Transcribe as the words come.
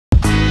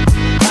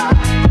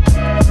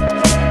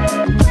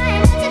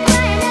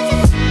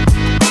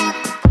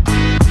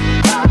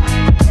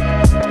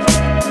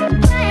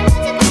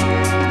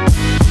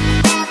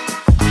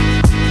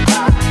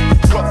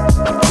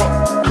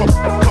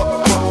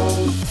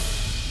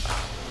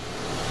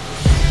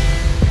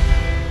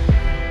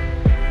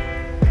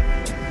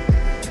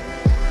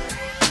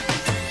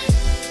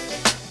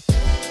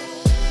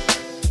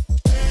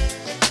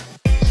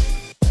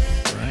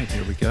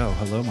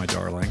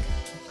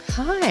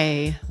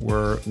me.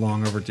 We're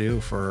long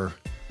overdue for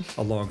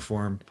a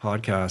long-form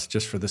podcast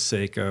just for the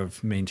sake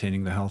of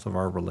maintaining the health of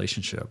our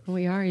relationship.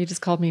 We are. You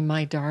just called me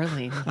my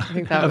darling. I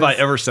think that Have I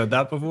ever said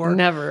that before?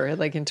 Never,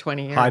 like in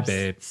 20 years. Hi,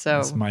 babe. So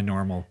that's my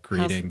normal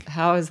greeting.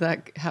 How is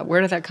that?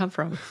 Where did that come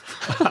from?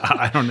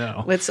 I don't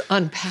know. Let's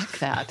unpack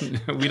that.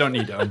 We don't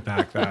need to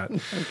unpack that. I'm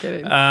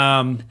kidding.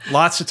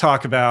 Lots to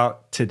talk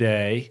about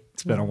today.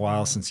 It's been a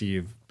while since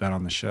you've been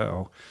on the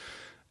show.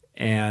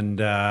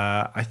 And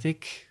I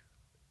think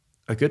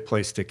a good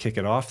place to kick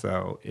it off,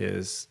 though,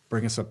 is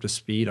bring us up to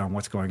speed on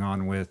what's going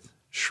on with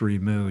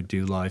SriMu,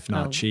 Do Life,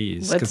 Not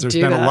Cheese. Because there's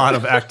been a lot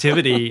of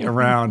activity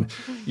around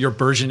your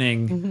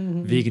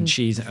burgeoning vegan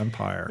cheese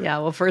empire. Yeah,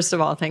 well, first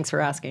of all, thanks for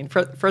asking.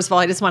 First of all,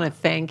 I just want to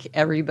thank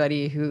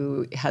everybody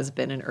who has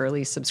been an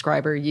early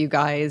subscriber. You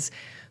guys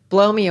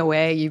blow me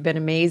away. You've been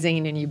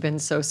amazing and you've been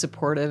so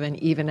supportive. And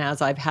even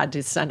as I've had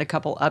to send a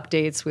couple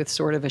updates with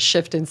sort of a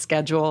shift in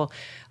schedule,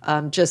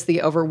 just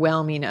the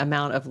overwhelming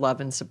amount of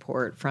love and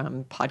support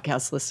from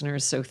podcast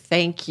listeners. So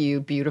thank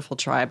you, beautiful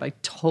tribe. I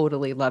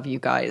totally love you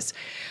guys.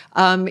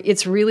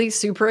 It's really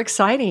super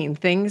exciting.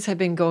 Things have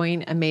been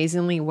going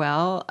amazingly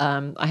well.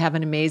 I have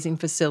an amazing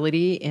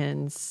facility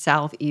in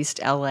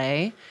Southeast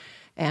LA.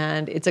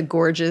 And it's a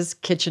gorgeous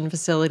kitchen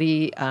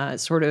facility.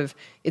 It's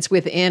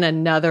within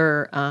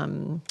another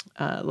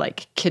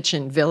like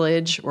kitchen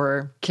village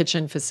or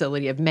kitchen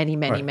facility of many.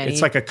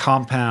 It's like a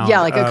compound. Yeah,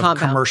 like a compound.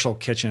 Commercial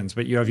kitchens,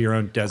 but you have your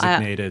own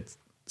designated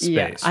space.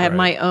 Yeah, I have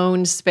my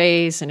own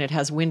space, and it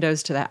has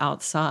windows to the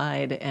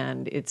outside,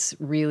 and it's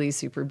really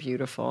super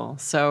beautiful.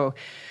 So.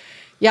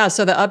 Yeah,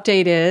 so the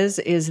update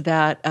is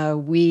that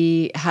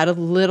we had a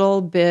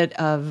little bit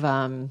of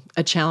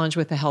a challenge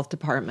with the health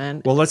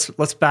department. Well,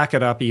 let's back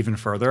it up even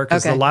further,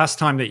 because the last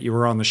time that you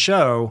were on the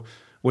show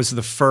was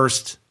the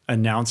first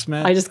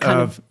announcement. I didn't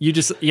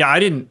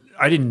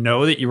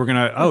know that you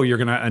were you're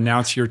gonna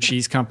announce your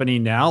cheese company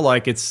now.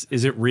 Like, is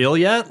it real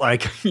yet?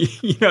 Like,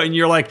 and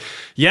you're like,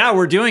 yeah,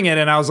 we're doing it,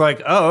 and I was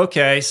like, oh,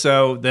 okay.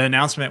 So the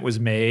announcement was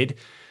made,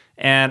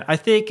 and I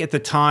think at the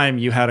time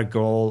you had a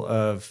goal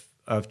of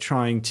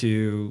trying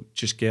to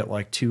just get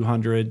like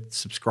 200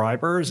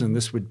 subscribers. And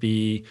this would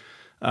be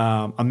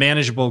a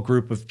manageable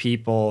group of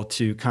people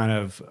to kind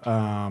of,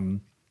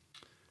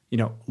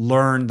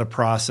 learn the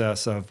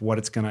process of what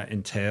it's going to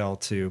entail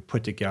to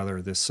put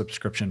together this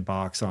subscription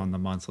box on the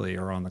monthly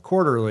or on the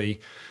quarterly.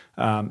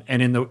 And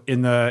in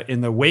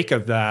the wake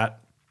of that,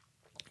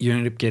 you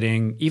end up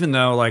getting, even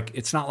though like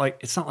it's not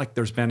like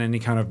there's been any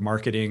kind of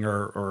marketing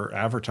or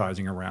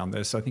advertising around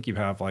this. I think you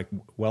have like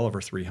well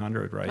over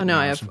 300, right? Oh no,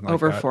 I have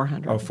over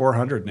 400. Oh,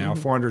 400 now,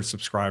 400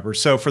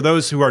 subscribers. So for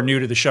those who are new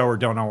to the show or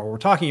don't know what we're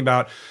talking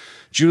about,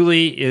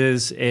 Julie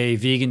is a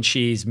vegan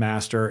cheese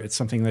master. It's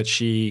something that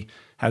she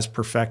has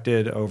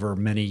perfected over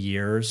many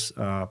years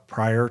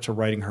prior to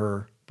writing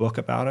her book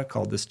about it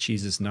called This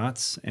Cheese is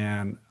Nuts,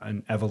 and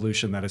an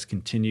evolution that has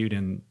continued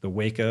in the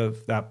wake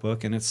of that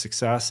book and its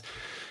success.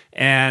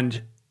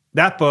 And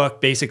that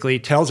book basically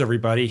tells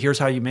everybody, here's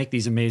how you make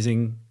these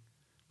amazing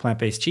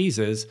plant-based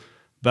cheeses.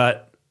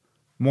 But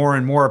more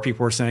and more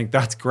people are saying,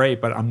 that's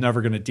great, but I'm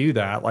never going to do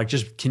that. Like,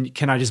 just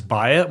can I just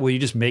buy it? Will you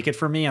just make it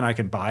for me and I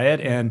can buy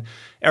it? And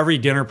every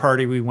dinner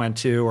party we went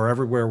to or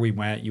everywhere we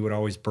went, you would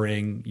always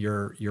bring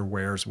your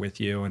wares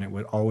with you, and it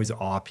would always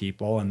awe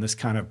people. And this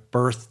kind of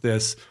birthed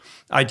this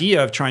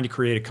idea of trying to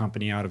create a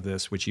company out of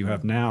this, which you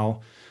have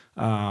now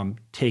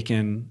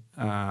taken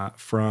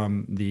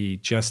from the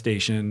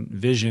gestation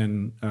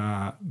vision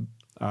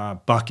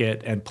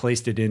bucket and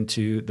placed it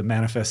into the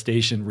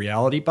manifestation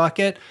reality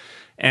bucket.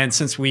 And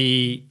since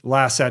we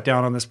last sat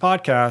down on this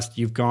podcast,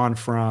 you've gone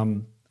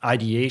from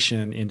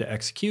ideation into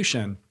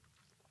execution.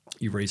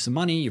 You've raised some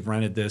money, you've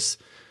rented this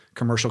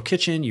commercial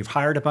kitchen, you've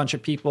hired a bunch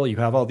of people, you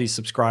have all these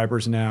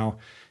subscribers now,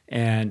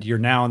 and you're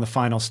now in the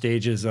final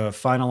stages of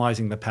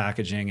finalizing the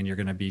packaging, and you're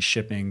going to be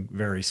shipping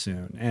very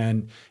soon.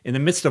 And in the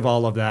midst of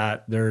all of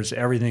that, there's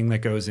everything that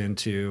goes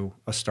into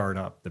a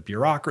startup: the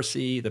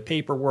bureaucracy, the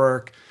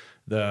paperwork,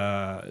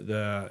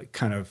 the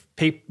kind of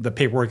the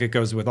paperwork that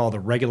goes with all the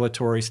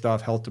regulatory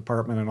stuff, health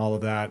department, and all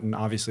of that. And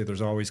obviously,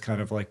 there's always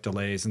kind of like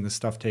delays, and this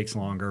stuff takes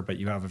longer. But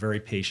you have a very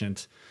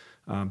patient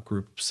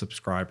group of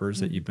subscribers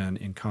that you've been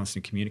in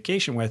constant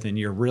communication with, and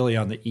you're really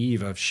on the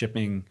eve of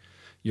shipping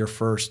your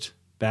first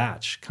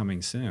batch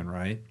coming soon,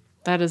 right?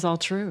 That is all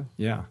true.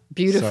 Yeah.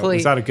 Beautifully. So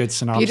is that a good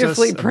synopsis?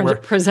 Beautifully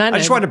presented. I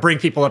just wanted to bring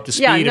people up to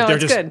speed. Yeah, no,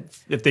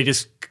 if they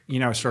just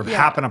sort of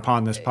happen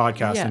upon this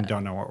podcast and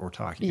don't know what we're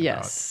talking about.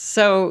 Yes.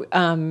 So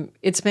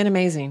it's been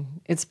amazing.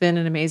 It's been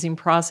an amazing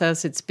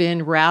process. It's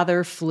been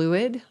rather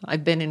fluid.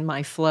 I've been in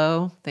my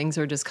flow. Things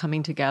are just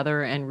coming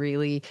together and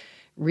really,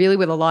 really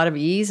with a lot of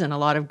ease and a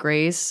lot of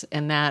grace.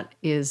 And that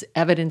is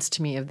evidence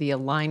to me of the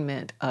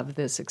alignment of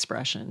this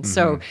expression.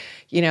 So,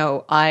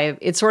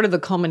 it's sort of the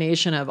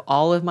culmination of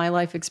all of my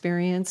life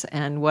experience.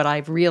 And what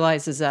I've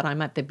realized is that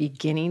I'm at the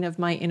beginning of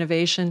my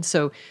innovation.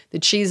 So the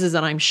cheeses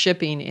that I'm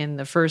shipping in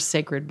the first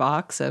sacred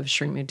box of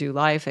SriMu Do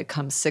Life, it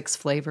comes 6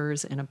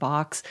 flavors in a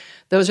box.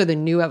 Those are the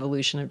new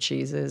evolution of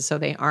cheeses. So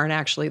they aren't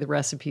actually the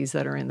recipes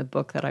that are in the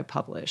book that I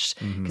published,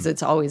 because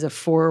it's always a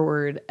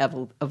forward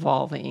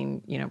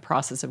evolving,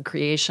 process of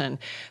creation.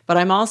 But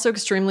I'm also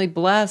extremely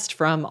blessed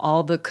from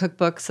all the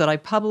cookbooks that I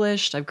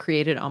published. I've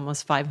created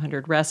almost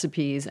 500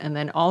 recipes, and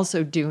then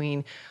also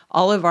doing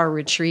all of our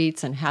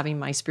retreats and having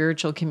my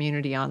spiritual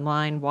community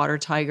online, Water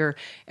Tiger.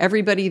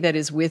 Everybody that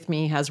is with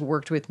me has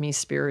worked with me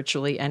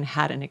spiritually and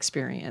had an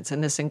experience.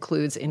 And this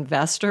includes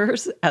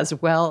investors as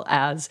well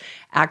as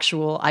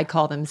actual, I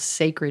call them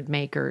sacred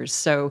makers.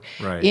 So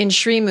in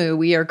SriMu,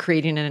 we are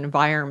creating an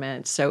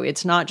environment. So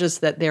it's not just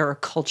that there are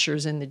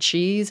cultures in the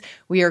cheese,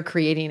 we are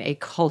creating a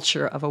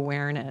culture of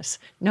awareness.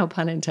 No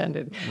pun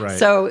intended. Right.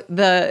 So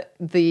the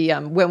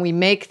when we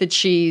make the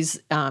cheese,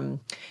 I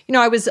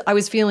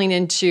was feeling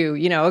into,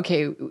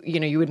 okay,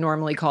 you would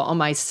normally call,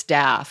 my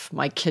staff,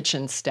 my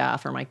kitchen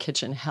staff or my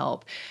kitchen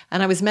help.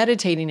 And I was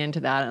meditating into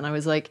that, and I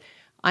was like,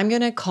 I'm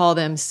going to call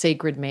them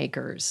sacred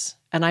makers.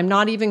 And I'm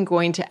not even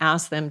going to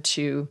ask them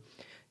to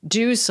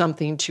do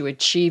something to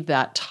achieve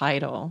that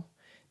title,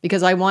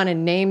 because I want to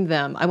name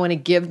them. I want to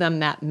give them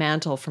that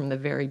mantle from the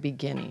very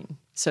beginning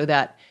so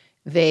that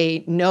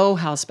they know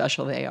how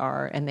special they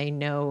are, and they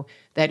know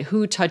that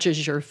who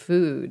touches your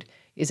food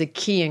is a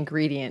key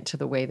ingredient to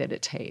the way that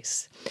it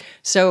tastes.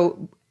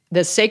 So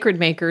the sacred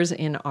makers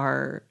in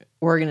our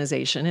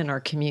organization, in our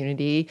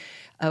community,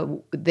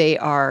 they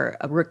are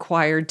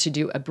required to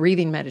do a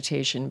breathing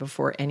meditation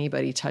before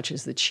anybody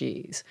touches the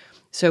cheese.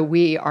 So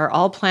we are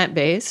all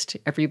plant-based,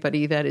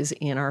 everybody that is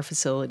in our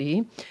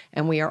facility,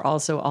 and we are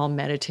also all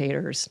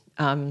meditators.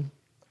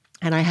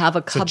 And I have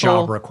a couple. It's a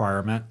job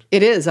requirement.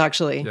 It is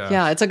actually.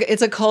 Yeah,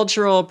 it's a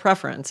cultural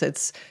preference.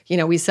 It's,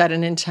 we set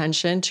an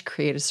intention to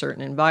create a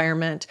certain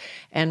environment,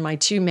 and my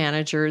 2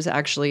 managers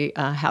actually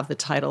have the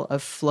title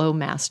of Flow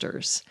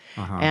Masters.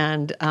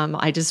 And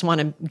I just want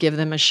to give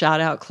them a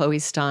shout out, Chloe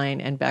Stein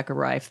and Becca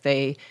Reif.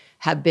 They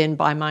have been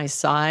by my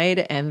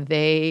side, and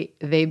they've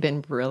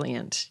been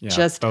brilliant. Yeah,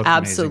 just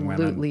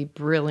absolutely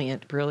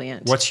brilliant.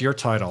 What's your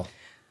title?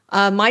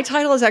 My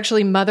title is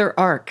actually Mother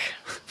Ark.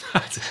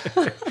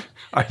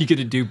 Are you going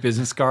to do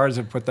business cards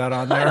and put that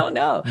on there? I don't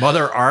know.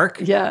 Mother Ark?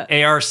 Yeah.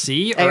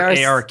 A-R-C or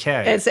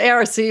A-R-K? It's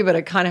A-R-C, but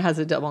it kind of has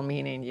a double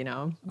meaning,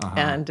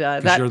 And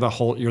that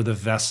you're the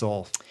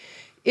vessel.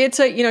 It's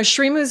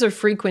SriMu's a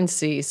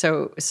frequency.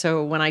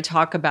 So when I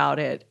talk about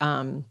it,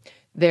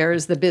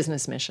 there's the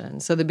business mission.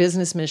 So the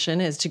business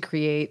mission is to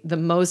create the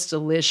most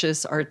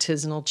delicious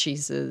artisanal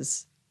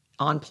cheeses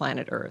on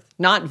planet Earth.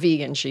 Not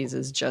vegan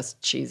cheeses,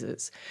 just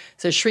cheeses.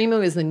 So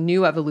SriMu is the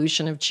new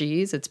evolution of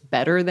cheese. It's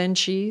better than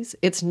cheese.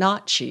 It's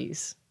not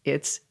cheese.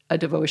 It's a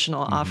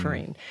devotional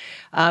offering.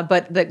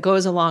 But that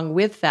goes along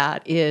with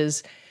that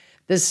is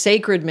the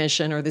sacred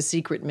mission, or the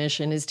secret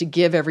mission, is to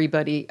give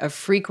everybody a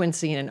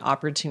frequency and an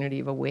opportunity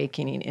of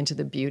awakening into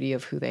the beauty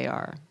of who they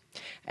are.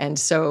 And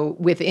so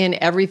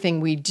within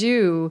everything we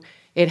do,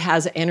 it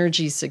has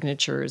energy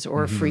signatures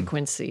or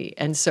frequency.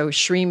 And so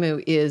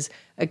SriMu is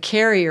a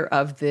carrier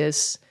of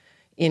this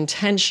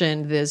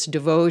intention, this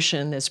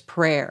devotion, this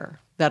prayer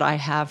that I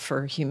have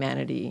for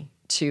humanity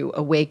to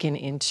awaken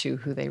into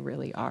who they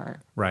really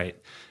are. Right.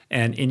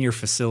 And in your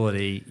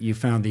facility, you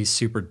found these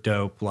super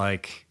dope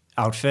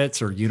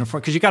outfits or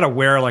uniform, because you got to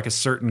wear a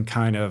certain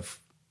kind of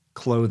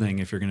clothing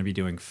if you're going to be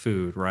doing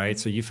food, right?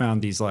 So you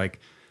found these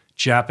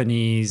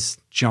Japanese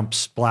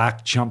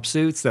black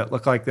jumpsuits that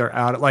look like they're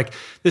out.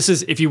 This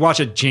is, if you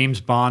watch a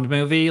James Bond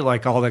movie,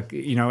 all the,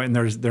 and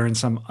they're in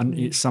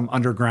some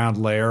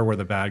underground lair where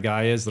the bad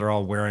guy is. They're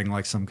all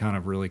wearing some kind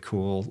of really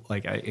cool,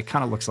 it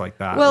kind of looks like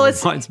that. Well, it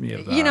reminds me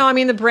of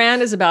that. The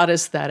brand is about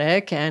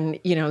aesthetic, and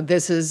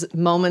this is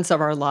moments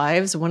of our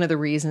lives. One of the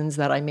reasons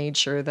that I made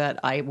sure that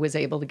I was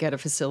able to get a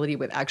facility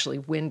with actually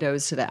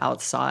windows to the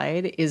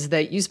outside is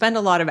that you spend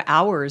a lot of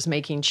hours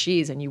making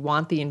cheese, and you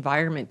want the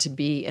environment to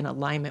be in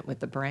alignment with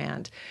the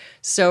brand.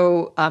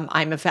 So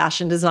I'm a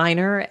fashion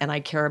designer, and I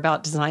care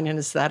about design and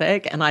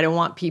aesthetic, and I don't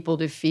want people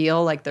to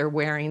feel like they're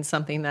wearing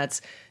something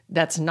that's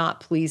not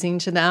pleasing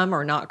to them,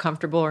 or not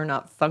comfortable, or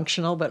not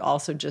functional, but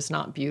also just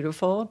not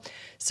beautiful.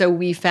 So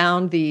we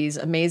found these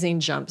amazing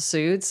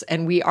jumpsuits,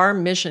 and we are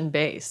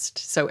mission-based.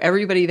 So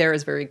everybody there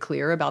is very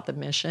clear about the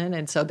mission,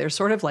 and so they're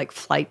sort of like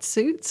flight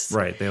suits.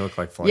 Right, they look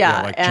like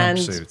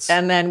jumpsuits.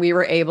 And then we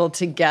were able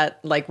to get,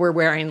 we're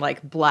wearing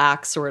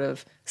black sort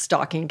of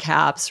stocking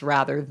caps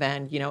rather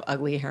than,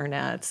 ugly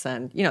hairnets.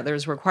 And,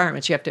 there's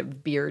requirements. You have to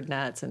have beard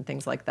nets and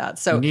things like that.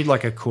 So you need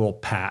a cool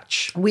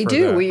patch. We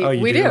do.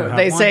 We do.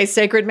 They say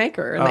Sacred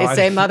Maker, and they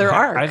say Mother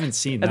Ark. I haven't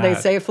seen that. And they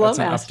say Flow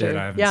Master.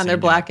 An and they're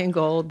black and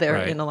gold.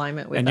 They're in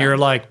alignment with and that.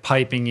 you're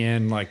piping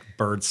in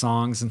bird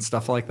songs and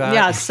stuff like that?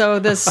 Yeah, so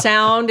the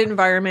sound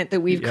environment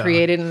that we've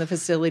created in the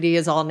facility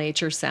is all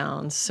nature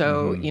sounds.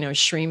 So,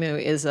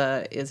 SriMu is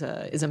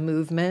a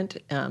movement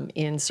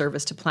in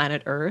service to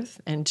planet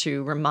Earth and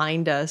to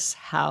remind us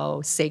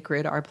how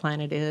sacred our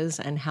planet is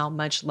and how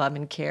much love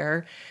and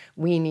care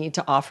we need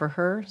to offer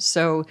her.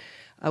 So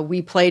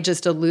we play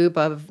just a loop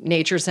of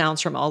nature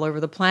sounds from all over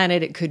the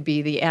planet. It could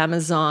be the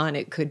Amazon,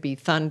 it could be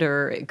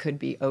thunder, it could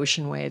be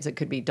ocean waves, it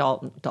could be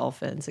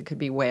dolphins, it could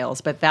be whales,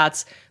 but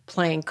that's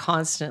playing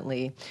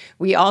constantly.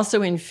 We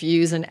also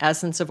infuse an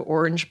essence of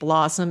orange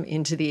blossom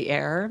into the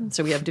air.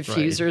 So we have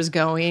diffusers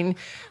going.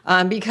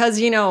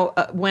 Because,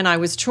 when I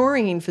was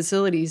touring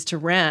facilities to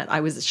rent, I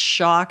was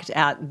shocked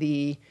at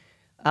the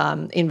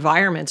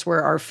environments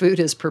where our food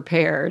is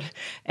prepared.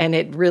 And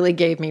it really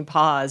gave me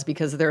pause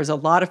because there's a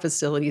lot of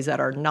facilities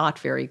that are not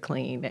very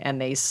clean and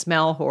they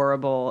smell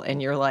horrible.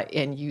 And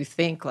you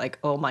think like,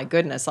 oh my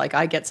goodness, like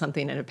I get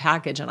something in a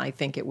package and I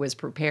think it was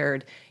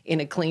prepared in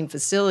a clean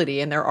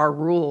facility. And there are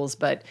rules,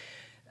 but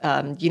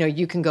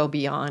you can go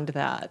beyond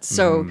that.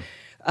 So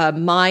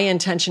my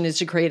intention is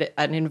to create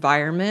an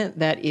environment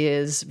that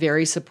is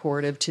very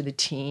supportive to the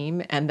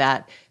team and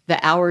that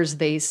the hours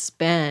they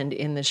spend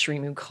in the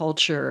SriMu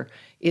culture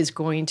is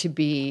going to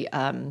be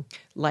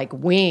like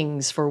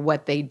wings for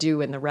what they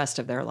do in the rest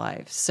of their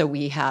lives. So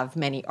we have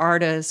many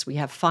artists, we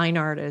have fine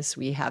artists,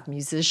 we have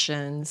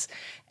musicians,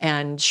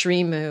 and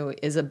SriMu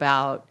is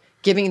about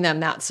giving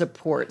them that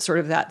support, sort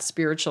of that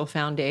spiritual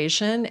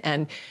foundation.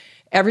 And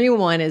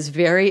everyone is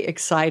very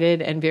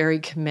excited and very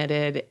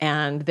committed,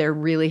 and they're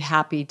really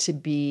happy to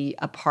be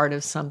a part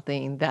of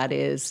something that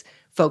is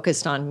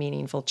focused on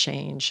meaningful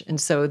change. And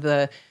so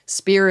the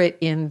spirit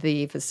in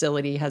the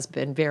facility has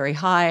been very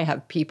high. I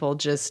have people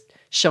just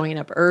showing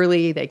up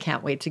early. They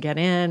can't wait to get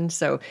in.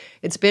 So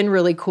it's been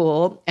really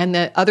cool. And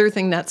the other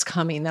thing that's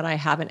coming that I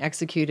haven't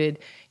executed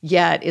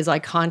yet is I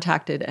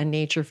contacted a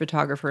nature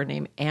photographer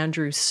named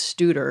Andrew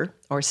Studer.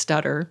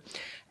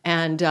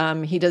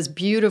 And he does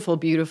beautiful,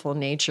 beautiful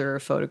nature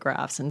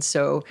photographs. And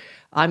so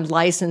I'm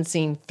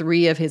licensing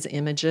 3 of his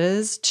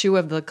images, 2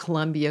 of the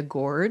Columbia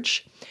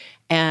Gorge.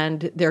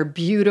 And they're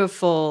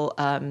beautiful,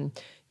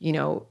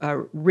 a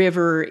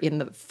river in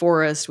the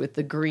forest with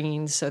the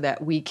green so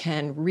that we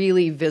can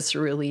really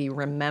viscerally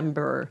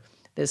remember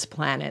this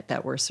planet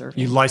that we're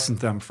serving. You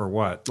license them for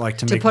what? Like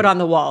to put on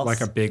the walls.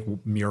 Like a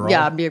big mural?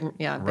 Yeah, big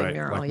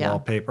mural, like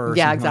wallpaper or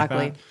yeah, something exactly.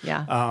 like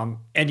that? Yeah.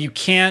 And you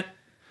can't,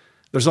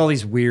 there's all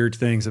these weird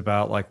things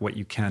about like what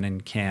you can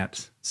and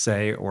can't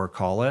say or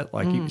call it.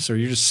 Like, so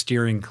you're just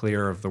steering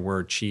clear of the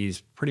word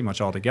cheese pretty much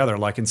altogether.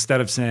 Like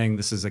instead of saying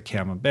this is a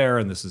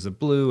camembert and this is a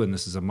blue and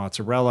this is a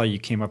mozzarella, you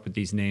came up with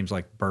these names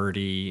like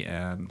birdie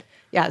and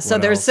yeah. So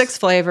there's 6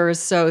 flavors.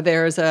 So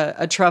there's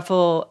a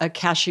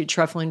cashew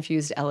truffle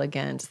infused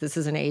elegant. This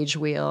is an age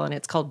wheel and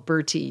it's called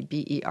Bertie,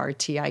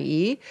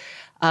 Bertie.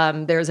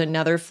 There's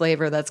another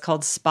flavor that's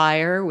called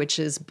Spire, which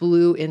is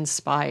blue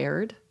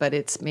inspired, but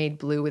it's made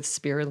blue with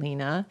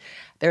spirulina.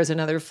 There's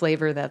another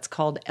flavor that's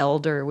called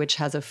Elder, which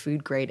has a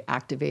food grade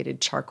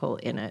activated charcoal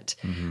in it.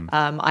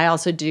 I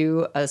also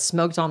do a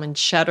smoked almond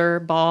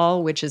cheddar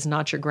ball, which is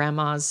not your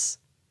grandma's,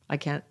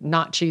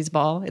 not cheese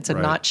ball. It's a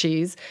not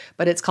cheese,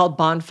 but it's called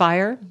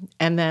Bonfire.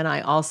 And then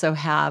I also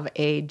have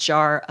a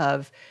jar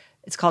of,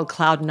 it's called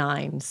Cloud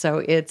 9. So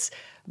it's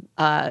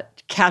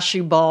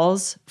cashew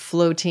balls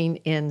floating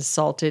in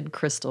salted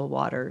crystal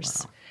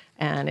waters. Wow.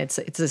 And it's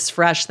this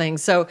fresh thing.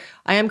 So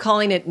I am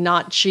calling it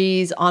not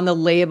cheese. On the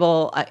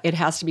label, it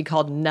has to be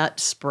called nut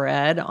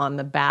spread on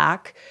the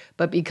back.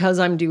 But because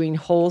I'm doing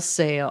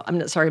retail,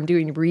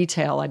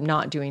 I'm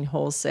not doing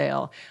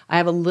wholesale. I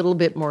have a little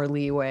bit more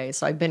leeway.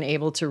 So I've been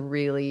able to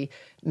really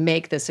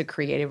make this a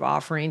creative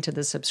offering to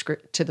the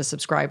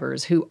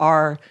subscribers who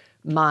are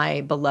my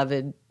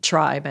beloved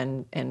tribe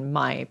and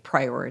my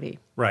priority.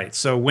 Right.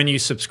 So when you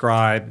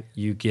subscribe,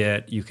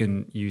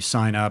 you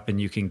sign up and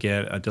you can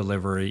get a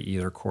delivery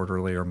either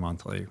quarterly or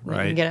monthly,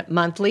 right? You can get it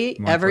monthly,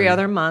 every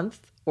other month,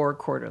 or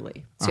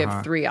quarterly. So you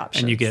have 3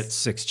 options. And you get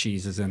 6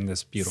 cheeses in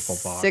this beautiful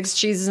box. 6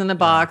 cheeses in the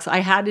box. I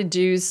had to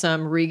do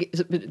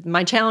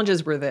my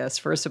challenges were this.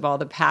 First of all,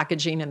 the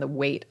packaging and the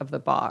weight of the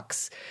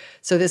box.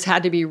 So this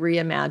had to be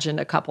reimagined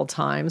a couple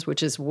times,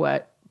 which is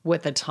what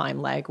the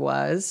time lag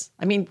was.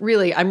 I mean,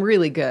 really, I'm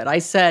really good. I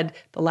said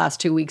the last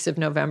 2 weeks of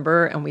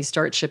November and we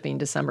start shipping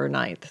December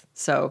 9th.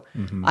 So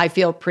I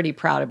feel pretty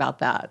proud about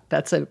that.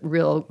 That's a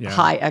real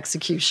high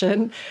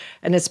execution.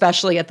 And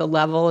especially at the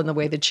level and the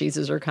way the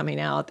cheeses are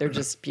coming out, they're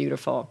just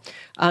beautiful.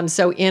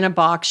 So in a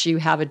box, you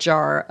have a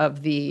jar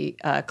of the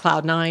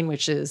Cloud 9,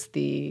 which is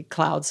the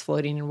clouds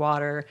floating in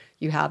water.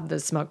 You have the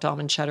smoked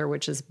almond cheddar,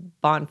 which is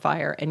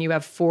Bonfire. And you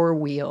have 4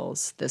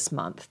 wheels this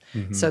month.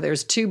 So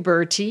there's 2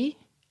 Bertie,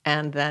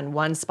 and then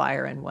 1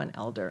 Spire and 1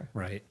 Elder.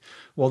 Right.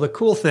 Well, the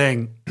cool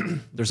thing,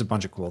 there's a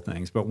bunch of cool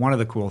things, but one of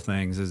the cool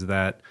things is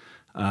that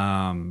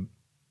I've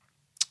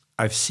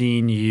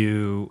seen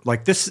you,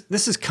 like this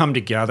has come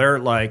together.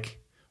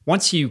 Like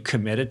once you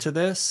committed to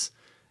this,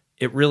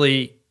 it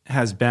really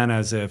has been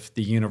as if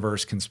the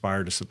universe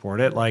conspired to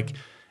support it. Like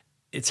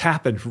it's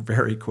happened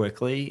very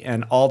quickly,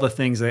 and all the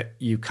things that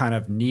you kind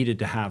of needed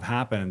to have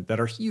happen that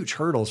are huge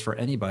hurdles for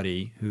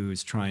anybody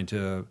who's trying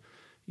to,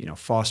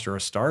 foster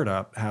a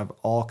startup, have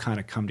all kind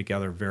of come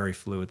together very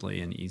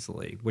fluidly and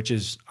easily, which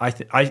is, I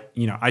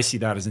see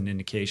that as an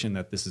indication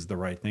that this is the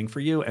right thing for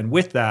you. And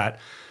with that,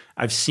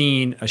 I've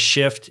seen a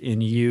shift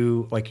in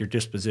you, like your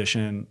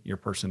disposition, your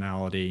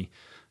personality,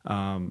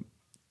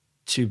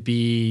 to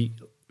be,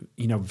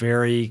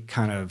 very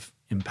kind of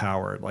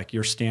empowered. Like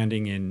you're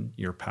standing in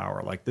your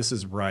power. Like this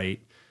is right.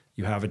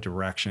 You have a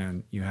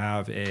direction. You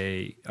have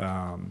a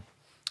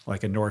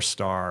like a North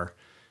Star,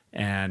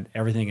 and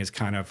everything is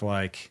kind of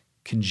like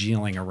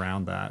congealing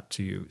around that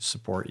to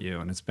support you.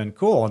 And it's been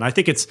cool. And I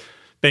think it's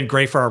been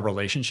great for our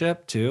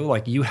relationship too.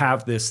 Like you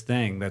have this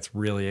thing that's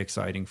really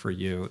exciting for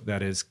you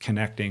that is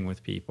connecting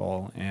with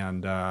people,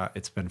 and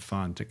it's been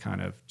fun to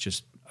kind of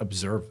just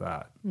observe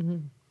that. Mm-hmm.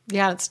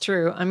 Yeah, it's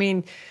true. I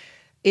mean,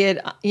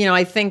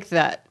 I think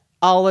that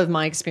all of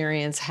my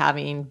experience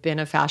having been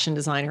a fashion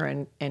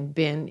designer and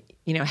been,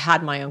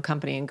 had my own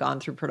company and gone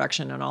through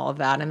production and all of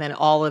that, and then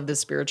all of the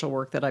spiritual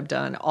work that I've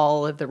done,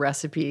 all of the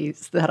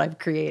recipes that I've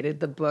created,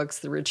 the books,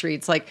 the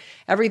retreats, like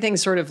everything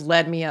sort of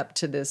led me up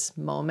to this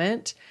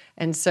moment.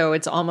 And so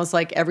it's almost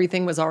like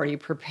everything was already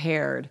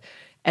prepared.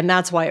 And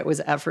that's why it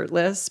was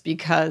effortless,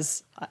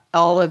 because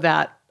all of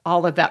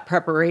that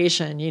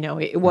preparation,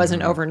 it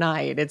wasn't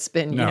overnight. It's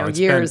been,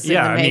 years in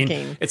the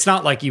making. Mean, it's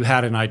not like you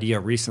had an idea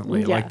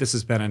recently. Yeah. Like this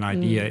has been an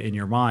idea in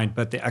your mind,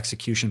 but the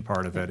execution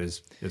part of it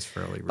is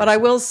fairly recent. But I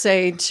will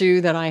say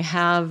too that I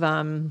have,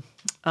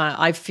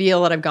 I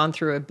feel that I've gone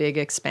through a big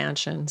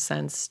expansion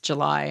since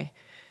July.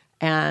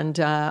 And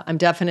I'm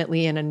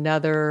definitely in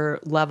another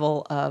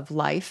level of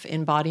life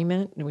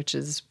embodiment, which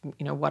is,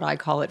 what I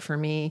call it for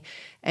me.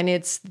 And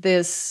it's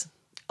this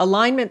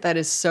alignment that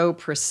is so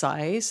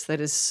precise, that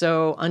is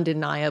so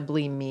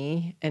undeniably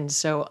me and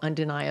so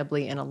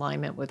undeniably in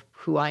alignment with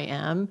who I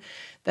am,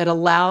 that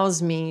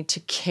allows me to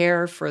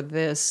care for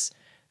this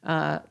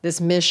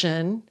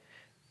mission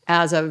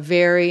as a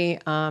very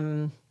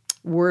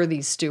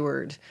worthy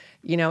steward.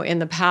 In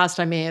the past,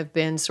 I may have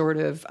been sort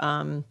of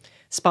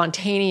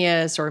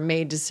spontaneous or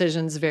made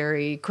decisions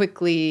very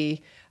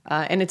quickly,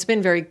 and it's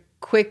been very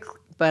quick.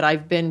 But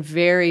I've been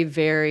very,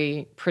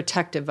 very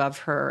protective of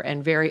her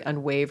and very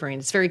unwavering.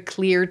 It's very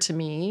clear to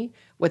me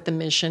what the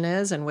mission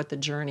is and what the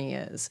journey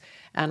is.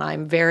 And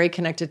I'm very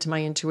connected to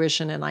my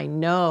intuition, and I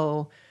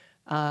know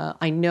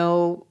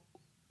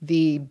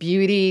the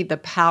beauty, the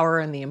power,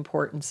 and the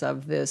importance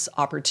of this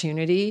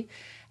opportunity.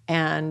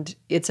 And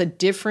it's a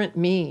different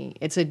me.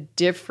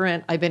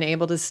 I've been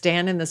able to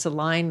stand in this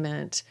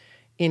alignment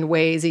in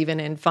ways, even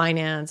in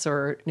finance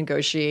or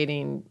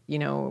negotiating,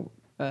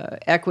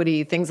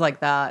 equity, things like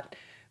that,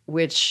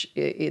 which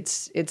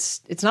it's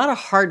not a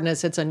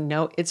hardness,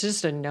 it's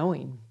just a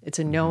knowing. It's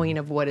a knowing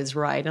of what is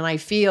right. And I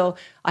feel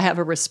I have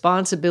a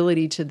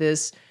responsibility to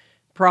this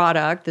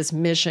product, this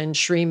mission.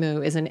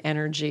 SriMu is an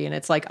energy, and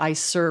it's like I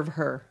serve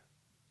her.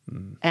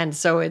 And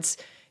so it's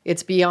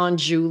beyond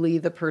Julie,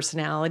 the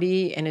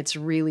personality, and it's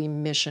really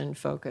mission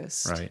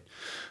focused. Right.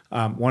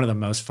 One of the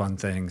most fun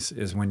things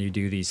is when you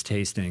do these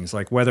tastings,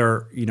 like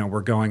whether,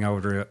 we're going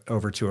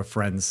over to a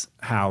friend's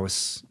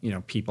house,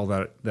 people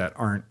that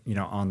aren't,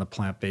 on the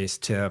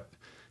plant-based tip,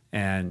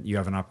 and you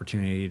have an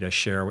opportunity to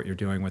share what you're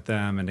doing with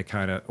them, and to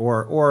kind of,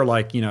 or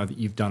like,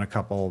 you've done a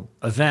couple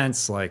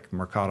events like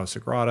Mercado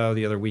Sagrado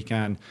the other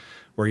weekend,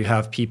 where you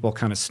have people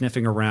kind of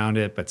sniffing around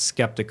it, but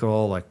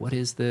skeptical, like, what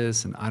is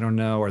this? And I don't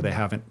know, or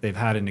they've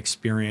had an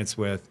experience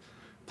with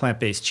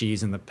plant-based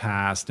cheese in the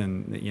past,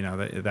 and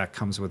that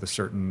comes with a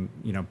certain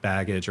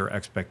baggage or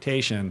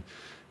expectation,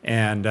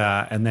 and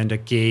then to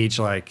gauge,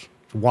 like,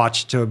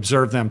 to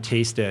observe them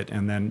taste it,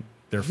 and then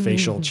their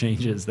facial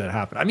changes that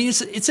happen. I mean,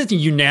 it's a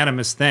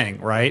unanimous thing,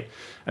 right?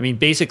 I mean,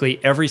 basically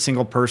every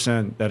single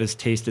person that has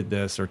tasted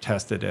this or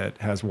tested it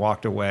has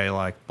walked away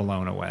like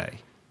blown away.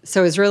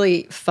 So it was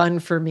really fun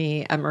for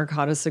me at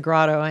Mercado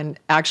Sagrado, and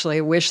actually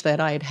I wish that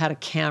I had had a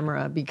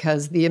camera,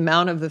 because the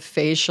amount of the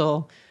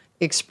facial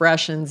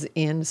expressions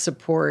in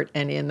support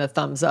and in the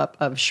thumbs up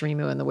of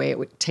SriMu and the way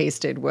it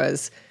tasted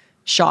was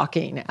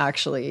shocking,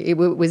 actually. It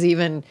was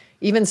even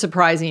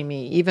surprising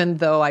me, even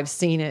though I've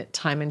seen it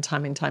time and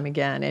time and time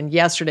again. And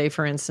yesterday,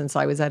 for instance,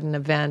 I was at an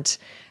event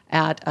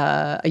at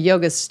a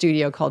yoga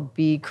studio called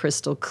Be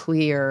Crystal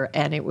Clear,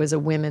 and it was a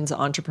women's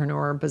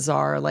entrepreneur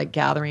bazaar, like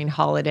gathering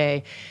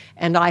holiday.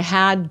 And I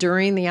had,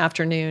 during the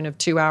afternoon of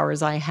 2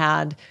 hours, I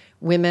had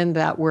women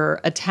that were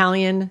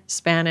Italian,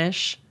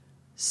 Spanish,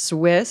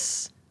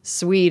 Swiss,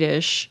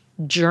 Swedish,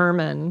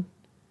 German,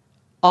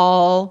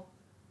 all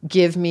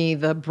give me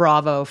the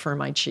bravo for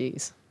my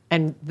cheese.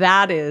 And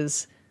that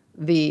is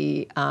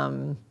the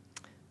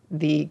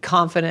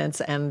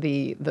confidence and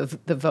the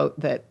vote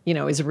that,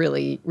 is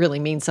really, really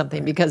means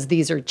something, because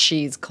these are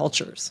cheese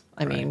cultures.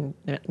 I mean,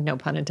 no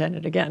pun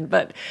intended again,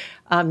 but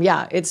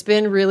it's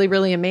been really,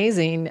 really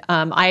amazing.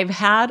 I've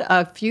had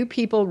a few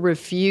people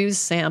refuse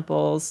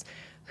samples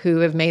who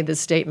have made the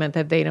statement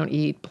that they don't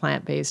eat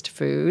plant-based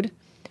food.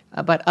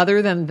 But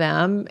other than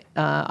them,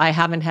 I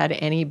haven't had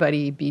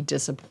anybody be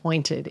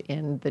disappointed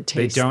in the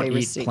taste They don't eat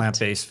received.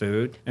 Plant-based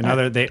food.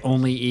 They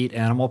only eat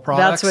animal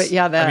products. That's what.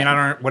 Yeah. I mean,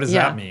 I don't. What does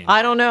that mean?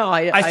 I don't know.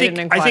 I didn't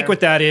inquire. I think what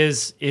that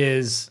is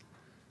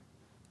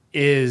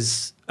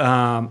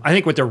I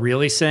think what they're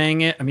really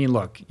saying I mean,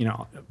 look,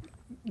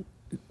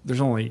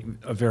 there's only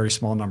a very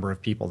small number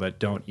of people that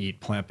don't eat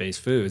plant-based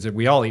foods, and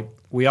we all eat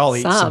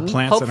some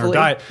plants in our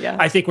diet. Yeah.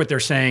 I think what they're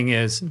saying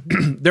is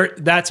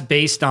that's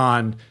based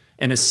on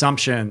an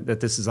assumption that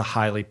this is a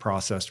highly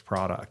processed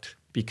product,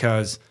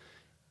 because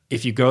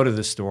if you go to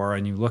the store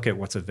and you look at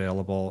what's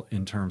available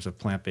in terms of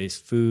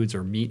plant-based foods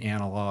or meat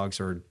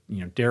analogs or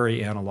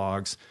dairy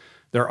analogs,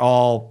 they're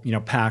all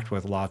packed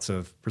with lots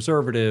of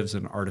preservatives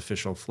and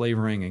artificial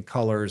flavoring and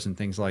colors and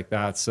things like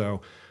that.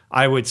 So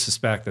I would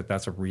suspect that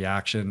that's a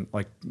reaction.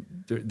 Like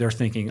they're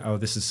thinking, oh,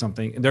 this is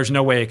something. There's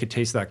no way it could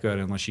taste that good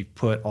unless you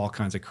put all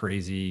kinds of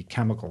crazy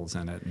chemicals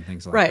in it and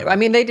things like that. Right. I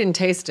mean, they didn't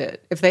taste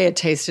it. If they had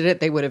tasted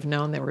it, they would have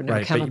known there were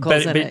no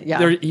chemicals in it. Yeah.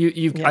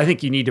 I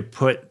think you need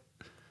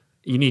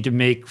to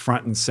make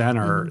front and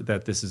center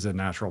that this is a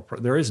natural.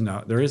 There is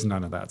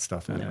none of that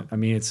stuff in it. I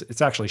mean,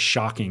 it's actually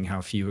shocking how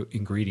few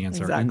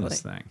ingredients are in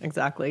this thing.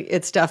 Exactly.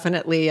 It's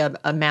definitely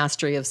a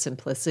mastery of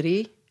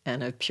simplicity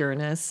and of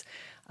pureness.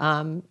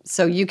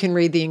 So you can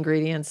read the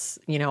ingredients,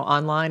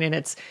 online, and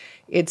it's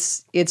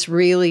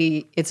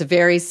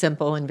very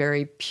simple and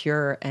very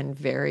pure and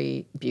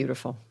very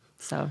beautiful.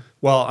 So,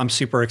 well, I'm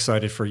super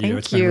excited for you.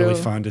 It's been really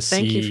fun to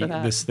see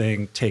this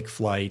thing take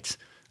flight.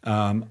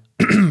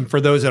 For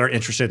those that are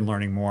interested in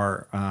learning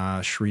more,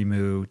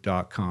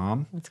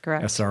 SriMu.com. That's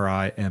correct.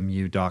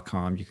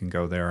 SriMu.com. You can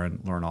go there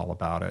and learn all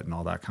about it and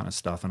all that kind of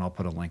stuff. And I'll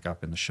put a link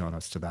up in the show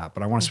notes to that.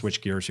 But I want to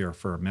switch gears here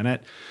for a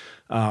minute.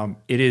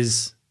 It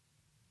is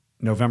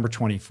November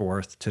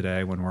 24th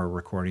today when we're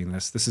recording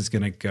this. This is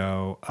going to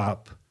go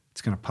up.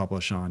 It's going to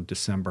publish on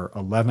December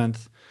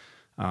 11th,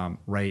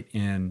 right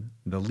in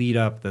the lead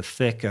up, the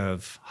thick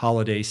of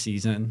holiday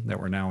season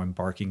that we're now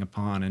embarking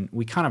upon. And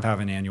we kind of have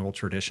an annual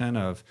tradition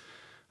of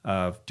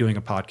doing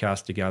a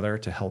podcast together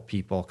to help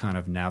people kind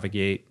of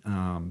navigate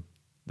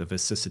the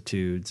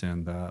vicissitudes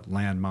and the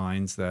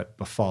landmines that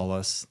befall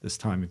us this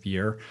time of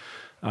year.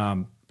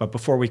 But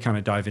before we kind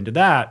of dive into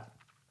that,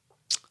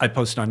 I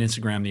posted on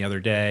Instagram the other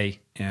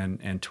day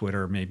and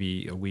Twitter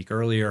maybe a week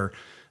earlier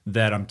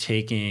that I'm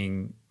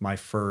taking my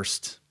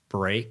first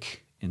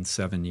break in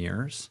 7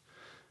 years,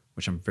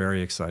 which I'm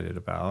very excited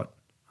about.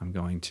 I'm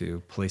going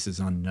to places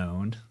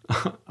unknown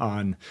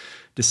on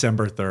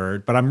December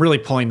 3rd, but I'm really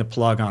pulling the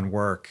plug on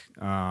work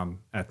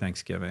at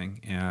Thanksgiving,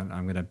 and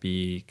I'm going to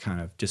be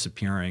kind of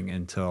disappearing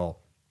until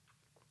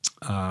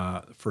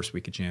first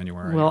week of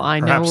January. Will I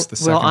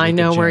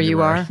know where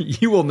you are?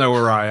 You will know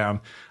where I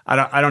am.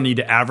 I don't need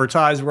to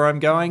advertise where I'm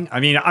going. I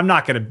mean, I'm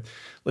not going to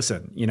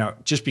listen.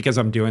 Just because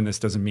I'm doing this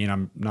doesn't mean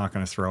I'm not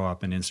going to throw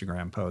up an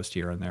Instagram post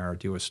here and there, or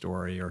do a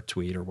story or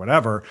tweet or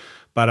whatever.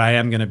 But I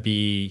am going to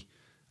be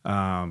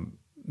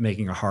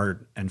making a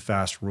hard and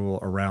fast rule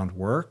around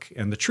work.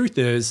 And the truth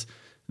is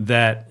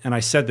that, and I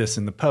said this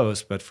in the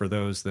post, but for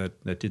those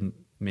that didn't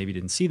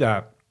see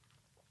that,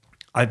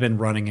 I've been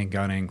running and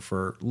gunning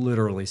for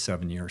literally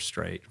 7 years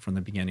straight from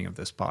the beginning of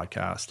this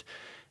podcast.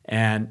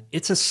 And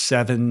it's a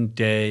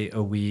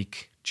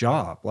 7-day-a-week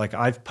job. Like,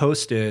 I've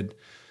posted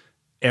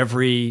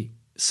every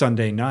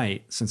Sunday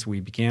night since we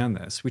began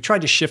this. We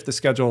tried to shift the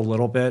schedule a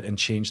little bit and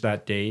change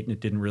that date, and it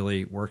didn't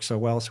really work so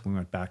well. So we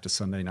went back to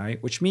Sunday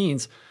night, which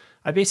means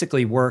I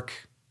basically work,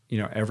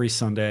 every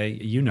Sunday.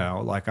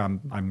 Like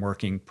I'm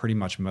working pretty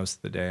much most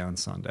of the day on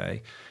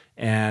Sunday.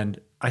 And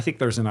I think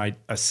there's a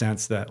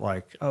sense that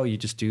like, oh, you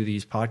just do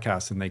these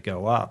podcasts and they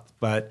go up.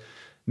 But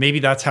maybe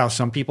that's how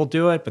some people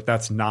do it, but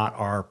that's not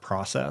our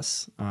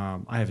process.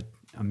 I have an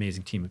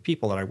amazing team of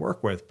people that I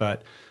work with,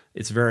 but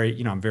it's very,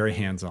 I'm very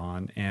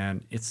hands-on,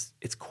 and it's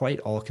quite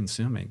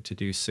all-consuming to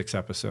do 6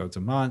 episodes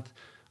a month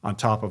on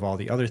top of all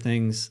the other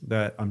things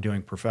that I'm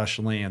doing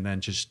professionally, and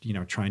then just,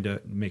 trying to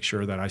make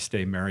sure that I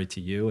stay married to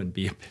you and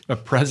be a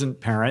present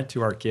parent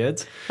to our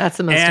kids. That's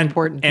the most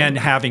important thing. And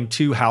having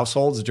 2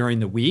 households during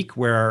the week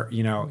where,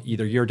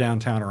 either you're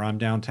downtown or I'm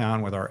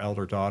downtown with our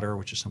elder daughter,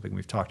 which is something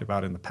we've talked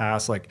about in the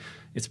past. Like,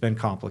 it's been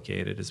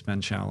complicated. It's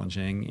been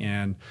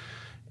challenging.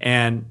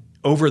 And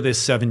over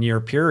this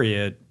 7-year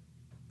period,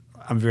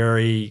 I'm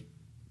very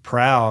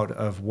proud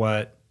of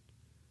what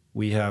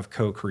we have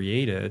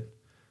co-created.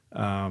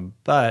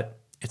 But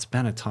it's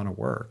been a ton of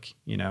work,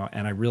 and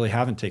I really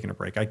haven't taken a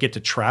break. I get to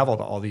travel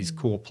to all these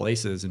cool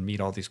places and meet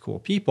all these cool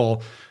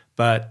people,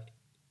 but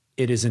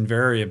it is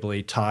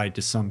invariably tied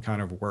to some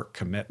kind of work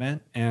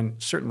commitment. And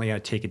certainly I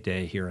take a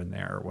day here and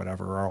there or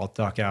whatever, or I'll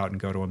duck out and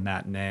go to a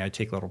matinee. I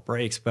take little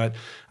breaks, but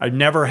I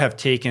never have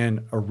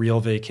taken a real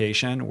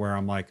vacation where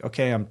I'm like,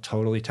 okay, I'm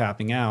totally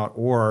tapping out,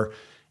 or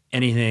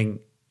anything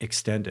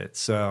extended.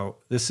 So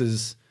this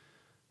is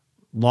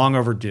long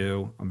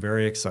overdue. I'm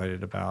very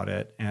excited about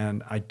it,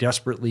 and I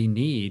desperately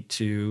need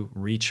to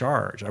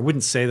recharge. I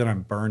wouldn't say that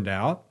I'm burned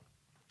out.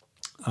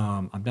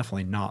 I'm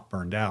definitely not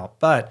burned out,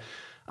 but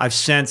I've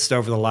sensed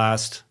over the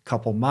last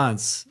couple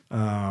months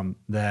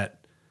that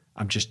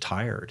I'm just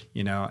tired,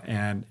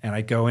 and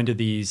I go into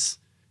these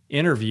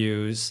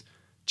interviews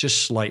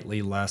just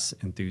slightly less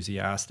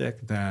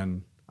enthusiastic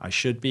than I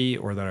should be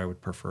or that I would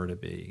prefer to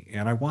be.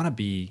 And I want to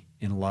be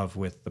in love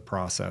with the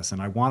process,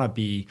 and I want to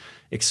be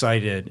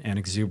excited and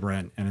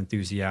exuberant and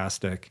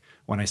enthusiastic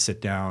when I sit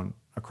down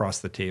across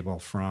the table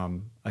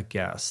from a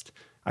guest.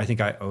 I think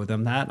I owe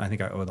them that. I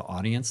think I owe the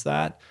audience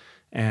that.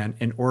 And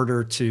in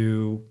order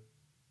to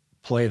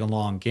play the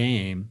long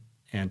game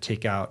and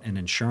take out an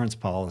insurance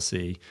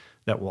policy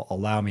that will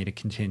allow me to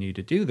continue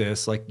to do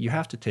this, like, you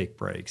have to take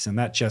breaks. And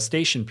that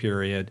gestation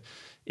period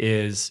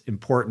is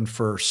important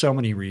for so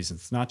many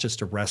reasons, not just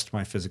to rest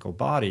my physical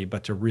body,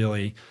 but to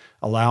really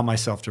allow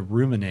myself to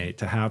ruminate,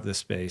 to have this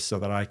space so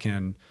that I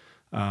can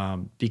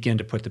begin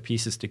to put the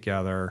pieces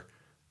together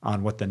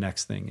on what the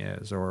next thing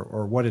is,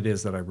 or what it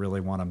is that I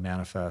really want to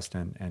manifest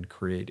and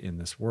create in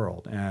this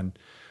world. And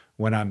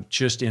when I'm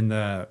just in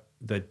the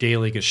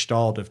daily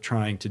gestalt of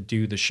trying to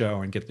do the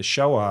show and get the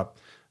show up,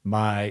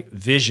 my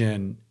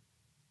vision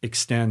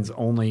extends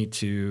only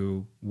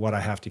to what I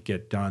have to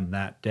get done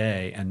that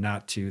day and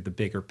not to the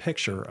bigger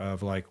picture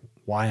of, like,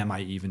 why am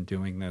I even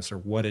doing this, or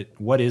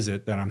what is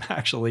it that I'm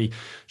actually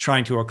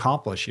trying to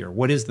accomplish here?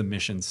 What is the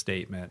mission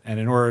statement? And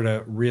in order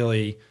to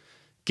really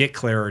get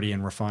clarity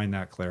and refine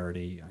that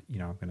clarity, I'm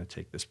going to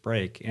take this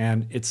break.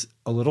 And it's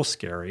a little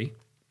scary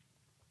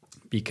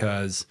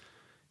because,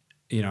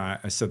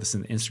 I said this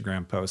in the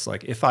Instagram post,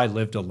 like, if I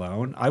lived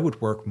alone, I would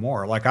work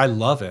more. Like, I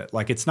love it.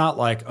 Like, it's not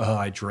like, oh,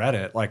 I dread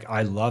it. Like,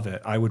 I love it.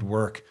 I would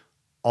work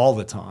all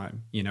the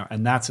time,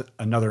 and that's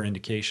another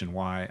indication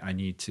why I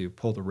need to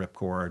pull the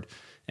ripcord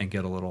and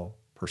get a little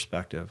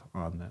perspective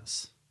on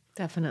this.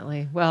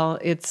 Definitely. Well,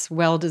 it's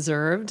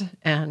well-deserved,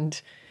 and,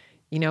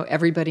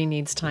 everybody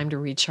needs time to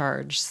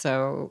recharge.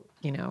 So,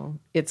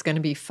 it's going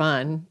to be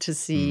fun to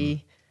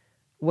see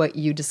what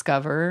you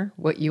discover,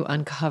 what you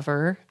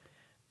uncover.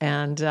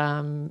 And,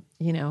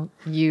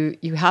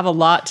 you have a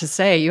lot to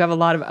say. You have a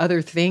lot of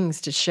other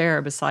things to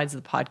share besides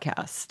the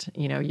podcast.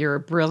 You're a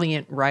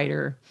brilliant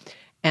writer,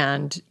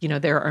 and,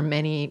 there are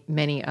many,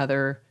 many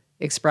other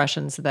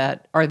expressions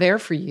that are there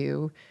for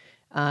you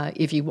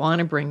if you want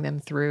to bring them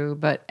through.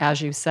 But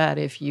as you said,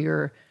 if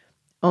you're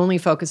only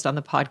focused on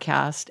the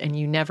podcast and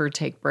you never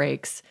take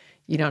breaks,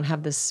 you don't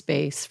have the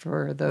space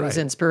for those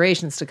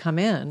inspirations to come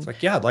in. It's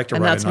like, I'd like to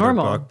write another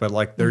book, but,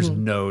 like, there's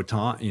no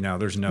time,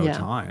 there's no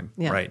time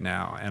right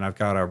now. And I've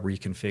got to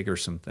reconfigure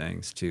some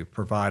things to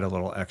provide a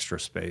little extra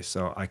space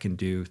so I can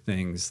do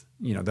things,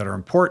 that are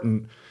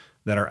important,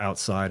 that are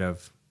outside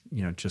of,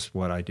 just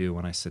what I do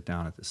when I sit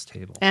down at this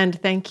table. And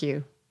thank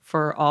you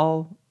for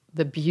all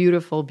the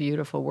beautiful,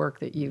 beautiful work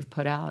that you've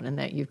put out and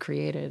that you've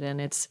created. And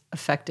it's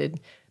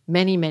affected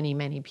many, many,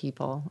 many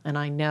people. And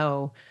I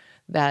know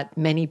that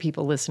many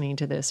people listening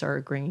to this are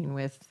agreeing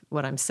with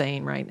what I'm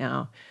saying right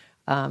now.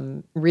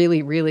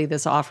 Really, really,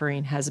 this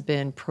offering has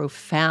been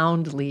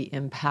profoundly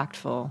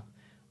impactful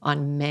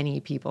on many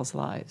people's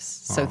lives.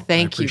 So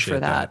thank you for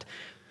that.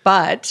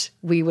 But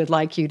we would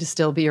like you to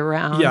still be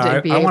around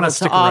and be able to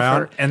stick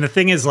offer. Around. And the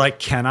thing is, like,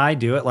 can I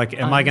do it? Like,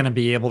 am I going to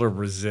be able to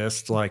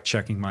resist, like,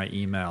 checking my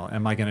email?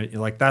 Am I going to,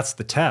 like, that's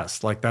the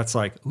test. Like, that's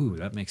like, ooh,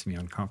 that makes me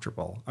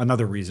uncomfortable.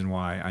 Another reason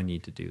why I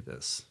need to do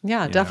this.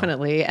 Yeah,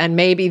 definitely. And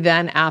maybe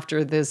then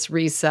after this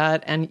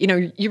reset, and,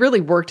 you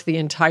really worked the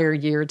entire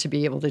year to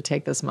be able to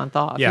take this month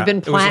off. Yeah, you've been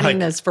planning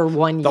this for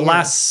 1 year. The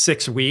last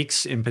 6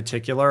 weeks in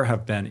particular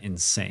have been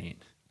insane,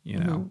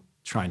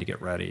 trying to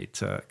get ready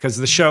because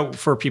the show,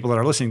 for people that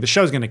are listening, the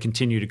show's going to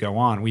continue to go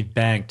on. We've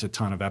banked a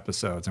ton of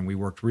episodes and we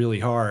worked really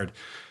hard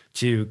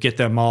to get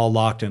them all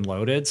locked and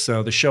loaded.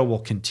 So the show will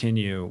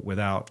continue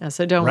without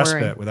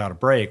respite, without a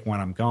break when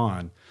I'm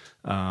gone,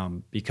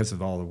 because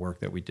of all the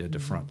work that we did to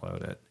front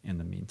load it in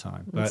the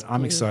meantime. But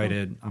I'm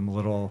excited. I'm a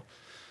little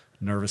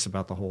nervous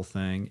about the whole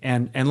thing.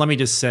 And let me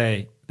just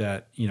say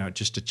that,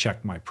 just to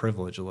check my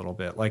privilege a little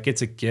bit, like,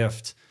 it's a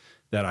gift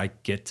that I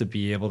get to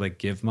be able to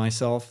give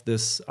myself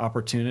this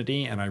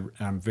opportunity. And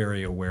I'm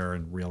very aware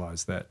and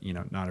realize that,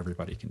 not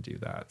everybody can do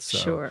that.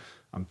 So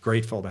I'm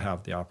grateful to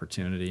have the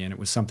opportunity. And it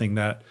was something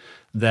that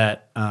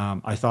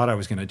I thought I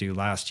was going to do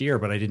last year,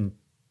 but I didn't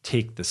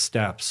take the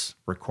steps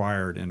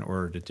required in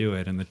order to do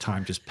it. And the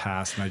time just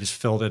passed and I just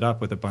filled it up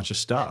with a bunch of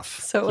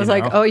stuff. So it was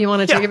like, oh, you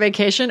want to take a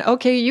vacation?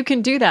 Okay, you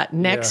can do that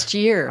next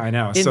year. I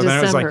know. So then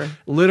it was like,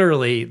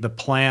 literally the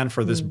plan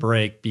for this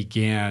break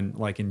began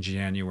like in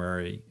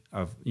January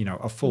of,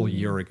 a full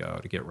year ago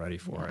to get ready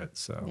for it.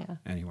 So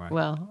anyway.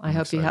 Well, I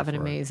hope you have an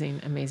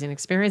amazing, amazing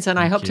experience. And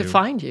I hope to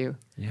find you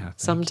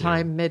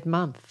sometime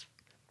mid-month.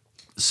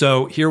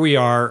 So here we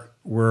are.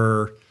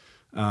 We're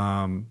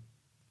on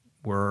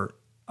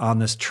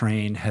this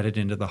train headed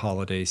into the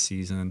holiday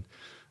season.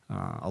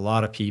 A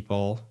lot of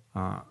people,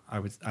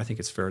 I think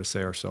it's fair to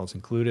say ourselves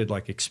included,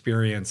 like,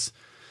 experience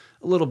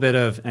a little bit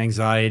of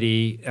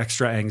anxiety,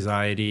 extra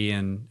anxiety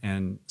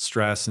and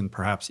stress, and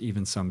perhaps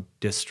even some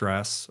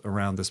distress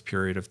around this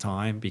period of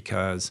time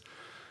because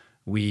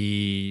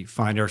we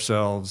find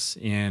ourselves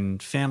in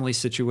family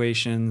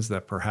situations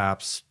that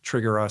perhaps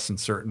trigger us in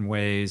certain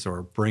ways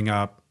or bring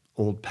up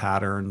old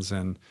patterns.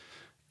 And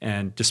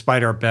And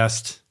despite our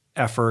best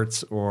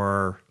efforts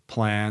or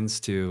plans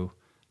to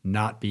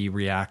not be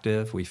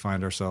reactive, we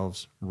find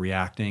ourselves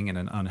reacting in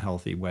an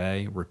unhealthy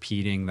way,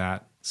 repeating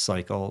that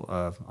cycle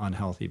of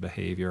unhealthy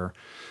behavior.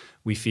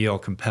 We feel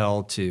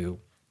compelled to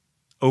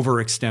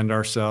overextend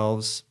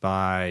ourselves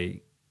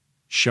by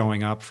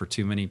showing up for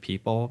too many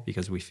people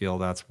because we feel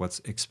that's what's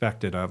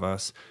expected of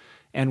us.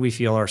 And we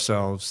feel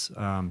ourselves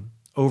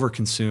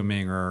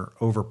over-consuming or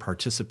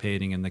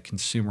over-participating in the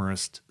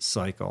consumerist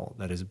cycle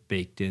that is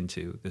baked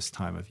into this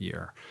time of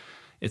year.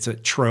 It's a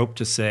trope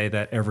to say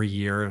that every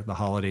year the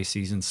holiday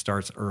season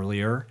starts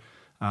earlier,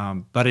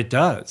 but it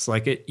does.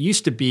 Like, it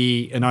used to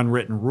be an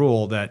unwritten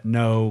rule that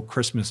no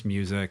Christmas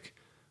music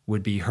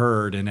would be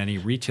heard in any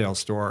retail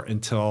store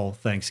until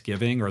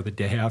Thanksgiving or the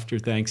day after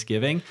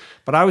Thanksgiving.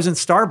 But I was in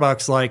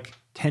Starbucks like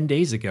 10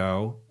 days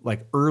ago,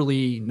 like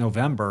early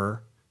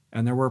November,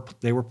 and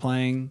they were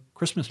playing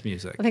Christmas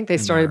music. I think they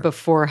started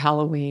before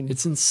Halloween.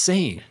 It's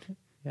insane.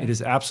 Yeah. It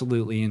is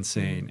absolutely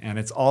insane. And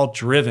it's all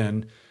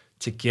driven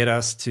to get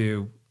us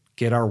to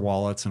get our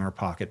wallets and our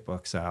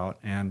pocketbooks out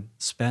and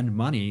spend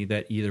money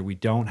that either we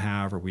don't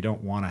have or we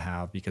don't want to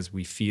have because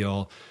we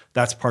feel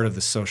that's part of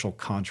the social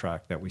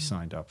contract that we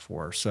signed up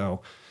for.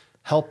 So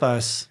help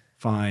us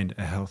find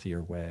a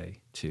healthier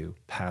way to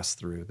pass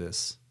through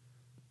this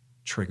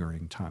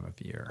triggering time of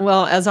year.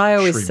 Well, as I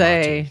always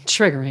say,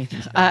 SriMati.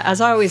 triggering.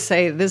 As I always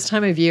say, this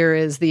time of year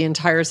is the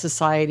entire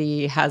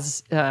society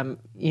has,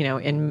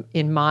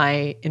 in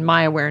my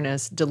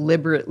awareness,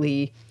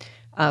 deliberately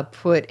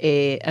put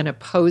an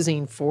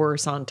opposing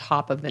force on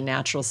top of the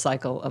natural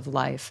cycle of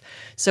life.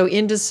 So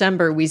in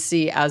December, we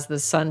see as the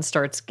sun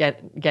starts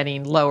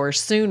getting lower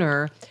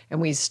sooner,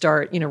 and we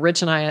start,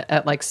 Rich and I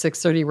at like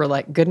 6:30, we're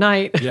like, good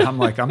night. Yeah, I'm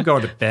going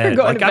to bed.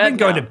 I've been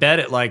going to bed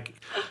at like,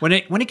 when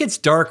it gets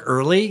dark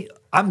early,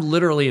 I'm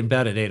literally in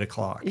bed at 8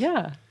 o'clock.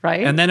 Yeah,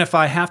 right. And then if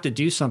I have to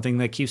do something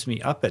that keeps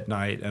me up at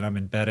night and I'm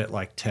in bed at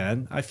like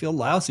 10, I feel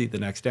lousy the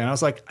next day. And I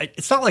was like,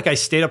 it's not like I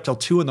stayed up till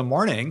 2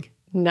 a.m.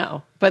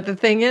 No, but the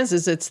thing is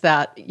it's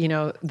that,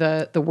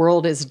 the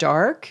world is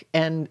dark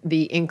and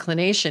the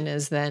inclination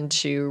is then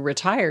to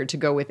retire, to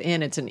go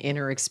within. It's an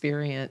inner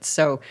experience.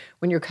 So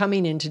when you're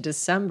coming into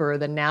December,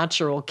 the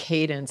natural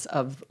cadence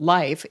of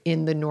life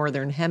in the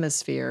Northern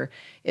Hemisphere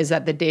is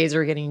that the days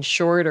are getting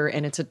shorter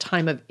and it's a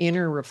time of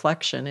inner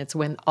reflection. It's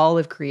when all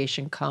of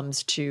creation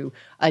comes to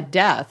a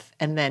death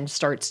and then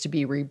starts to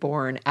be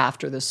reborn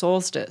after the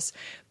solstice.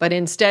 But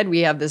instead, we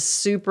have this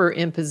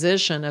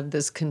superimposition of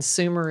this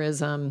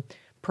consumerism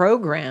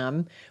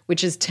program,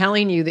 which is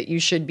telling you that you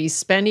should be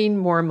spending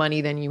more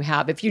money than you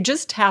have. If you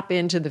just tap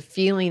into the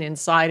feeling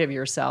inside of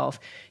yourself,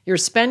 you're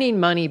spending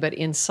money, but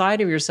inside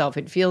of yourself,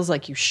 it feels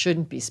like you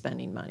shouldn't be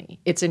spending money.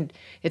 It's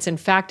in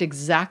fact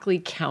exactly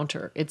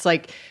counter. It's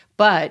like,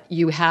 but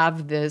you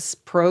have this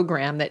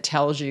program that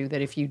tells you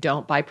that if you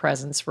don't buy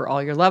presents for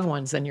all your loved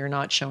ones, then you're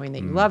not showing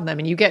that you love them.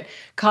 And you get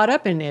caught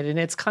up in it, and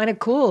it's kind of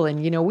cool. And,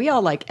 we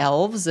all like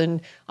elves, and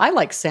I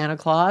like Santa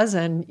Claus,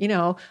 and,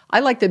 I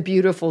like the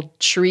beautiful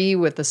tree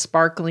with the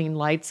sparkling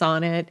lights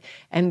on it,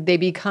 and they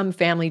become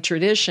family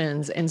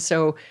traditions. And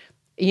so,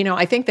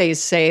 I think they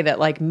say that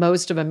like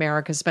most of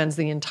America spends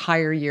the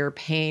entire year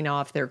paying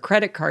off their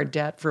credit card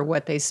debt for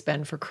what they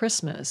spend for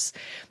Christmas.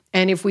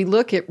 And if we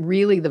look at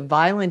really the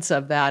violence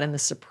of that and the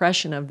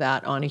suppression of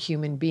that on a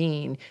human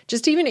being,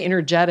 just even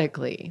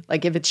energetically,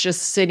 like if it's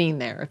just sitting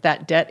there, if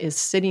that debt is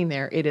sitting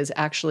there, it is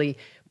actually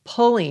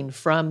pulling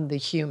from the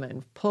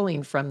human,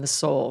 pulling from the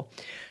soul.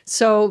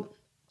 So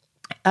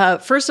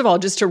first of all,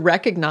 just to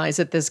recognize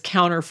that this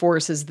counter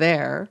force is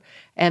there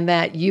and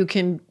that you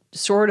can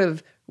sort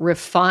of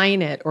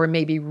refine it or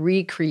maybe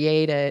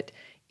recreate it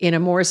in a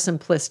more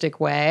simplistic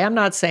way. I'm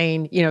not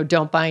saying,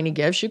 don't buy any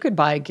gifts. You could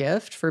buy a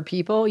gift for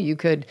people. You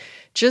could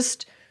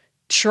just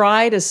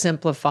try to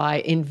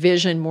simplify,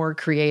 envision more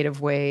creative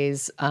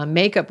ways,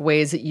 make up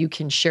ways that you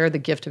can share the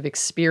gift of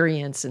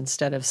experience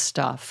instead of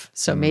stuff.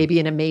 So maybe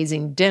an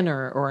amazing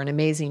dinner or an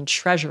amazing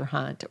treasure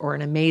hunt or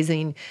an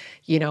amazing,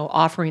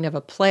 offering of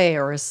a play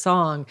or a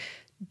song.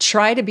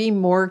 Try to be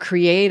more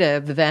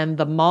creative than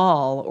the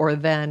mall or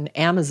than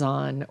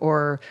Amazon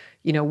or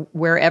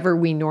wherever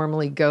we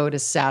normally go to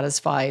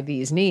satisfy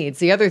these needs.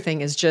 The other thing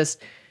is just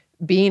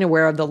being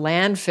aware of the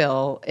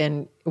landfill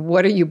and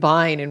what are you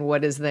buying and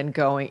what is then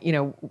going,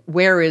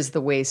 where is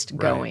the waste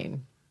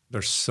going?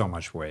 There's so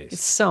much waste.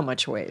 It's so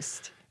much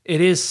waste.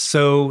 It is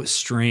so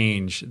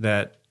strange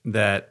that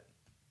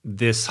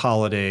this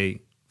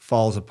holiday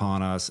falls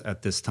upon us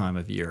at this time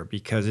of year,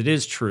 because it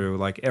is true,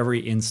 like every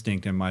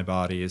instinct in my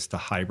body is to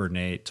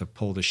hibernate, to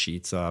pull the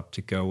sheets up,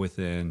 to go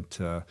within,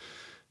 to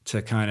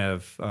kind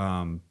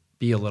of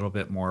be a little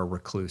bit more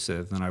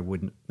reclusive than I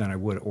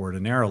would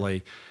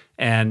ordinarily,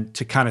 and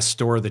to kind of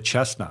store the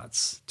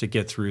chestnuts to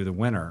get through the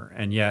winter.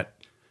 And yet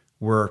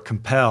we're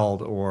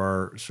compelled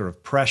or sort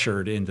of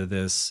pressured into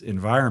this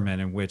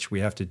environment in which we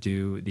have to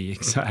do the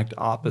exact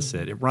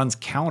opposite. It runs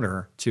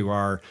counter to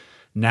our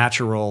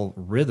natural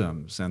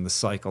rhythms and the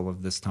cycle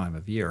of this time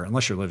of year,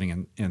 unless you're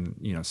living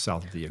in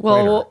south of the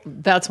equator. Well,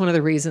 that's one of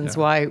the reasons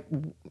why,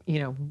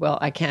 well,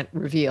 I can't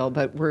reveal,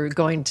 but we're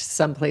going to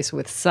someplace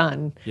with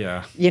sun.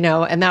 Yeah.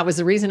 And that was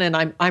the reason.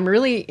 And I'm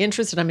really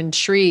interested. I'm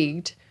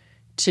intrigued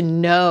to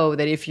know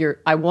that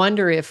I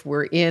wonder if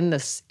we're in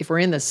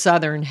the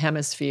southern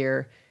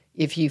hemisphere,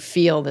 if you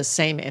feel the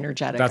same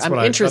energetic. That's I'm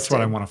what interested. That's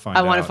what I want to find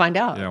out. I want to find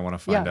out. Yeah, I want to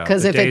find out.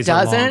 Because if it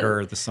doesn't,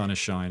 longer, the sun is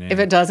shining. If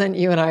it doesn't,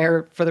 you and I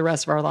are, for the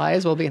rest of our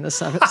lives, we'll be in the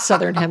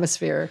southern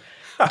hemisphere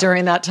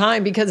during that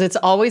time, because it's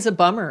always a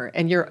bummer.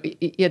 And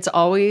it's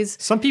always.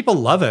 Some people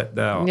love it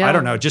though. Yeah. I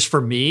don't know. Just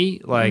for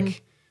me,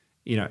 like,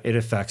 it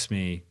affects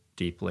me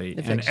deeply.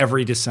 And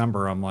every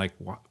December I'm like,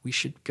 we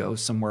should go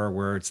somewhere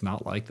where it's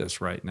not like this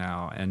right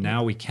now. And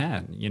now we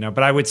can,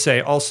 but I would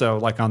say also,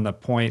 like, on the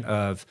point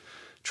of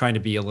trying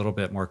to be a little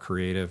bit more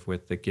creative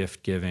with the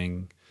gift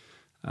giving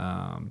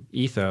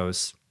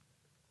ethos,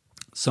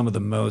 some of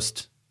the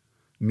most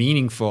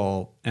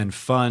meaningful and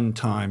fun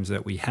times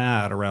that we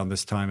had around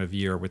this time of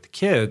year with the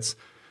kids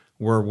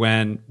were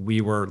when we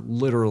were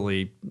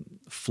literally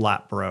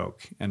flat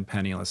broke and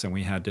penniless, and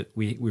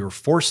we were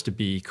forced to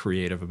be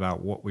creative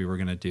about what we were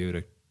going to do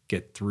to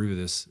get through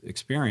this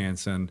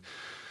experience. And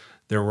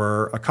there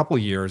were a couple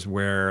of years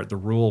where the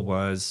rule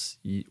was,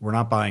 we're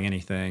not buying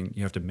anything,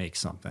 you have to make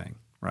something.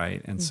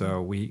 Right. And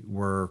so we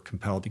were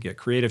compelled to get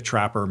creative.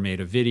 Trapper made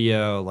a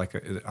video, like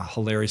a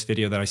hilarious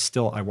video that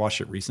I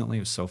watched it recently. It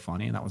was so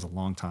funny. And that was a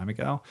long time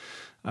ago.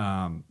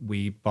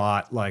 We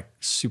bought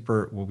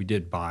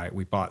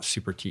we bought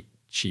super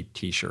cheap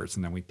t-shirts,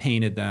 and then we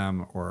painted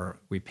them, or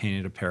we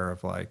painted a pair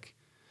of like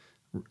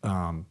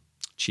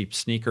cheap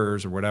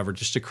sneakers or whatever,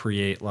 just to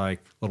create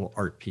like little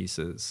art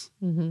pieces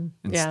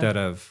instead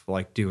of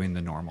like doing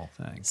the normal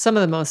thing. Some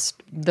of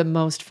the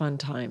most fun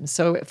times.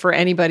 So for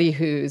anybody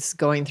who's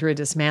going through a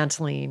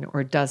dismantling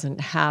or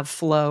doesn't have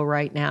flow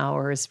right now,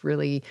 or is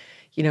really,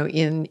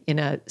 in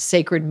a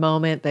sacred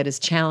moment that is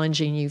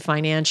challenging you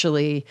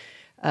financially,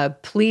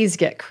 please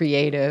get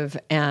creative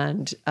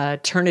and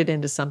turn it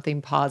into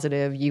something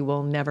positive. You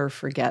will never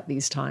forget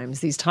these times.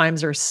 These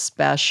times are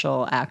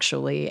special,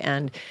 actually,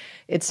 and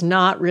it's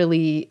not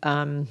really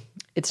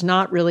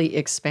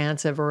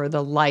expansive, or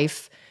the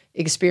life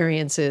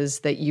experiences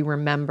that you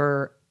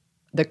remember,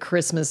 the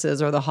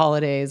Christmases or the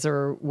holidays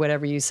or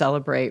whatever you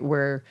celebrate,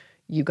 where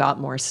you got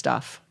more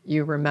stuff.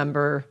 You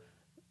remember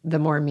the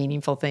more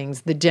meaningful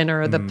things, the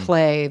dinner, the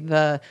play,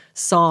 the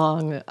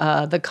song,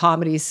 the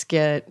comedy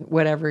skit,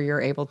 whatever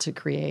you're able to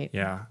create.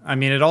 Yeah. I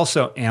mean, it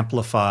also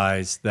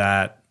amplifies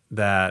that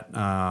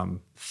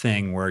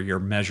thing where you're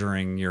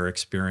measuring your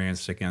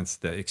experience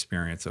against the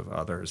experience of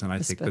others. And I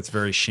think that's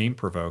very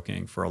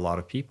shame-provoking for a lot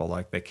of people.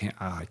 Like,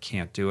 I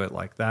can't do it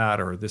like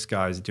that, or this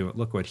guy's doing,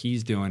 look what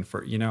he's doing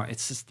for,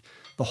 it's just,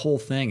 the whole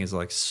thing is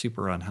like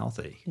super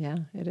unhealthy. Yeah,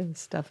 it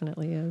is.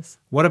 Definitely is.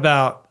 What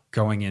about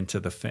going into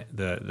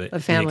the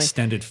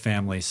extended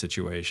family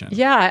situation?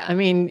 Yeah, I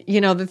mean,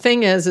 the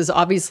thing is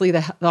obviously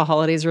the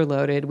holidays are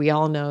loaded. We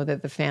all know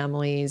that the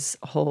families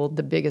hold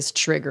the biggest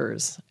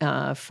triggers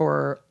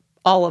for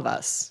all of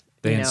us.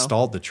 They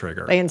installed the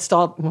trigger. They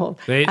installed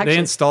they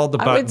installed the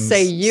buttons. I would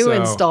say you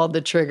installed the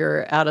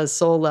trigger at a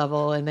soul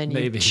level, and then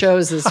you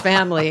chose this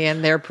family,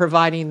 and they're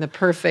providing the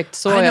perfect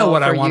soil. I know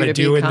what I want to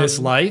do in this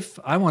life.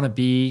 I want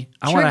to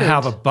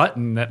have a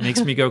button that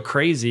makes me go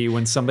crazy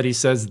when somebody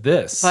says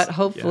this. But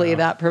hopefully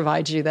that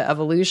provides you the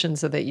evolution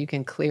so that you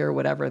can clear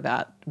whatever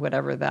that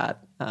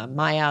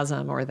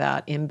miasm or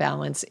that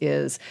imbalance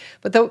is.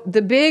 But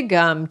the big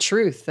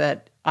truth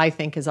that I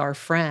think is our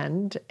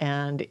friend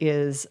and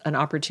is an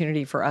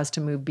opportunity for us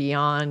to move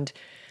beyond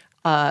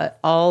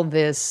all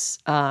this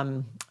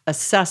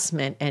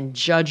assessment and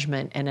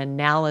judgment and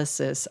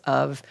analysis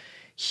of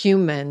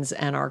humans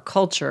and our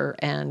culture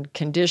and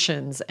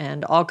conditions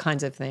and all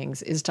kinds of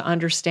things, is to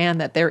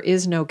understand that there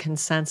is no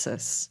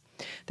consensus.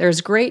 There's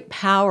great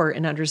power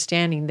in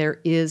understanding there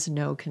is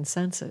no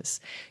consensus.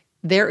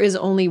 There is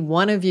only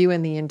one of you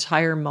in the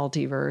entire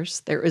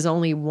multiverse. There is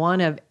only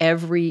one of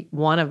every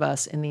one of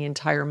us in the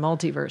entire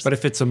multiverse. But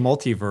if it's a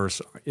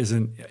multiverse,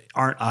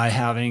 aren't I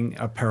having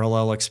a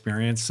parallel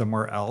experience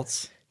somewhere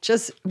else?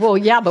 But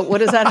what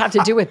does that have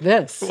to do with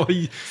this?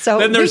 So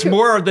then there's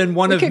more than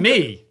one of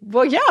me.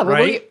 Well, yeah,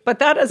 right? But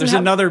that doesn't. There's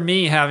another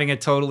me having a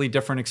totally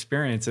different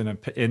experience in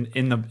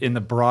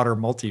the broader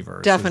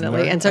multiverse.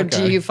 Definitely. And so,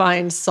 do you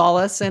find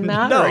solace in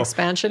that or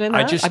expansion in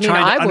that? I just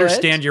trying to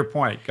understand your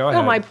point. Go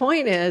ahead. No, my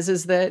point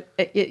is that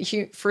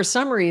for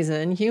some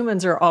reason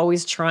humans are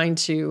always trying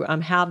to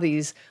have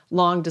these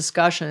long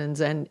discussions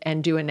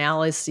and do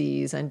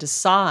analyses and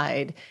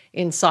decide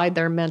inside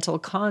their mental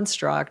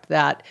construct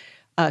that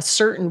a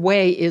certain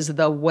way is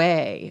the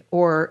way,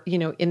 or,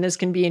 and this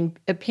can be in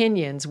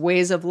opinions,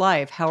 ways of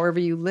life, however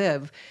you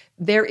live.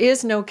 There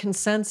is no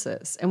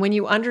consensus. And when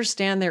you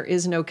understand there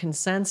is no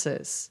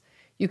consensus,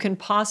 you can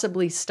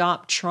possibly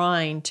stop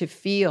trying to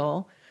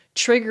feel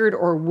triggered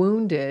or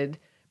wounded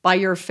by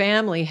your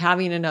family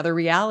having another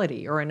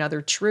reality or another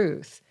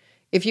truth.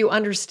 if you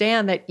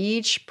understand that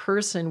each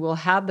person will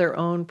have their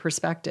own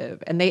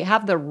perspective and they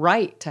have the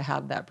right to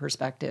have that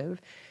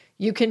perspective,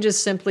 you can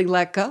just simply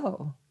let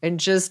go. And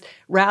just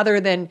rather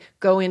than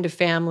go into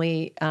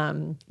family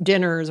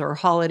dinners or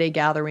holiday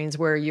gatherings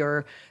where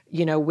you're,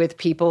 with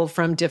people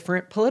from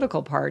different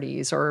political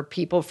parties or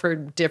people for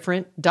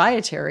different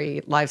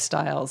dietary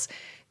lifestyles,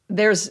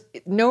 there's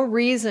no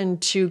reason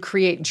to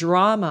create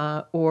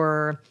drama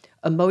or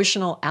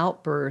emotional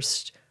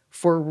outburst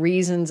for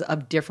reasons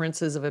of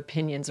differences of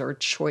opinions or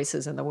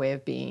choices in the way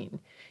of being.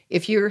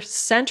 If you're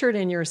centered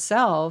in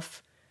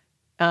yourself,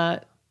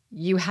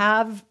 you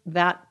have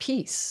that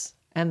peace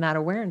and that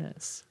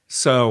awareness.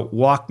 So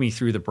walk me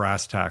through the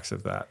brass tacks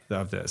of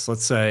this.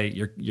 Let's say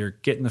you're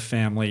getting the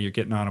family, you're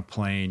getting on a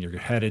plane, you're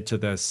headed to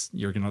this,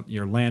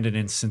 you're landing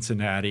in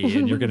Cincinnati,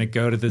 and you're going to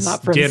go to this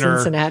Not from dinner.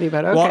 Cincinnati,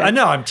 but okay. Well, I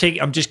know I'm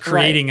just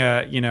creating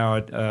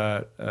an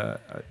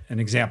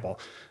example.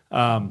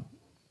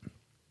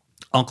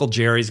 Uncle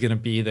Jerry's going to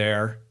be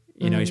there.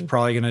 He's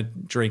probably going to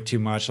drink too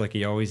much like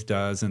he always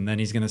does. And then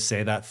he's going to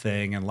say that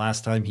thing. And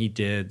last time he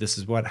did, this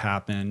is what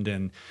happened.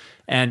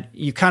 And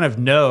you kind of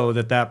know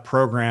that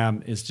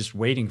program is just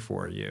waiting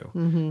for you.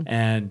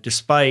 And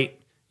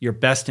despite your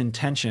best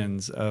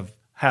intentions of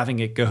having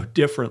it go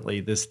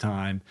differently this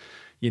time,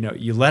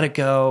 you let it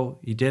go.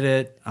 You did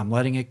it. I'm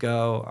letting it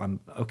go. I'm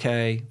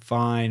okay,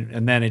 fine.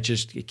 And then it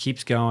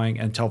keeps going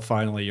until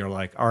finally you're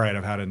like, all right,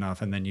 I've had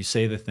enough. And then you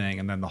say the thing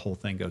and then the whole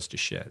thing goes to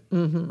shit,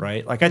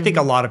 right? Like I think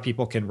a lot of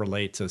people can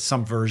relate to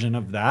some version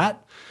of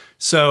that.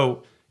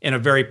 So in a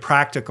very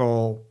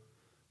practical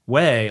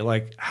way,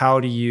 like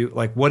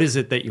what is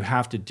it that you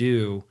have to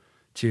do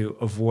to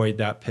avoid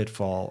that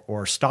pitfall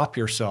or stop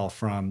yourself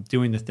from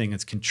doing the thing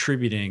that's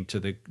contributing to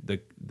the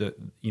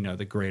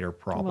greater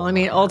problem? Well, I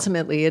mean,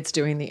 ultimately it's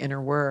doing the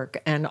inner work,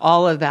 and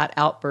all of that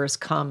outburst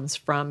comes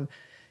from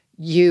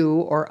you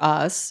or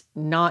us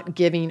not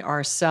giving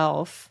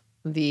ourselves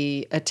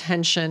the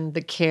attention,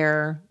 the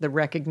care, the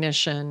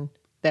recognition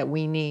that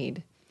we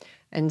need.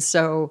 And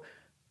so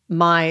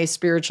my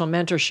spiritual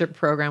mentorship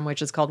program,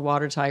 which is called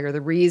Water Tiger,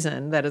 the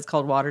reason that it's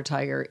called Water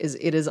Tiger is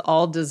it is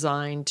all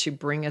designed to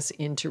bring us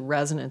into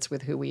resonance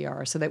with who we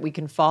are so that we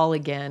can fall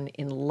again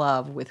in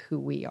love with who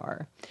we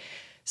are.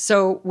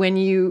 So when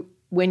you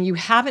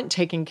haven't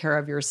taken care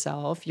of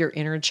yourself, your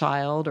inner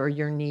child or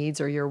your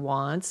needs or your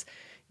wants,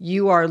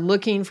 you are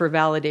looking for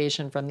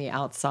validation from the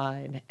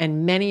outside.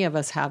 And many of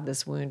us have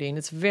this wounding.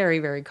 It's very,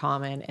 very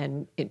common.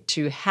 And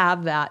to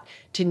have that,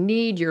 to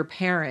need your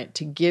parent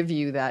to give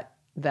you that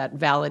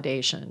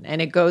validation.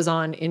 And it goes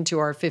on into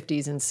our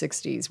 50s and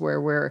 60s where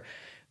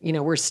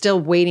we're still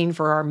waiting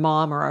for our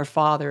mom or our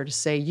father to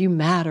say, you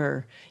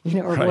matter,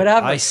 or right.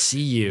 whatever. I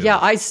see you. Yeah,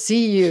 I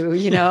see you,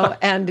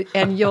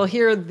 and you'll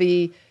hear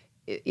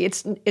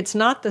it's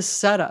not the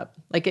setup.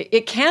 Like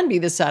it can be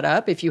the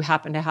setup if you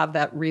happen to have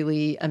that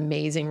really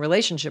amazing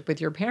relationship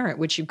with your parent,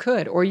 which you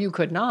could, or you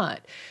could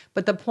not.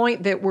 But the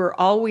point that we're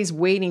always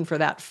waiting for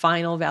that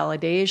final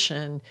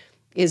validation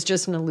is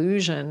just an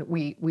illusion.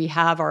 We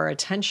have our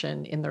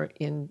attention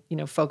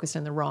focused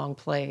in the wrong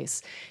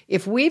place.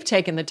 If we've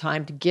taken the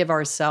time to give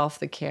ourselves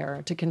the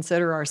care, to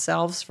consider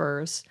ourselves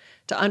first,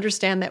 to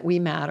understand that we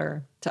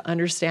matter, to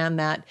understand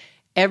that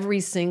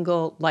every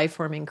single life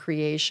form in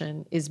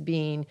creation is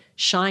being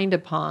shined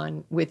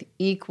upon with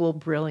equal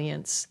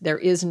brilliance. There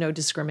is no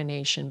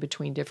discrimination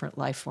between different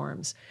life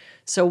forms.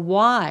 So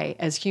why,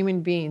 as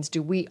human beings,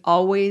 do we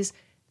always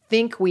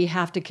think we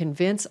have to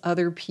convince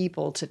other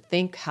people to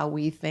think how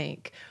we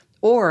think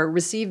or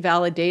receive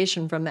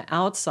validation from the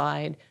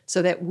outside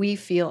so that we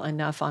feel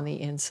enough on the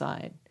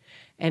inside?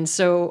 And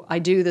so I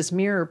do this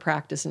mirror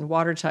practice in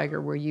Water Tiger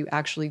where you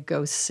actually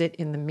go sit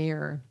in the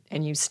mirror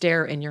and you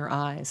stare in your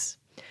eyes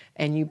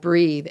and you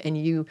breathe and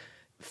you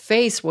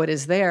face what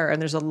is there.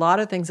 And there's a lot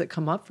of things that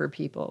come up for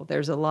people.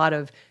 There's a lot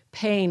of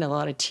pain, a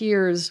lot of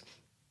tears.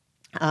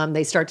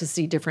 They start to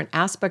see different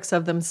aspects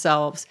of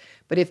themselves.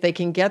 But if they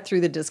can get through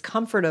the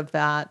discomfort of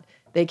that,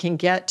 they can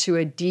get to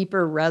a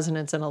deeper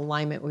resonance and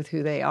alignment with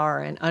who they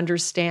are and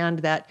understand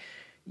that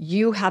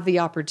you have the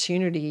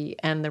opportunity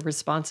and the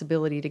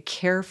responsibility to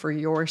care for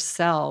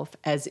yourself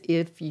as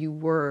if you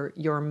were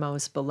your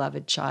most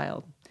beloved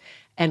child.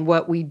 And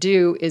what we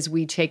do is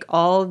we take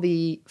all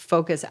the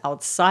focus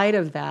outside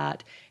of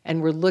that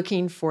and we're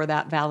looking for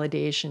that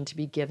validation to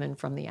be given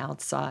from the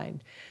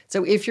outside.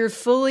 So if you're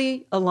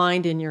fully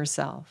aligned in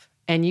yourself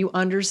and you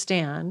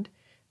understand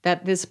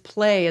that this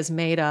play is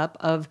made up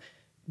of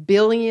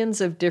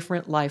billions of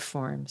different life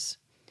forms,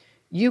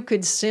 you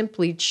could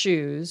simply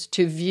choose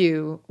to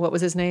view, what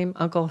was his name?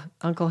 Uncle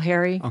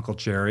Harry? Uncle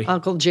Jerry.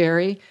 Uncle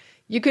Jerry.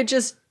 You could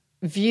just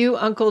view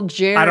Uncle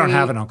Jerry. I don't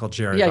have an Uncle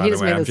Jerry, yeah, by he the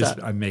just way. made this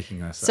up. I'm making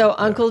this So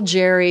up. Uncle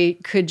Jerry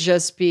could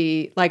just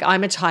be, like,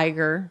 I'm a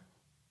tiger,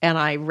 and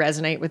I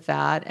resonate with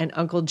that. And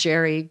Uncle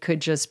Jerry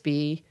could just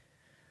be,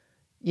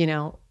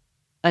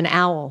 an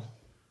owl.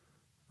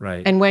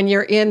 Right. And when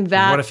you're in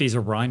that... And what if he's a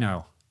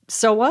rhino?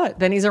 So what?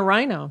 Then he's a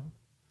rhino.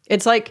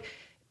 It's like,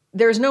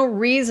 there's no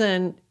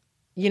reason,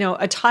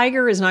 a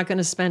tiger is not going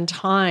to spend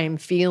time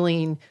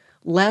feeling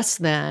less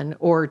than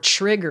or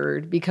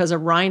triggered because a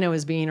rhino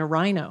is being a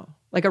rhino.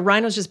 Like a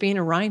rhino's just being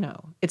a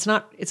rhino. It's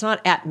not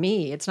at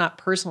me. It's not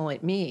personal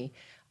at me.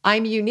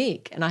 I'm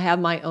unique and I have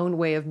my own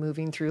way of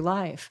moving through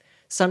life.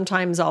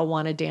 Sometimes I'll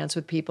want to dance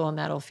with people and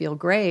that'll feel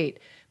great,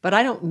 but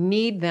I don't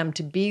need them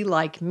to be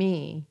like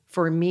me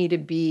for me to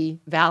be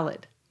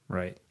valid.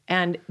 Right.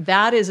 And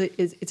that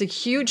it's a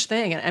huge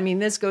thing. I mean,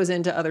 this goes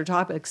into other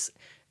topics,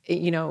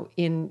 you know,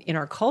 in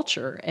our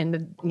culture and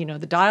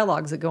the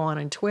dialogues that go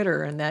on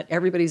Twitter, and that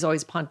everybody's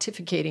always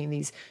pontificating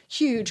these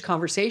huge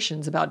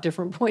conversations about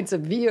different points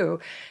of view.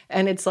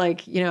 And it's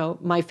like, you know,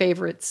 my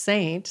favorite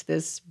saint,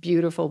 this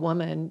beautiful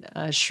woman,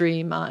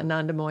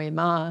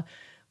 SriMati,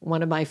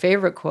 one of my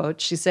favorite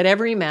quotes, she said,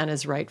 "Every man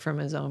is right from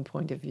his own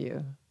point of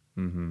view."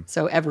 Mm-hmm.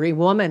 So every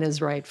woman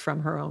is right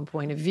from her own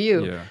point of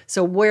view. Yeah.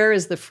 So where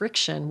is the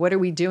friction? What are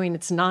we doing?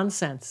 It's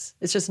nonsense.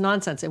 It's just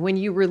nonsense. And when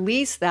you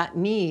release that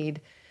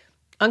need,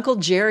 Uncle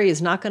Jerry is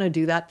not going to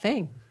do that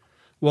thing.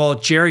 Well,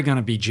 Jerry going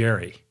to be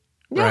Jerry,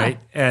 right?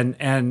 And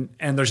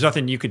there's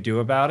nothing you could do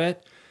about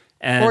it.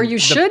 And or you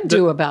should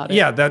do about it.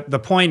 Yeah, the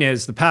point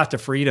is the path to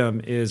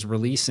freedom is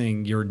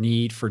releasing your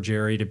need for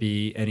Jerry to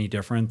be any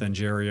different than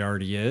Jerry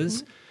already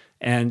is. Mm-hmm.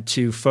 And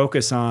to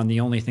focus on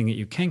the only thing that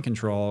you can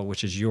control,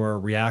 which is your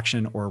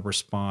reaction or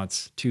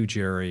response to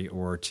Jerry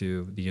or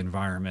to the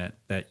environment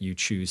that you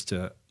choose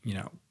to, you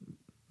know,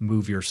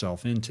 move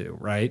yourself into,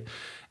 right?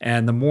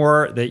 And the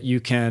more that you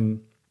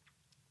can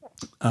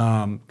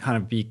kind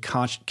of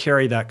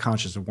carry that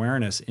conscious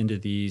awareness into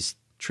these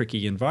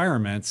tricky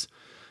environments,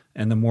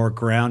 and the more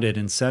grounded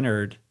and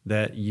centered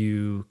that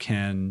you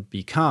can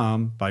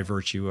become by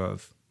virtue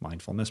of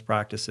mindfulness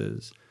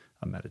practices,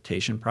 a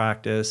meditation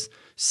practice,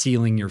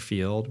 sealing your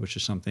field, which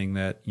is something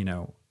that, you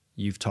know,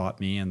 you've taught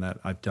me and that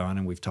I've done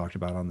and we've talked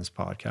about on this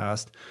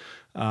podcast,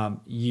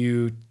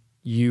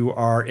 you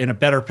are in a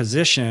better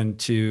position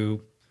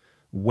to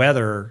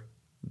weather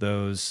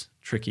those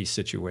tricky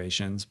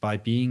situations by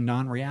being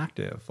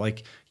non-reactive.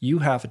 Like, you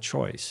have a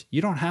choice.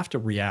 You don't have to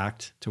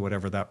react to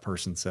whatever that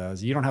person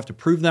says. You don't have to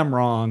prove them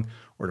wrong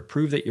or to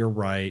prove that you're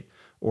right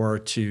or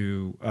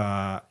to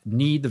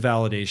need the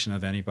validation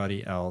of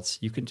anybody else.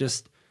 You can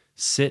just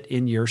sit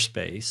in your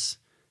space,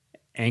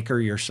 anchor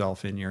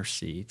yourself in your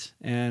seat.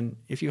 And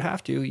if you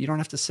have to, you don't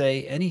have to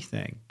say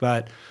anything.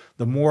 But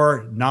the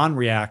more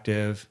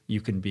non-reactive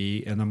you can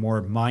be and the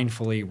more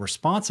mindfully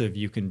responsive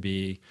you can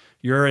be,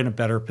 you're in a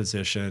better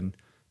position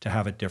to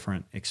have a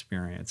different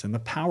experience. And the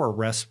power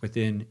rests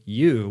within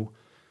you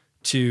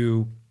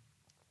to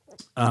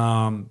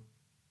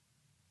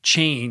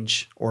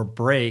change or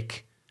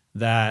break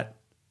that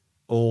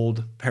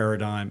old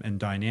paradigm and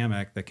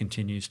dynamic that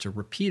continues to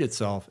repeat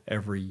itself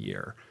every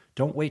year.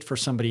 Don't wait for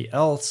somebody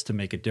else to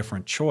make a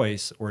different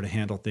choice or to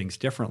handle things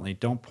differently.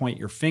 Don't point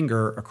your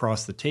finger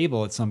across the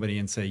table at somebody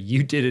and say,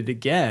 "You did it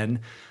again."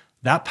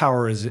 That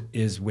power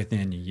is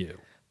within you.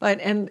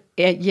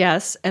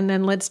 Yes, and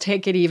then let's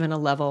take it even a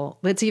level.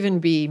 Let's even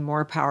be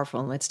more powerful,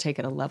 and let's take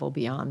it a level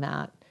beyond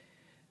that.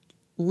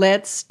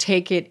 Let's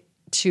take it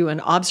to an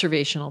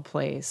observational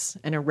place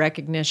and a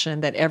recognition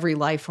that every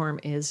life form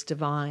is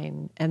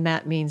divine. And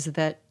that means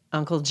that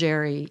Uncle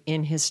Jerry,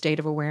 in his state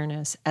of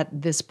awareness at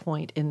this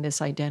point in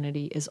this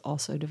identity, is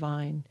also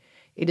divine.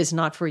 It is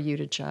not for you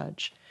to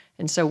judge.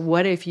 And so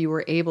what if you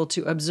were able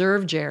to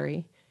observe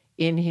Jerry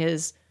in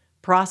his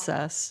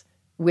process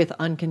with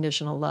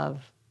unconditional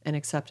love and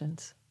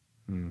acceptance?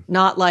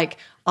 Not like,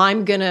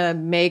 I'm going to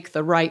make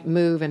the right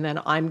move and then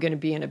I'm going to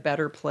be in a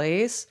better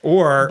place.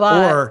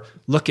 Or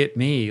look at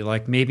me,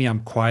 like maybe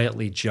I'm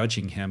quietly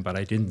judging him, but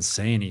I didn't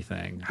say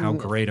anything. How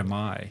great am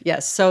I?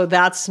 Yes. So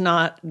that's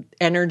not,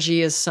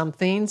 energy is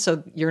something.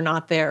 So you're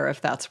not there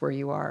if that's where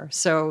you are.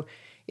 So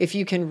if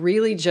you can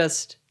really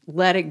just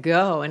let it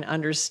go and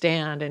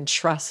understand and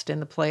trust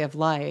in the play of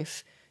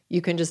life,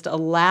 you can just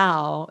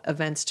allow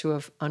events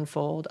to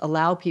unfold,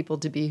 allow people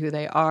to be who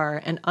they are,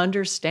 and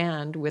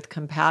understand with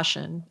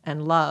compassion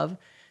and love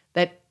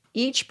that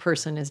each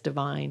person is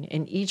divine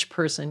and each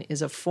person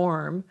is a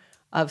form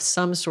of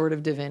some sort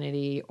of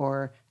divinity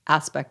or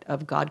aspect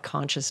of God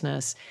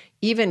consciousness,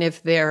 even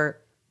if they're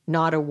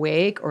not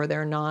awake or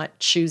they're not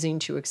choosing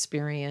to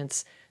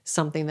experience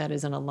something that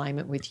is in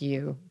alignment with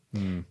you.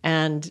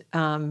 And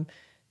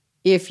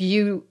if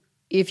you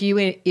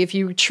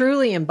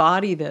truly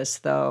embody this,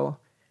 though,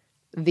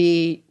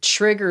 the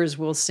triggers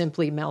will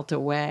simply melt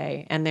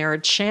away. And there are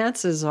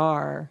chances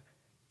are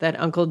that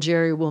Uncle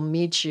Jerry will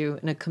meet you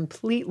in a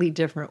completely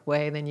different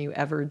way than you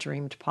ever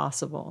dreamed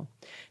possible.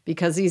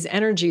 Because these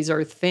energies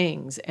are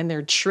things and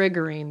they're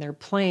triggering, they're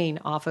playing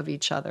off of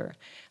each other.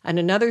 And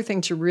another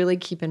thing to really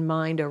keep in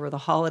mind over the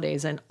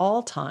holidays and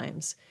all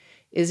times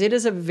is it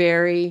is a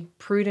very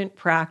prudent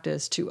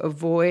practice to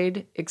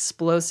avoid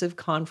explosive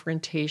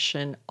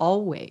confrontation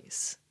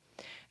always.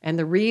 And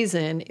the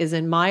reason is,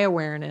 in my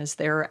awareness,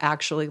 there are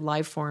actually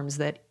life forms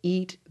that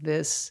eat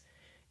this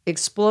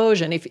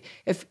explosion.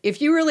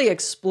 If you really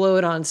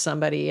explode on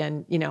somebody,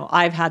 and you know,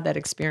 I've had that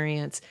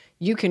experience,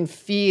 you can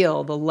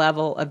feel the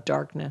level of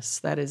darkness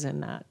that is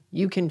in that.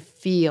 You can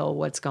feel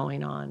what's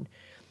going on.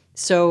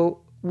 So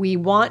we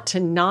want to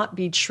not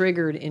be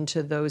triggered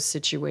into those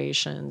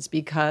situations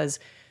because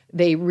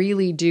they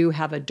really do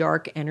have a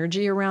dark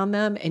energy around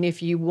them. And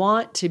if you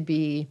want to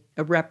be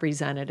a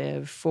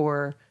representative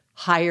for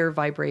higher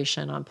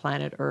vibration on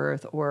planet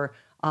Earth, or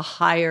a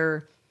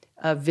higher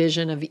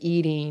vision of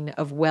eating,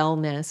 of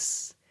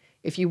wellness,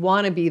 if you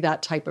want to be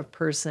that type of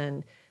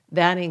person,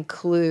 that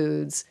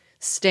includes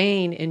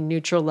staying in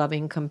neutral,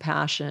 loving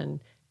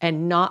compassion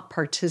and not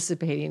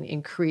participating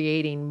in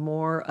creating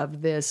more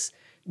of this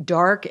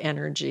dark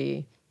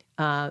energy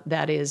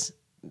that is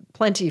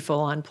plentiful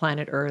on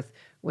planet Earth,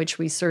 which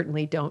we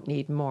certainly don't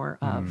need more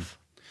of.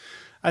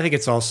 I think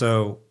it's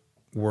also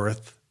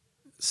worth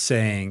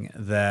saying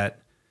that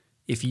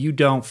if you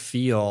don't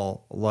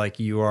feel like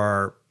you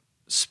are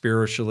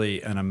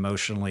spiritually and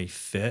emotionally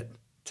fit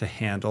to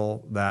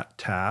handle that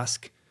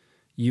task,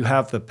 you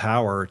have the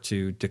power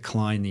to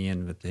decline the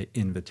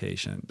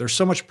invitation. There's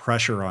so much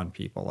pressure on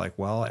people, like,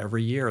 well,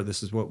 every year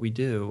this is what we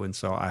do, and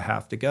so I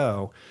have to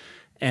go.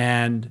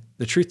 And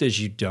the truth is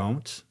you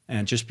don't.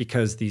 And just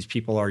because these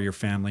people are your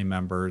family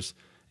members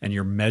and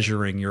you're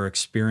measuring your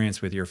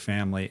experience with your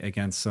family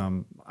against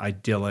some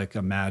idyllic,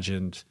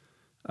 imagined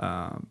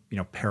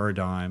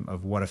paradigm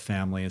of what a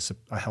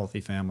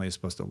healthy family is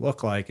supposed to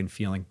look like, and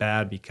feeling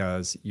bad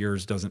because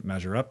yours doesn't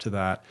measure up to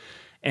that,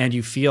 and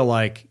you feel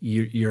like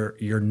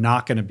you're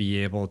not going to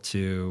be able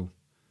to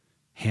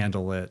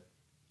handle it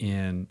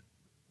in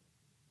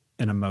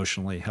an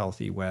emotionally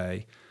healthy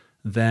way,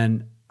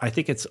 then I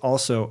think it's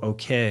also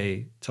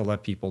okay to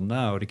let people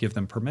know, to give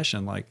them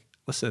permission, like,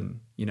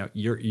 listen,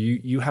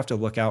 you have to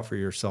look out for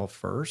yourself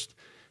first.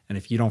 And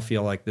if you don't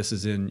feel like this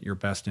is in your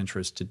best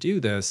interest to do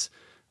this,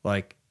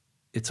 like,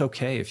 it's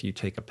okay if you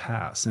take a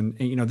pass. And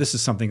this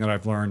is something that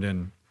I've learned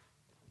in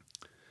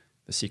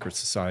the secret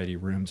society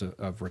rooms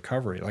of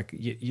recovery. Like,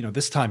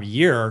 this time of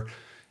year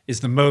is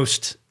the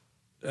most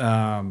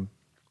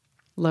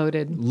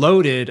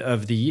loaded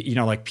of the,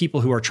 like,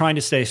 people who are trying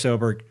to stay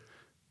sober,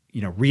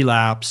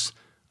 relapse,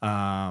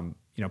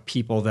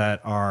 people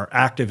that are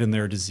active in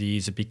their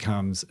disease. It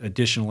becomes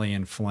additionally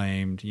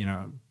inflamed,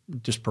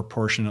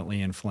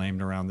 disproportionately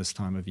inflamed around this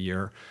time of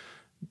year,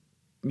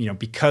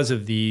 because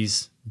of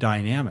these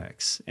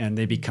dynamics. And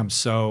they become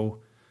so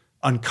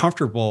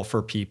uncomfortable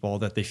for people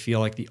that they feel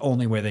like the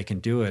only way they can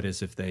do it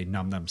is if they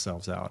numb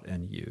themselves out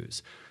and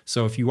use.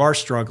 So if you are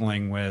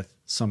struggling with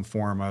some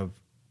form of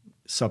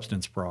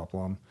substance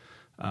problem,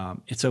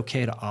 it's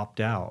okay to opt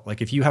out.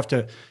 Like, if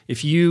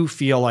you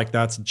feel like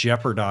that's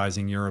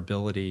jeopardizing your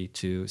ability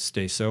to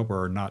stay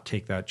sober or not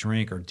take that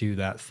drink or do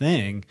that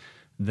thing,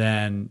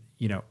 then,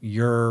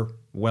 your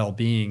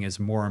well-being is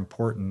more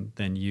important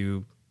than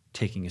you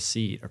taking a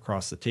seat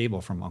across the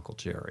table from Uncle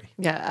Jerry.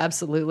 Yeah,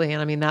 absolutely.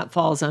 And I mean, that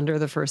falls under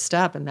the first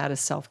step, and that is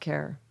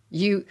self-care.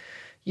 You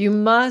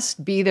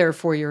must be there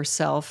for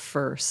yourself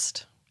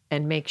first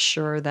and make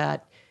sure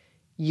that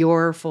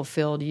you're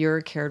fulfilled,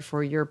 you're cared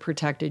for, you're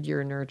protected,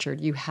 you're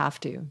nurtured. You have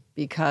to,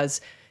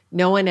 because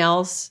no one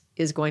else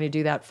is going to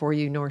do that for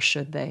you, nor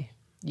should they.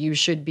 You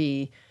should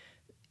be,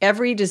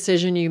 every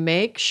decision you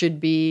make should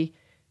be,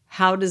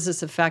 how does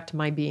this affect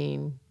my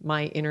being,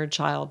 my inner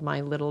child,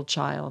 my little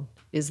child?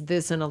 Is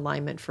this in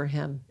alignment for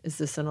him? Is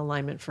this in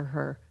alignment for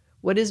her?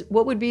 What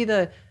would be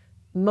the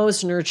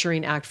most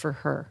nurturing act for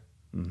her?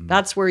 Mm-hmm.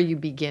 That's where you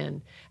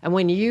begin. And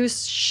when you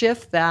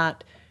shift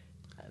that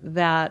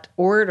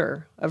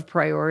order of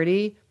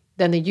priority,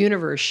 then the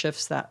universe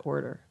shifts that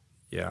order.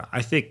 Yeah,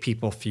 I think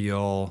people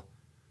feel,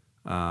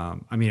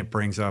 it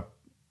brings up,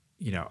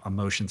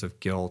 emotions of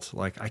guilt.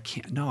 Like, I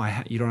can't,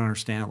 you don't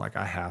understand. Like,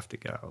 I have to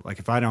go. Like,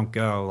 if I don't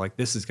go, like,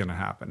 this is going to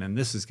happen, and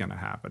this is going to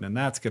happen, and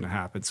that's going to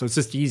happen. So it's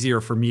just easier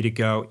for me to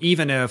go,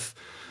 even if,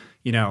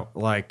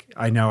 like,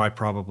 I know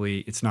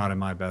it's not in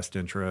my best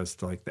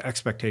interest. Like, the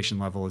expectation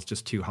level is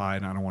just too high,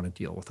 and I don't want to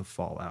deal with the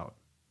fallout.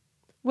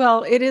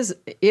 Well, it is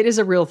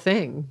a real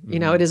thing.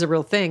 It is a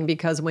real thing,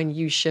 because when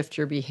you shift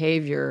your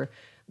behavior,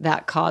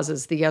 that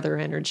causes the other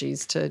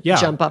energies to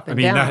jump up and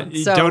down.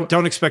 So,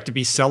 don't expect to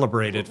be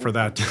celebrated for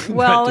that.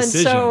 Well, that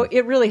decision. And so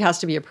it really has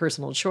to be a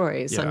personal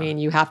choice. Yeah. I mean,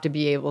 you have to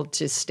be able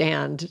to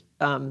stand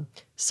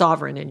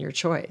sovereign in your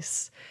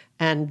choice.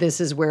 And this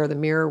is where the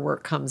mirror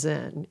work comes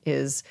in,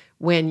 is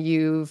when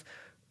you've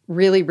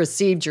really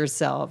received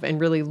yourself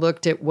and really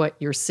looked at what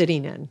you're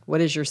sitting in.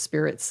 What is your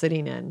spirit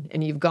sitting in?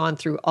 And you've gone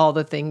through all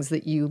the things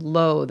that you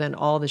loathe, and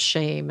all the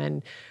shame,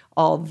 and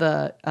all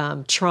the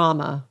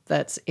trauma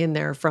that's in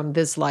there from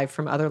this life,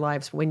 from other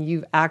lives. When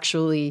you've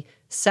actually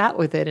sat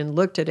with it and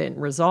looked at it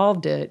and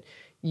resolved it,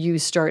 you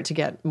start to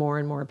get more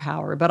and more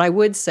power. But I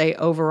would say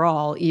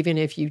overall, even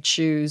if you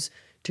choose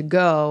to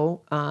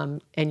go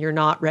and you're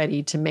not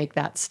ready to make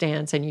that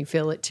stance and you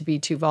feel it to be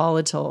too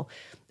volatile,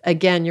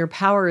 again, your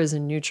power is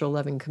in neutral,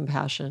 loving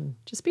compassion.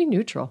 Just be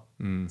neutral.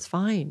 It's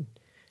fine,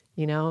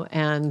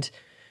 and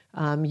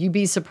you'd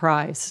be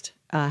surprised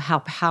how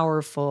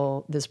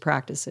powerful this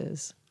practice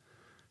is.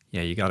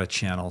 Yeah, you got to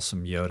channel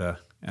some Yoda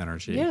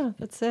energy. Yeah,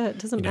 that's it. It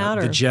doesn't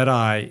matter. The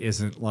Jedi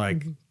isn't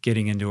like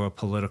getting into a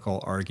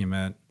political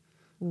argument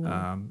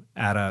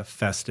at a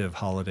festive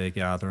holiday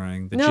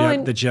gathering. The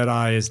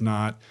Jedi is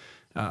not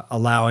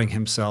allowing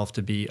himself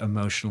to be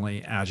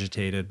emotionally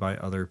agitated by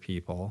other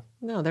people.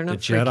 No, they're not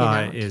The freaking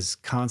Jedi out. is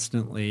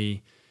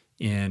constantly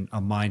in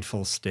a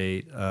mindful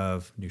state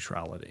of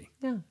neutrality.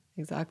 Yeah,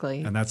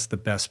 exactly. And that's the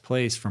best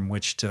place from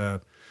which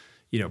to,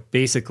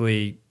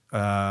 basically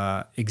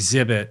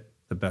exhibit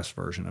the best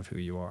version of who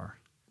you are.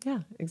 Yeah,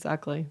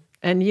 exactly.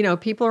 And,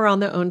 people are on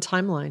their own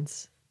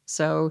timelines.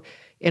 So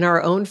in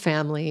our own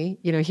family,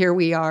 here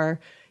we are,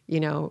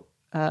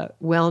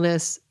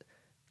 wellness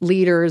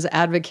leaders,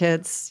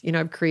 advocates.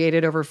 I've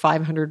created over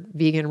 500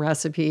 vegan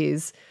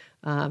recipes,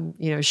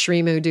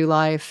 SriMu Do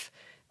Life.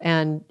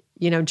 And,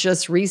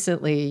 just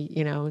recently,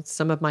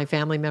 some of my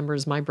family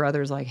members, my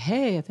brother's like,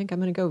 hey, I think I'm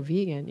going to go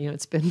vegan.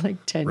 It's been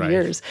like 10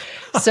 years.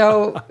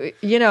 So,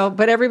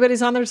 but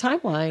everybody's on their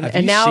timeline. Have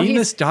and you now seen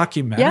this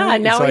documentary? Yeah,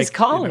 and now It's he's like,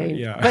 calling.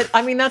 yeah. But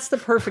I mean, that's the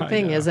perfect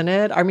thing, know. isn't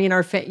it? I mean,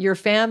 your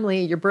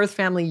family, your birth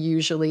family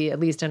usually,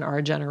 at least in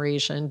our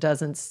generation,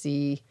 doesn't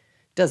see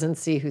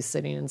who's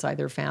sitting inside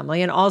their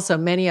family. And also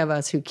many of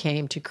us who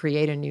came to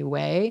create a new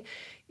way,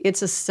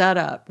 it's a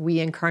setup. We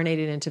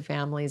incarnated into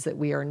families that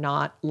we are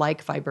not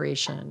like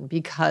vibration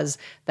because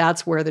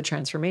that's where the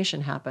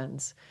transformation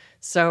happens.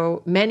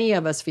 So many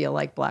of us feel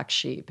like black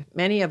sheep.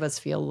 Many of us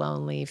feel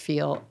lonely,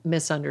 feel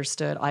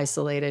misunderstood,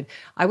 isolated.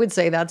 I would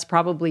say that's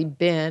probably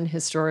been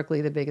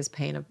historically the biggest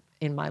pain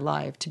in my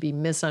life, to be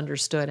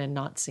misunderstood and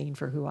not seen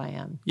for who I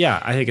am.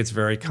 Yeah, I think it's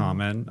very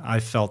common.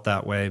 I felt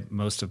that way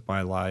most of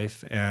my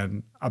life.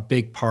 And a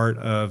big part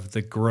of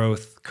the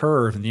growth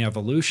curve and the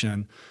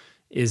evolution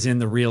is in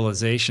the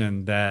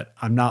realization that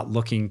I'm not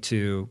looking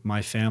to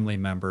my family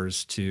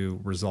members to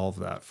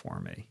resolve that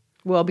for me.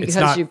 Well, because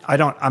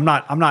I'm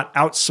not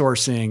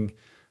outsourcing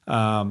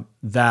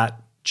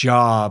that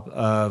job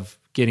of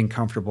getting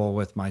comfortable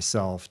with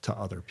myself to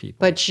other people.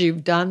 But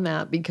you've done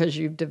that because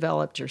you've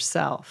developed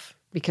yourself,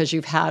 because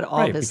you've had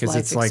all this life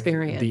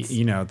experience.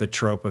 Like the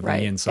trope of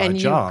the inside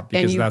job,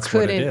 because that's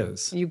what it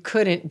is. You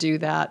couldn't do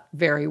that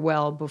very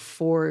well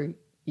before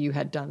you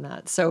had done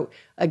that. So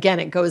again,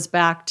 it goes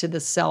back to the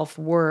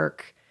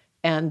self-work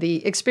and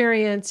the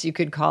experience. You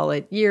could call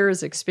it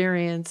years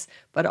experience,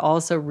 but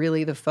also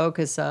really the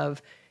focus of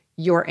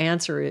your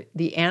answer.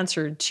 The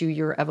answer to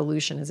your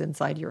evolution is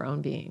inside your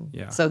own being.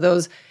 Yeah.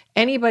 So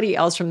anybody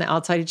else from the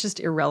outside, it's just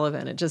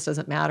irrelevant. It just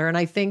doesn't matter. And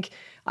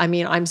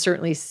I'm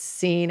certainly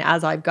seeing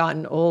as I've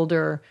gotten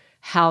older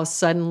how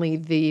suddenly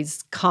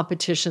these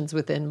competitions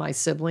within my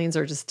siblings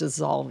are just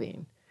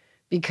dissolving.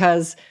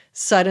 Because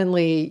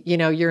suddenly,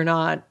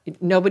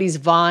 nobody's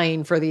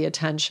vying for the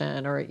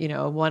attention, or,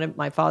 one of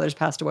my father's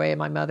passed away and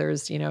my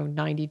mother's,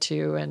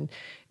 92. And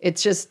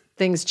it's just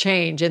things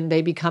change and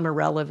they become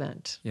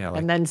irrelevant. Yeah,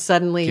 and then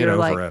suddenly get you're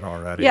over like, it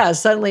already. Yeah,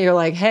 suddenly you're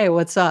like, hey,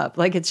 what's up?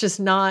 Like, it's just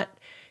not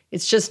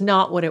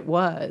what it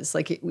was.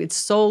 Like it's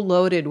so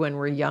loaded when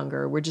we're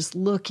younger. We're just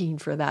looking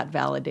for that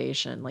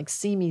validation. Like,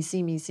 see me,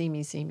 see me, see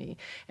me, see me.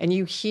 And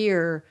you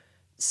hear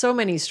so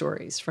many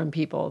stories from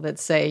people that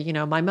say,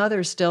 my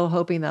mother's still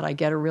hoping that I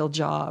get a real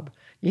job.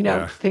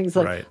 Things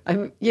like,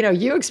 right.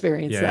 You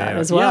experience that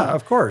as well. Yeah,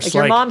 of course. Like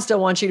your mom still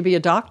wants you to be a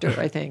doctor,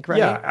 I think, right?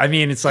 Yeah, I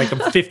mean, it's like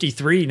I'm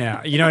 53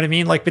 now. You know what I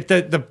mean? Like, but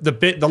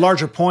the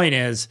larger point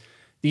is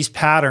these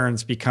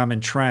patterns become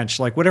entrenched.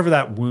 Like whatever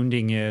that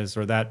wounding is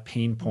or that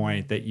pain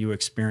point that you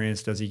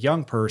experienced as a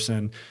young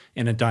person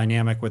in a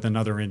dynamic with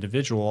another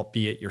individual,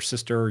 be it your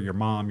sister, your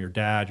mom, your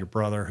dad, your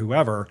brother,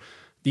 whoever,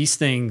 these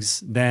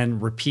things then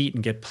repeat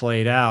and get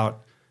played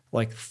out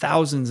like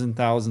thousands and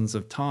thousands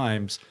of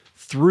times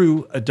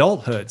through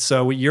adulthood.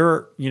 So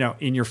you're,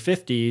 in your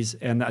 50s,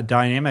 and the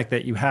dynamic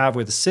that you have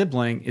with a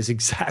sibling is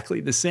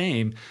exactly the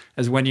same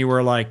as when you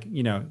were like,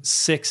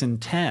 6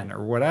 and 10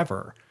 or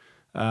whatever.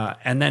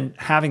 And then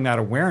having that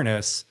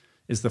awareness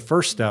is the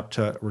first step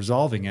to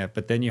resolving it.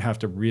 But then you have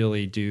to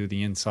really do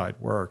the inside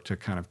work to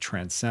kind of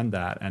transcend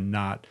that and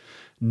not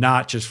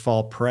just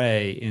fall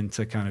prey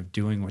into kind of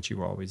doing what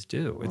you always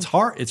do. It's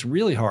hard. It's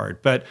really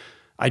hard. But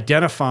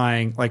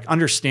identifying, like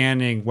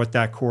understanding what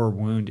that core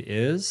wound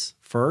is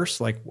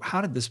first, like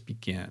how did this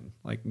begin?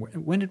 Like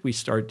when did we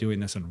start doing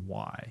this and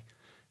why?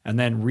 And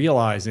then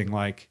realizing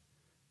like,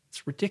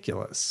 it's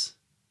ridiculous.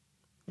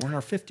 We're in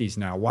our 50s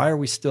now. Why are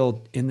we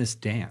still in this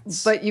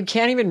dance? But you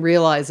can't even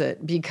realize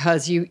it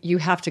because you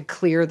have to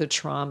clear the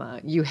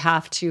trauma. You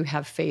have to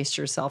have faced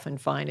yourself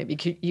and find it,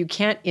 because you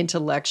can't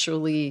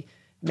intellectually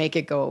make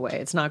it go away.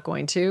 It's not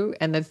going to.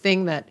 And the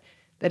thing that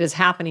is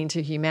happening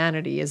to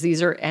humanity is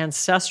these are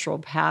ancestral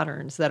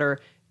patterns that are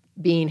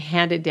being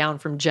handed down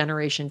from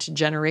generation to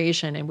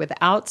generation. And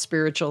without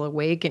spiritual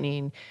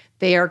awakening,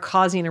 they are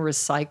causing a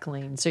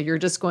recycling. So you're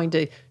just going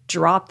to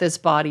drop this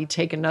body,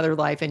 take another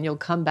life, and you'll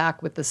come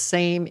back with the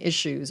same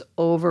issues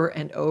over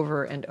and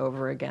over and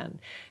over again.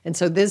 And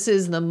so this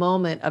is the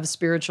moment of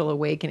spiritual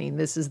awakening.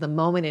 This is the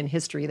moment in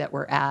history that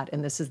we're at,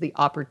 and this is the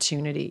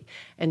opportunity.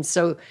 And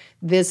so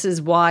this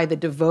is why the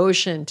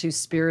devotion to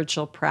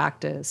spiritual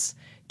practice,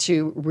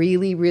 to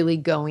really, really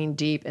going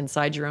deep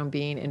inside your own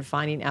being and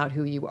finding out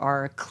who you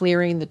are,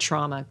 clearing the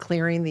trauma,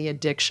 clearing the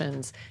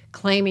addictions,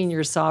 claiming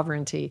your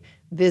sovereignty.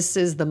 This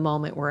is the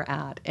moment we're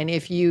at. And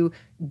if you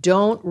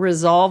don't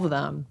resolve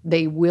them,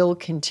 they will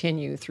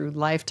continue through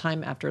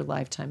lifetime after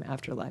lifetime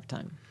after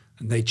lifetime.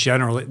 They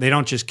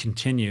don't just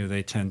continue,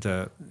 they tend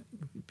to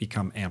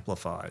become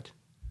amplified.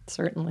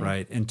 Certainly.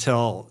 Right,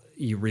 until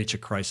you reach a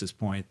crisis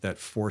point that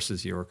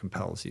forces you or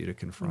compels you to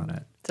confront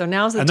it. So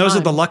now's the time. And those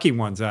are the lucky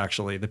ones,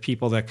 actually. The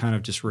people that kind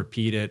of just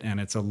repeat it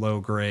and it's a low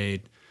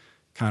grade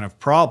kind of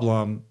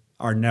problem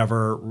are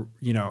never,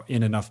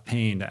 in enough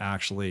pain to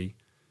actually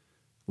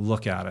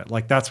look at it.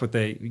 Like that's what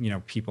they,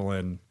 people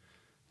in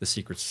The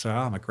Secret say, oh,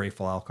 I'm a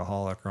grateful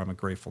alcoholic or I'm a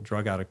grateful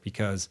drug addict,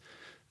 because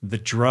the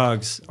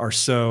drugs are it's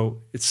so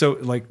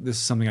like, this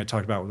is something I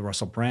talked about with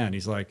Russell Brand.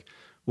 He's like,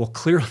 well,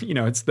 clearly,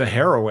 it's the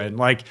heroin.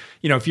 Like,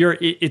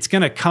 it's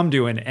going to come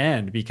to an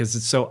end because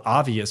it's so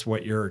obvious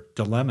what your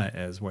dilemma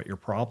is, what your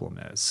problem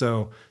is.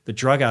 So the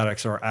drug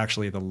addicts are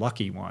actually the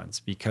lucky ones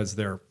because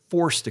they're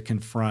forced to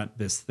confront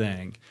this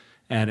thing,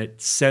 and it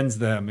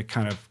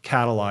kind of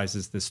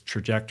catalyzes this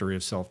trajectory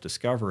of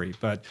self-discovery.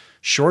 But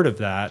short of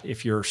that,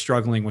 if you're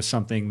struggling with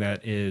something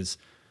that is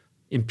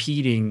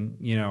impeding,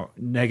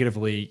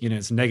 negatively,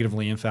 is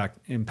negatively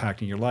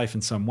impacting your life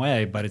in some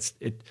way, but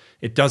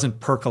it doesn't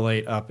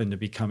percolate up into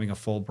becoming a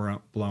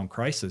full-blown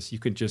crisis. You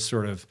could just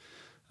sort of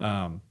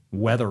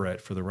weather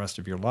it for the rest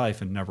of your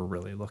life and never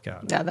really look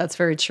at it. Yeah, that's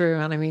very true.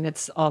 And I mean,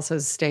 it's also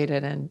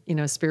stated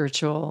in,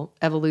 spiritual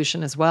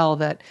evolution as well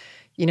that,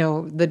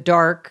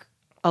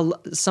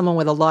 someone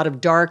with a lot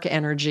of dark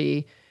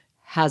energy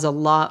has a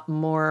lot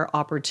more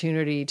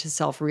opportunity to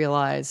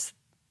self-realize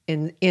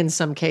in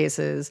some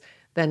cases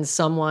than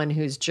someone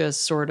who's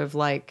just sort of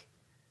like,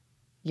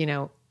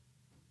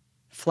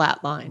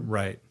 flatline.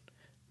 Right.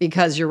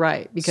 Because you're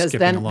right. Because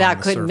Skipping then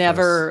that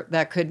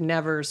could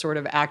never sort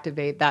of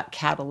activate that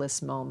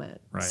catalyst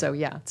moment. Right. So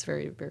yeah, it's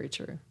very, very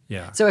true.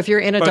 Yeah. So if you're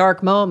in a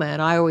dark moment,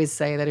 I always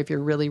say that if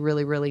you're really,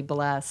 really, really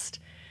blessed,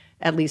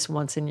 at least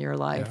once in your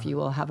life, you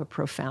will have a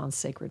profound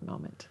sacred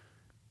moment.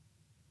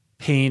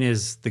 Pain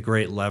is the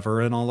great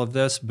lever in all of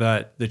this,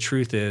 but the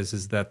truth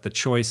is that the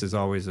choice is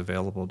always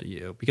available to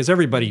you because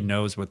everybody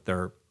knows what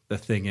the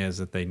thing is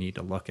that they need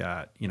to look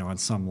at, on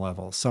some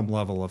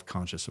level of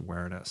conscious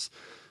awareness.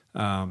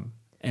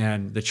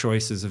 And the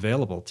choice is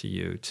available to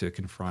you to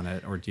confront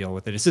it or deal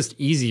with it. It's just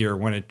easier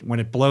when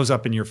it blows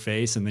up in your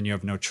face and then you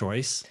have no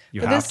choice.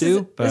 This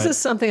is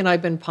something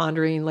I've been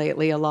pondering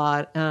lately a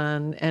lot.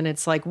 And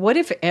it's like, what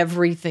if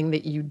everything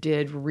that you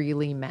did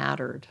really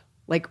mattered?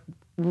 Like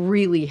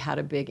really had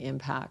a big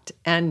impact.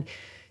 And,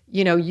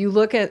 you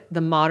look at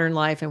the modern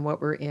life and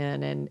what we're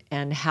in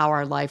and how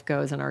our life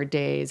goes and our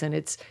days. And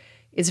it's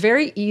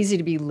very easy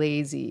to be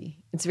lazy.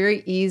 It's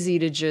very easy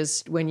to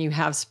just, when you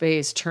have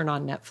space, turn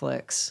on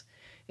Netflix.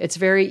 It's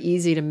very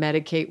easy to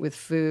medicate with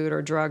food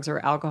or drugs or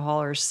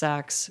alcohol or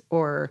sex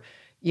or,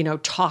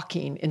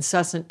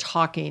 incessant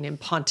talking and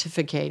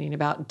pontificating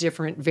about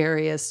different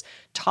various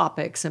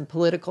topics and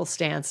political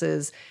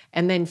stances,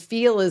 and then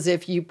feel as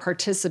if you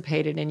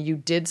participated and you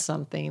did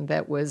something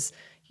that was,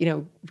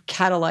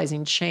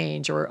 catalyzing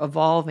change or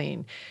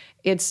evolving.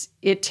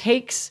 It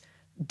takes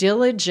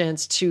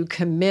diligence to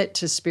commit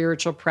to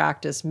spiritual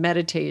practice,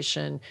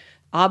 meditation,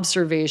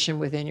 observation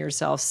within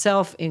yourself,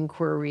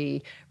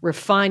 self-inquiry,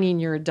 refining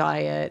your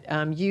diet,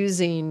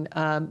 using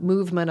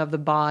movement of the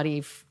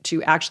body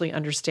to actually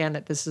understand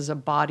that this is a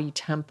body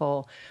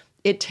temple.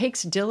 It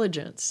takes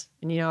diligence.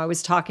 And, I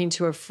was talking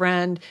to a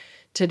friend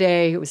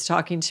today who was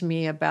talking to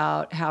me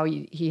about how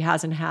he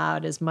hasn't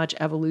had as much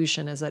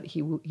evolution as that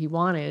he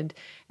wanted.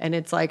 And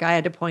it's like I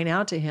had to point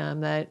out to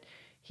him that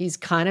he's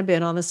kind of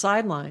been on the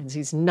sidelines.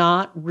 He's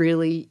not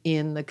really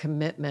in the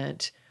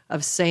commitment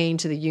of saying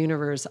to the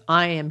universe,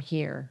 I am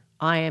here.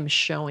 I am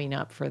showing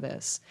up for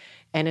this.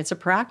 And it's a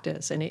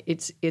practice. And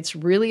it's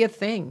really a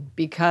thing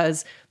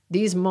because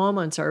these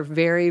moments are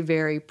very,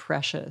 very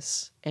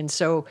precious. And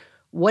so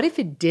what if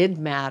it did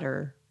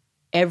matter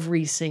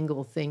every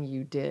single thing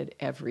you did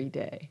every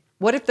day?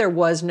 What if there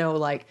was no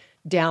like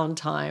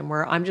downtime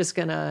where I'm just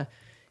going to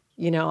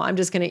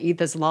eat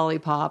this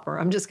lollipop or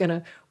I'm just going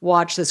to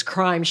watch this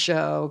crime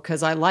show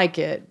because I like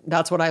it.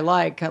 That's what I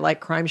like. I like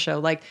crime show.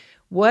 Like,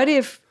 what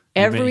if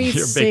every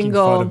You're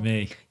single making fun of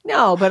me.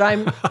 No, but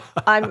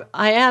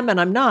I am and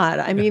I'm not.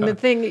 I mean, the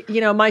thing,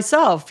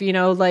 myself,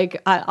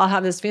 like I'll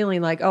have this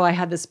feeling like, oh, I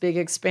had this big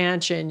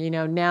expansion,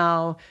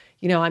 now,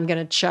 I'm going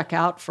to check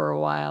out for a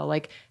while.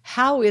 Like,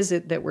 how is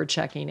it that we're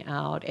checking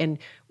out? And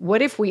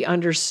what if we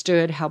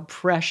understood how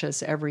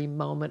precious every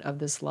moment of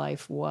this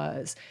life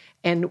was?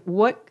 And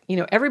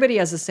everybody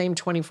has the same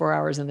 24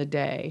 hours in the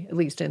day, at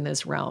least in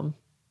this realm.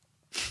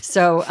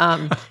 So,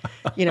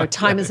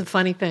 time is a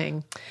funny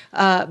thing.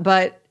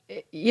 But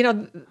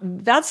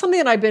that's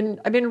something that I've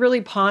been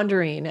really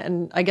pondering,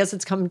 and I guess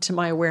it's come to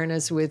my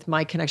awareness with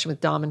my connection with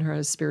Dom and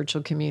her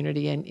spiritual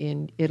community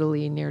in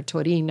Italy near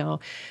Torino,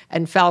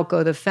 and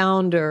Falco, the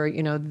founder.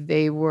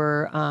 They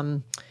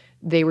were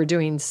they were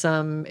doing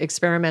some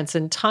experiments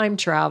in time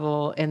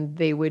travel, and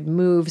they would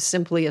move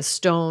simply a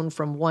stone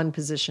from one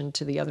position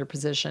to the other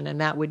position,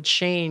 and that would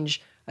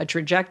change a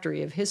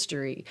trajectory of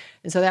history.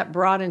 And so that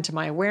brought into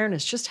my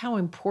awareness just how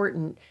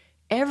important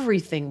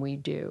everything we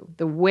do,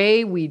 the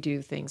way we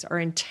do things, our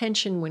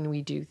intention when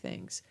we do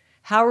things,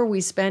 how are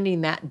we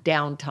spending that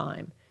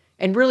downtime?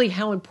 And really,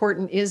 how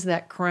important is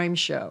that crime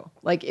show?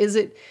 Like,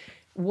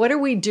 what are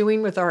we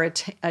doing with our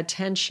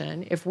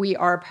attention if we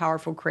are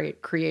powerful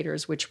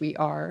creators, which we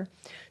are?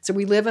 So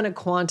we live in a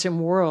quantum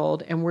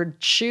world, and we're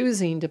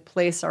choosing to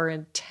place our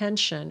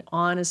attention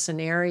on a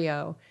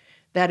scenario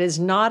that is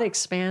not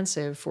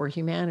expansive for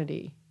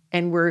humanity.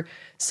 And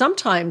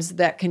sometimes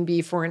that can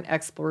be for an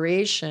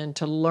exploration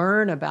to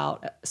learn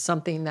about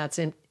something that's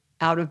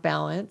out of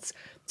balance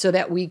so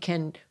that we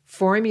can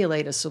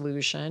formulate a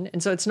solution.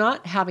 And so it's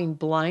not having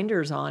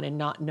blinders on and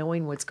not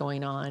knowing what's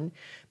going on.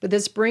 But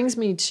this brings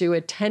me to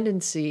a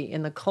tendency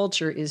in the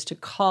culture is to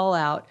call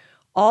out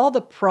all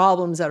the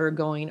problems that are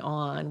going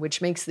on,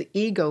 which makes the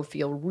ego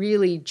feel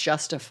really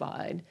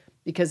justified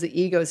because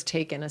the ego's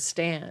taken a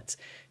stance.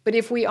 But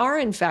if we are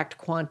in fact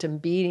quantum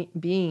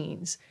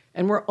beings,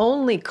 and we're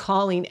only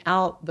calling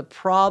out the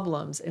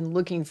problems and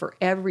looking for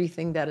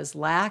everything that is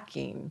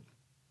lacking,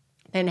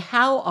 then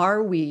how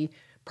are we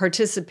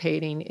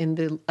participating in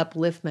the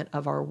upliftment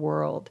of our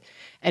world?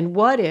 And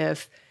what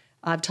if,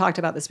 I've talked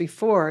about this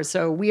before,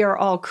 so we are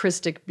all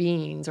Christic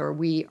beings, or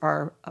we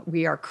are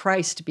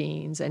Christ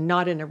beings, and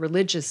not in a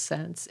religious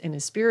sense, in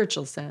a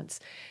spiritual sense.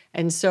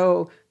 And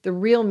so the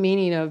real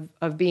meaning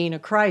of being a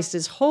Christ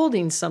is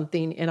holding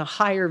something in a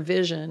higher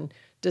vision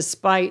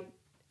despite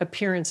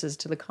appearances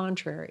to the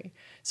contrary.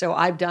 So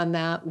I've done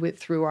that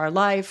through our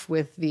life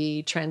with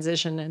the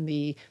transition and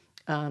the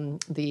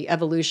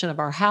evolution of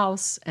our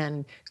house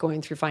and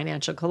going through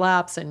financial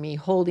collapse, and me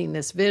holding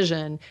this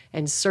vision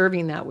and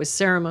serving that with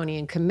ceremony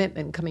and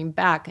commitment, coming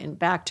back and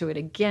back to it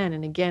again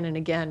and again and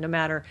again. No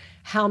matter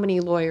how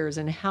many lawyers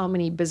and how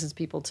many business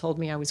people told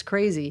me I was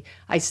crazy,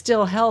 I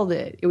still held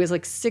it. It was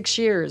like 6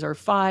 years or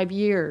 5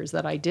 years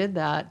that I did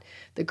that,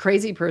 the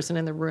crazy person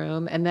in the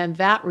room. And then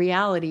that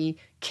reality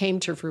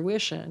came to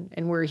fruition,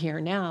 and we're here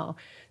now.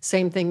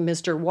 Same thing,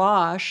 Mr.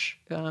 Wash,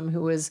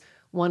 who was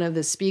one of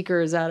the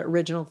speakers at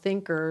Original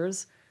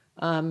Thinkers,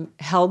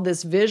 held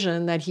this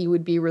vision that he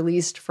would be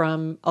released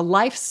from a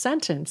life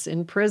sentence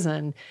in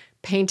prison,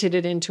 painted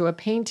it into a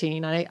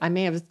painting. I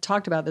may have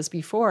talked about this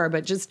before,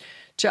 but just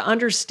to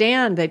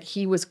understand that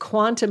he was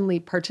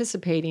quantumly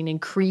participating in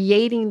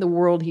creating the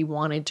world he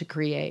wanted to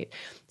create.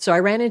 So I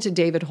ran into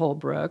David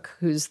Holbrook,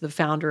 who's the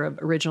founder of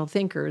Original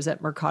Thinkers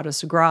at Mercado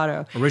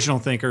Sagrado. Original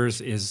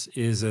Thinkers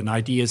is an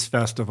ideas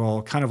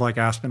festival, kind of like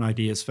Aspen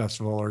Ideas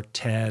Festival or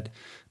TED,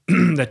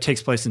 that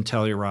takes place in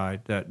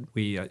Telluride that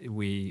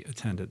we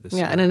attended this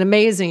year. And an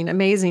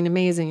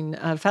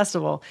amazing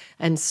festival,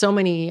 and so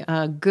many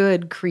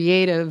good,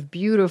 creative,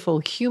 beautiful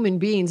human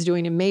beings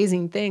doing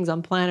amazing things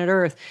on planet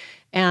Earth.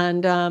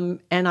 And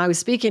I was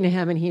speaking to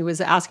him, and he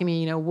was asking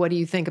me, what do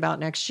you think about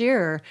next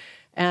year?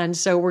 And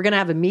so we're going to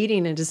have a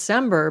meeting in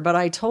December. But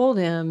I told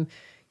him,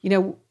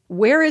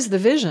 where is the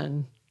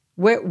vision?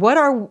 What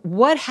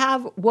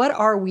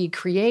are we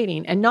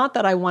creating? And not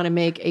that I want to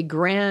make a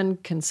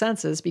grand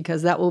consensus,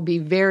 because that will be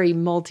very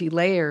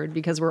multi-layered,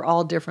 because we're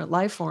all different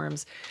life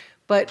forms.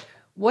 But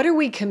what are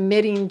we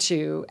committing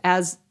to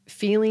as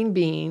feeling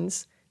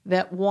beings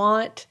that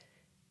want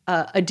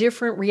a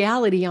different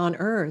reality on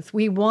Earth?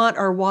 We want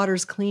our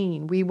waters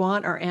clean. We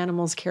want our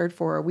animals cared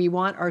for. We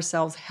want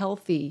ourselves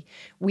healthy.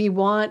 We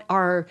want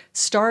our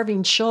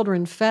starving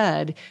children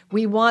fed.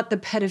 We want the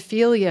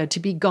pedophilia to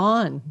be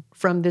gone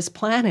from this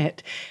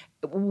planet.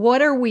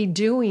 What are we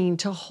doing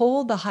to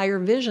hold the higher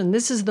vision?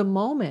 This is the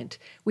moment.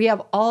 We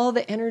have all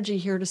the energy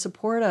here to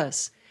support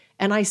us.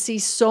 And I see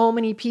so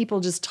many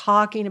people just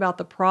talking about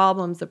the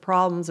problems, and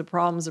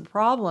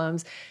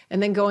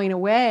then going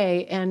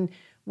away. And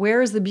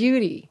where is the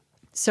beauty?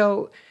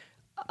 So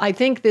I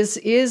think this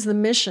is the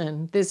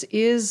mission. This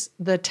is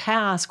the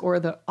task or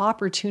the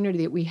opportunity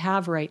that we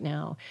have right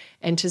now.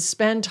 And to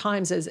spend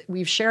times, as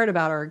we've shared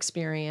about our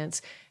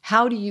experience,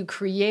 how do you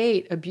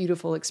create a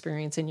beautiful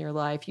experience in your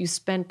life? You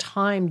spend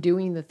time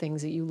doing the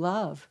things that you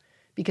love,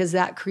 because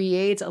that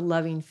creates a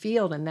loving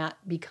field, and that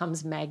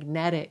becomes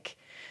magnetic.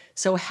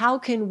 So how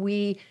can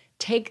we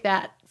take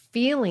that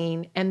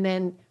feeling and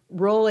then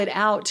roll it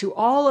out to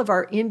all of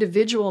our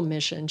individual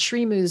missions?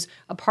 SriMu's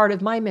a part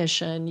of my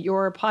mission.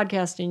 Your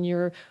podcast and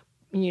your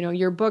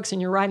books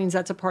and your writings,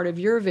 that's a part of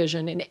your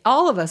vision. And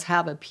all of us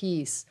have a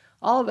piece.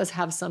 All of us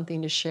have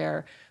something to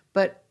share.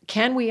 But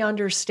can we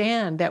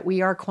understand that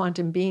we are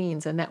quantum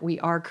beings and that we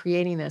are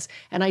creating this?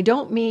 And I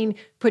don't mean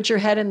put your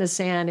head in the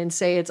sand and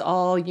say it's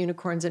all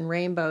unicorns and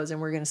rainbows and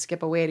we're going to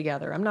skip away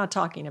together. I'm not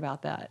talking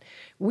about that.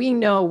 We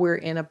know we're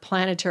in a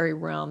planetary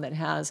realm that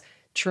has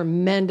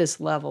tremendous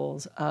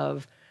levels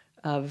of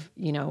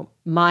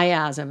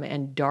miasm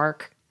and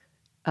dark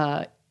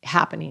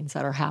happenings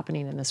that are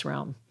happening in this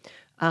realm.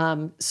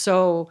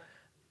 So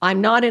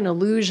I'm not an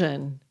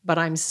illusion, but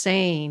I'm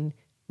saying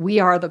we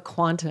are the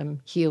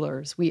quantum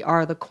healers. We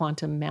are the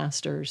quantum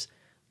masters.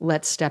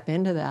 let's step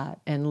into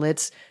that and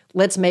let's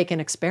make an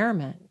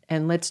experiment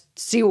and let's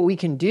see what we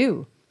can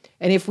do.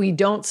 And if we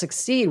don't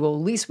succeed, well,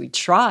 at least we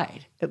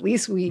tried. At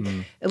least we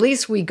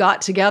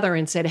got together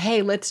and said,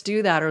 hey, let's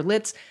do that. Or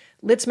let's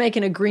make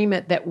an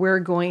agreement that we're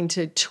going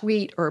to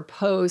tweet or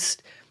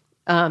post,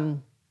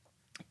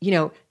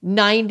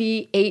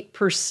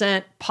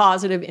 98%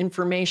 positive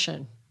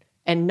information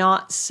and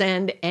not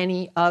send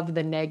any of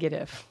the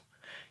negative.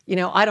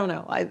 I don't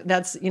know.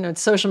 That's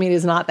social media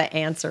is not the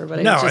answer, but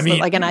it's just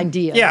like an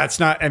idea. Yeah, it's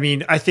not. I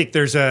mean, I think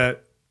there's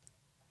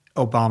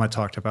Obama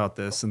talked about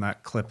this in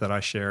that clip that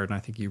I shared, and I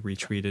think you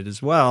retweeted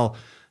as well.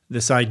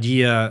 This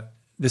idea,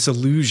 this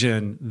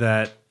illusion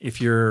that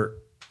if you're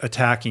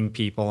attacking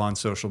people on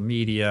social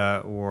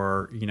media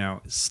or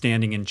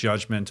standing in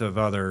judgment of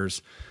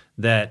others,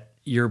 that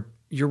you're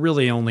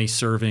really only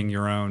serving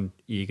your own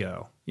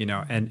ego,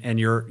 and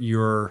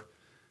you're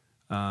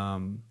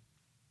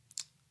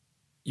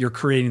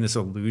creating this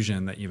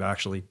illusion that you've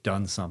actually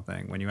done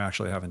something when you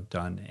actually haven't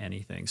done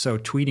anything. So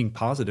tweeting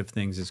positive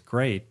things is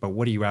great, but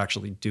what are you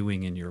actually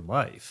doing in your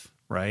life,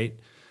 right?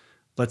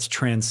 Let's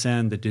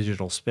transcend the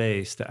digital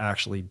space to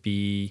actually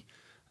be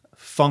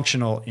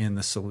functional in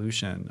the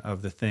solution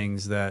of the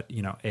things that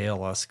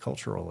ail us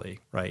culturally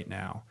right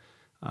now.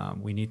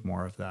 We need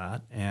more of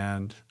that,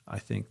 and I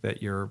think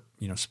that you're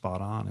spot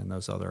on in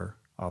those other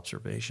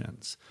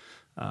observations.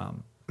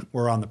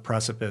 We're on the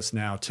precipice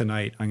now.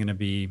 Tonight, I'm going to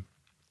be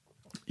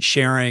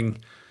sharing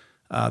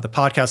the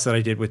podcast that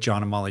I did with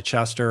John and Molly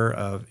Chester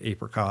of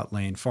Apricot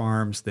Lane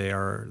Farms. They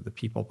are the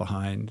people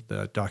behind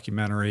the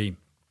documentary,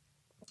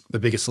 The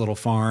Biggest Little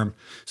Farm.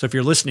 So if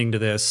you're listening to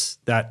this,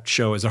 that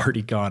show has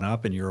already gone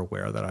up and you're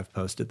aware that I've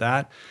posted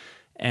that.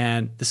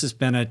 And this has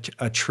been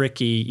a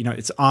tricky,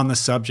 it's on the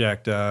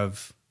subject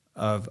of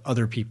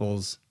other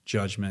people's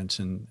judgment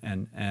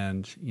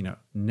and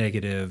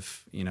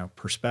negative,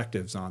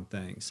 perspectives on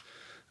things.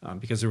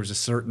 Because there was a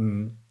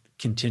certain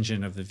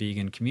contingent of the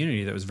vegan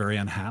community that was very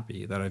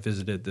unhappy that I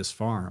visited this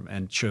farm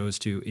and chose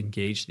to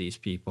engage these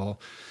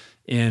people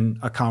in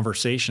a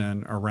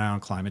conversation around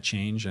climate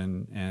change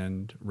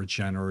and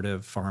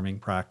regenerative farming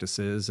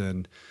practices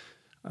and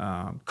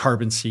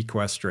carbon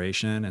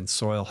sequestration and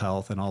soil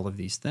health and all of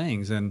these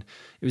things. And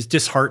it was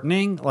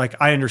disheartening. Like,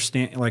 I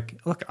understand,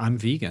 look, I'm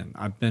vegan.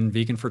 I've been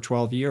vegan for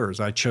 12 years.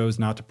 I chose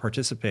not to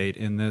participate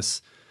in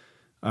this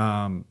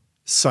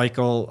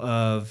cycle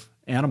of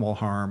animal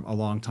harm a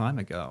long time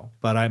ago.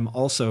 But I'm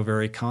also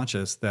very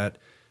conscious that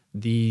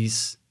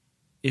these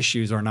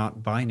issues are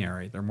not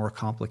binary. They're more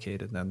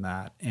complicated than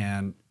that.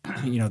 And,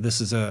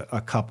 this is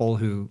a couple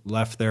who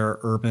left their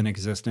urban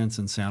existence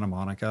in Santa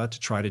Monica to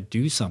try to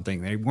do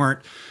something. They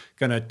weren't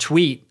going to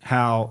tweet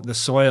how the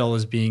soil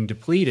is being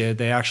depleted.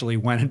 They actually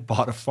went and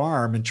bought a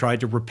farm and tried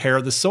to repair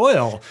the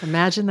soil.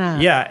 Imagine that.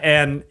 Yeah.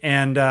 And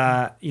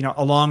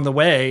along the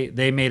way,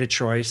 they made a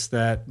choice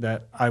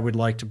that I would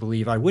like to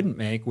believe I wouldn't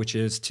make, which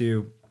is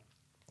to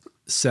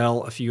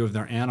sell a few of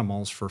their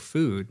animals for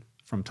food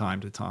from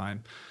time to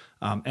time.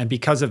 And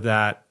because of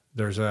that,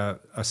 there's a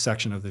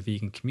section of the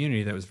vegan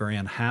community that was very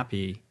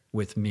unhappy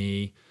with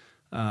me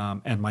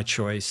and my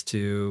choice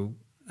to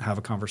have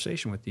a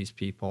conversation with these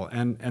people.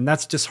 And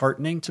that's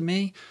disheartening to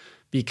me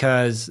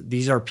because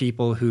these are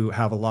people who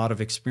have a lot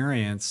of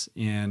experience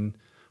in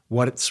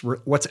what's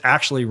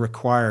actually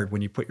required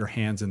when you put your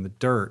hands in the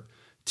dirt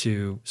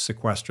to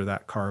sequester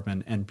that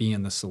carbon and be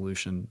in the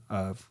solution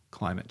of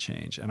climate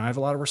change. And I have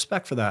a lot of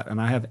respect for that, and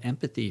I have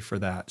empathy for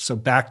that. So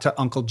back to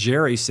Uncle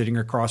Jerry sitting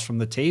across from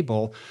the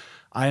table,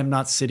 I am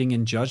not sitting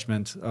in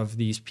judgment of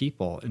these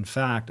people. In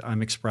fact,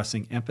 I'm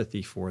expressing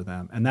empathy for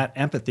them. And that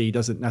empathy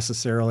doesn't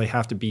necessarily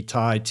have to be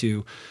tied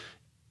to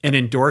an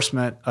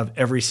endorsement of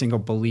every single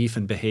belief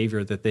and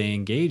behavior that they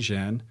engage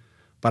in,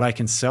 but I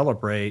can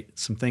celebrate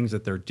some things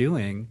that they're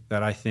doing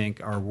that I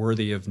think are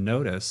worthy of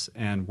notice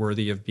and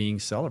worthy of being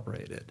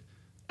celebrated.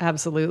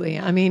 Absolutely.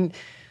 I mean,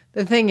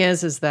 the thing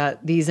is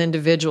that these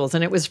individuals,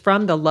 and it was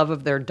from the love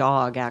of their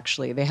dog,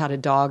 actually. They had a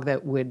dog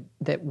that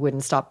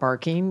wouldn't stop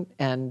barking.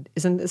 And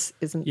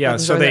yeah,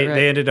 so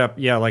they ended up,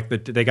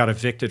 they got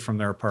evicted from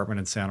their apartment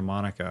in Santa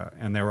Monica,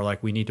 and they were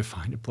like, we need to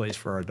find a place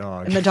for our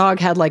dog. And the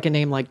dog had like a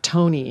name like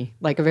Tony,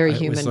 like a very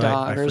human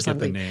dog or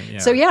something. The name,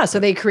 yeah. So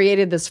they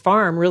created this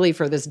farm really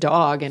for this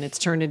dog, and it's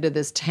turned into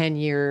this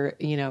 10-year,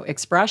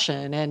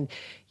 expression. And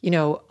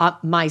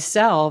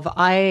myself,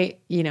 I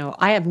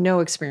have no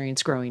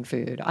experience growing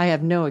food. I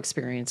have no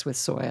experience with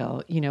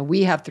soil.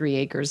 We have 3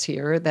 acres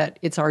here that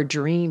it's our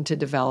dream to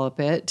develop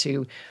it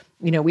to,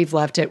 we've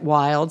left it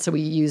wild. So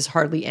we use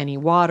hardly any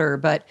water,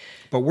 but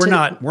we're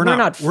not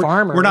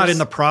farmers. We're not in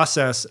the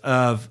process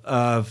of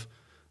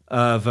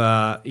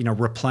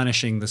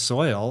replenishing the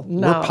soil.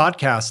 No. We're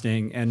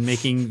podcasting and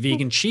making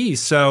vegan cheese.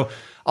 So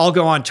I'll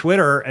go on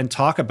Twitter and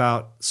talk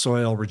about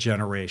soil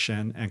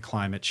regeneration and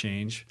climate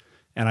change.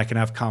 And I can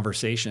have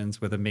conversations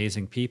with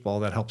amazing people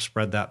that help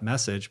spread that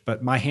message,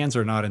 but my hands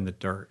are not in the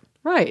dirt.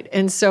 Right.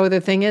 And so the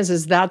thing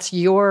is that's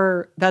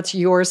your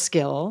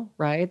skill,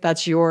 right?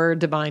 That's your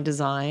divine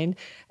design.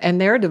 And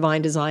their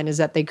divine design is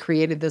that they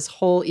created this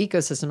whole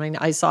ecosystem. I mean,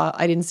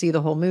 I didn't see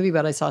the whole movie,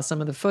 but I saw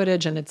some of the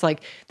footage, and it's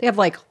like they have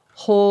like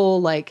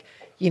whole like,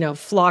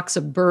 flocks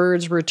of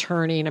birds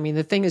returning. I mean,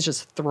 the thing is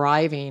just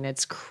thriving.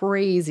 It's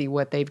crazy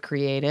what they've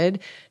created.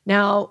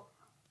 Now,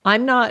 I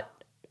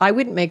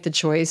wouldn't make the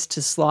choice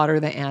to slaughter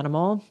the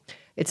animal.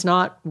 It's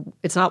not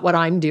what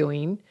I'm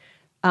doing.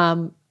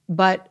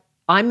 But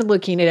I'm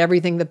looking at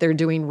everything that they're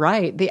doing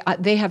right.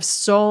 I have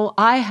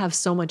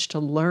so much to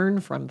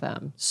learn from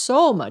them.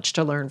 So much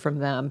to learn from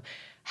them.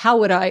 How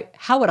would I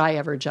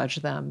ever judge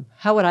them?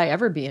 How would I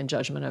ever be in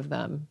judgment of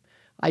them?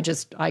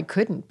 I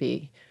couldn't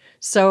be.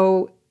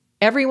 So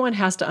everyone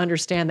has to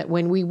understand that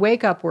when we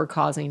wake up, we're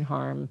causing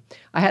harm.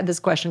 I had this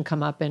question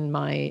come up in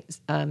my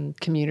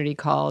community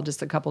call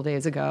just a couple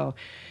days ago.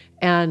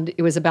 And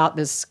it was about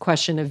this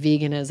question of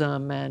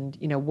veganism and,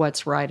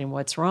 what's right and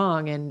what's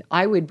wrong. And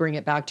I would bring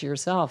it back to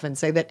yourself and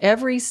say that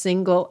every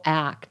single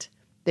act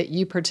that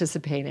you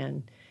participate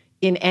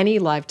in any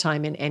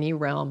lifetime, in any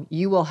realm,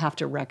 you will have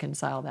to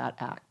reconcile that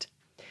act.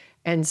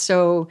 And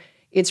so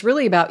it's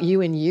really about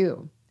you and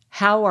you.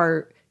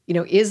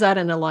 Is that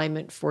an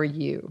alignment for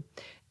you?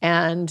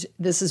 And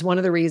this is one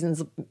of the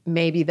reasons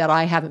maybe that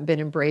I haven't been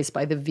embraced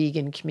by the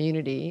vegan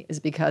community, is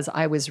because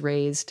I was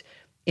raised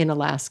in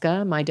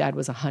Alaska. My dad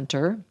was a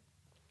hunter.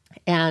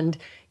 And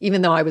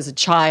even though I was a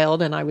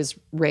child and I was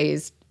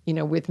raised,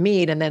 with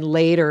meat, and then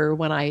later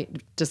when I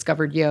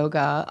discovered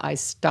yoga, I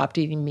stopped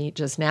eating meat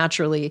just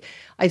naturally,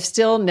 I've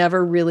still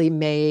never really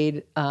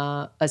made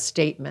a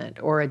statement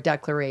or a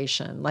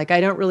declaration. Like, I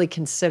don't really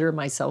consider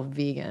myself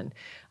vegan.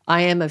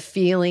 I am a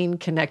feeling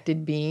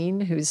connected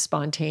being who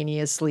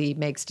spontaneously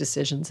makes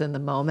decisions in the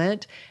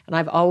moment. And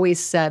I've always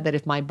said that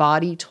if my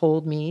body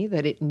told me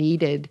that it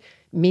needed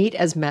meat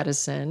as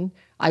medicine,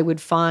 I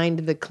would find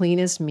the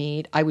cleanest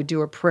meat. I would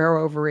do a prayer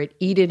over it,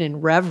 eat it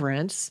in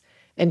reverence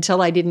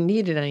until I didn't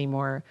need it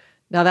anymore.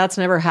 Now, that's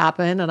never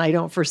happened, and I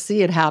don't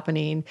foresee it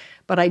happening,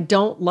 but I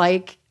don't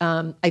like,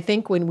 I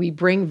think when we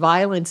bring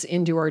violence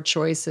into our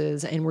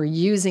choices and we're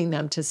using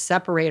them to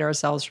separate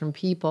ourselves from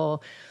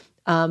people,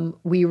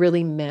 we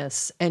really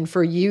miss. And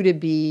for you to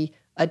be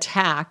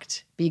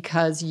attacked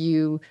because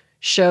you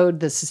showed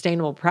the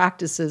sustainable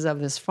practices of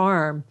this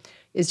farm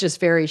is just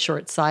very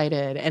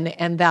short-sighted.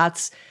 And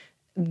that's,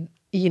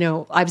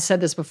 I've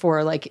said this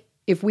before, like,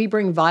 if we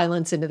bring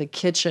violence into the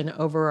kitchen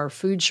over our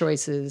food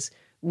choices,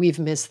 we've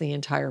missed the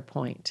entire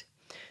point.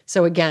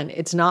 So again,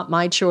 it's not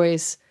my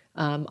choice.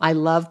 I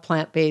love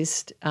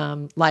plant-based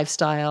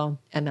lifestyle,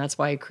 and that's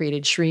why I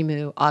created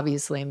SriMu.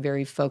 Obviously, I'm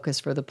very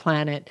focused for the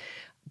planet,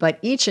 but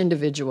each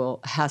individual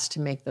has to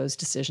make those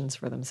decisions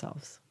for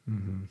themselves.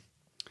 Mm-hmm.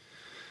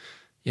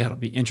 Yeah, it'll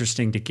be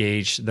interesting to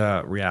gauge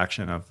the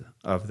reaction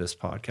of this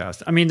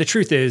podcast. I mean, the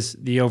truth is,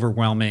 the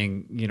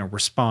overwhelming,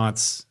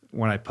 response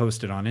when I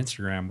posted on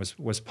Instagram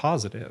was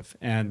positive.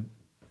 And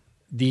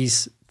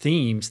these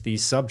themes,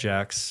 these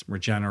subjects,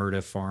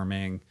 regenerative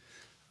farming,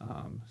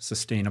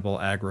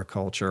 sustainable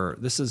agriculture,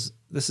 this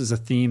is a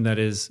theme that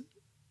is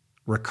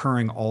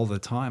recurring all the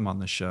time on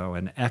the show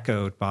and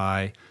echoed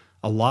by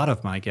a lot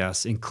of my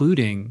guests,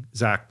 including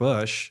Zach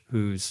Bush,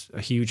 who's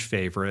a huge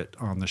favorite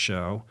on the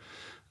show.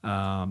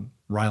 Rylan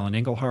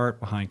Engelhart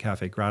behind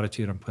Cafe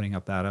Gratitude. I'm putting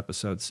up that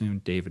episode soon.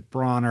 David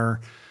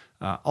Bronner,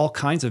 all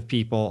kinds of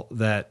people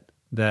that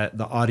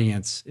the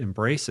audience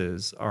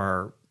embraces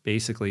are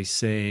basically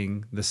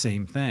saying the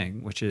same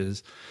thing, which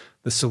is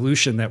the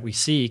solution that we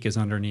seek is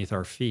underneath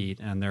our feet.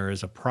 And there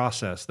is a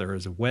process, there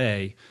is a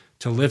way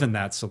to live in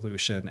that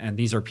solution. And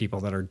these are people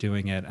that are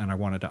doing it. And I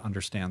wanted to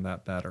understand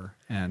that better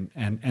and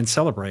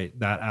celebrate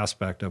that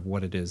aspect of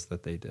what it is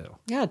that they do.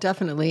 Yeah,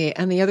 definitely.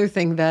 And the other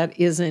thing that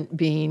isn't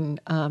being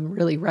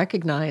really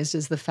recognized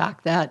is the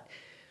fact that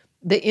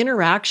the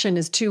interaction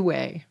is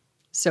two-way.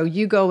 So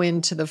you go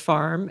into the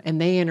farm and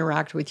they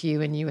interact with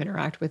you and you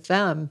interact with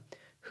them.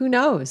 Who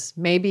knows?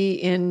 Maybe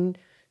in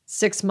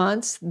 6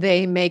 months,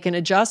 they make an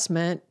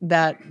adjustment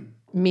that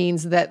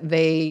means that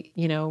they,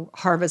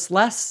 harvest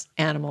less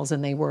animals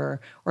than they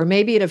were. Or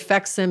maybe it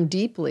affects them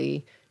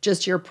deeply,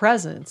 just your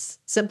presence,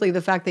 simply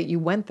the fact that you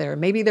went there.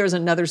 Maybe there's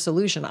another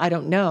solution. I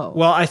don't know.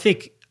 Well, I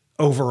think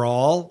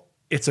overall,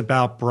 it's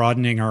about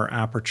broadening our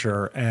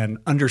aperture and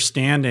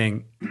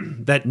understanding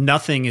that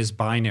nothing is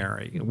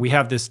binary. We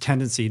have this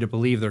tendency to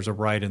believe there's a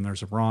right and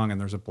there's a wrong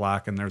and there's a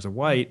black and there's a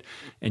white.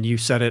 And you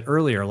said it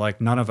earlier, like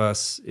none of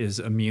us is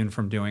immune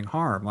from doing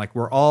harm. Like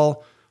we're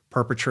all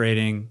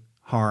perpetrating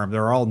harm.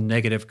 There are all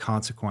negative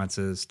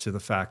consequences to the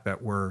fact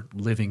that we're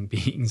living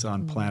beings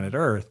on planet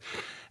Earth.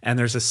 And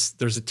there's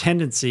a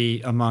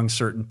tendency among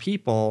certain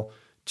people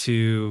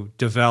to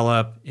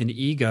develop an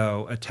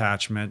ego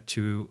attachment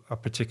to a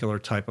particular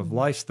type of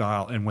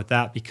lifestyle. And with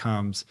that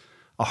becomes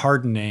a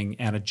hardening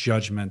and a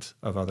judgment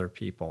of other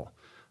people.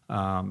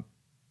 And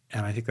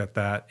I think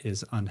that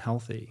is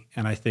unhealthy.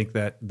 And I think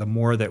that the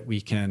more that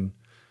we can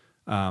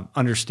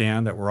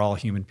understand that we're all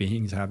human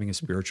beings having a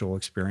spiritual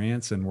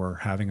experience, and we're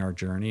having our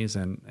journeys,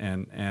 and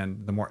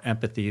the more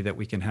empathy that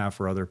we can have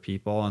for other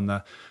people, and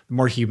the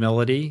more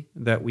humility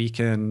that we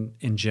can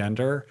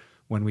engender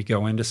when we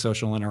go into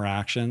social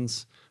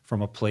interactions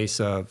from a place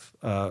of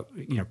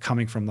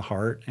coming from the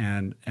heart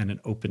and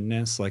an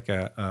openness, like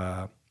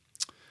a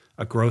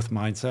growth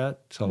mindset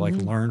to like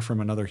learn from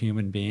another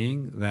human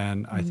being,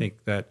 then I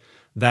think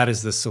that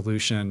is the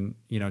solution,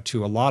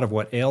 to a lot of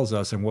what ails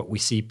us and what we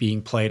see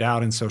being played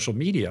out in social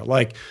media.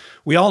 Like,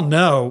 we all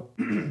know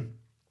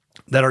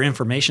that our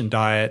information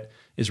diet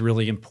is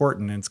really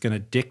important, and it's going to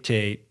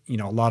dictate,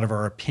 a lot of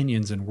our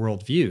opinions and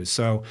worldviews.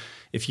 So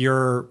if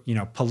you're,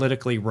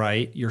 politically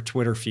right, your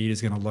Twitter feed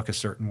is going to look a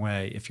certain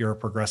way. If you're a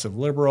progressive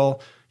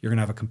liberal, you're going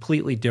to have a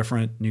completely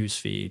different news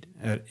feed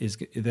that is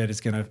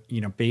going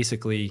to,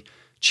 basically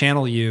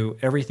channel you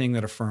everything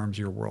that affirms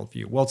your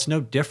worldview. Well, it's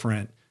no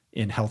different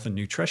in health and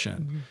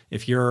nutrition.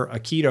 If you're a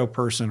keto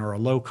person or a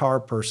low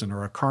carb person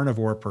or a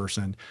carnivore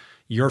person,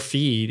 your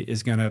feed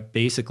is going to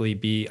basically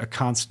be a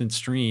constant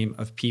stream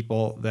of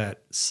people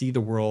that see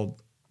the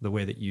world the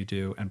way that you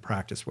do and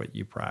practice what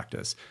you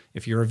practice.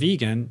 If you're a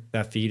vegan,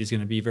 that feed is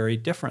going to be very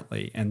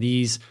differently. And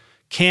these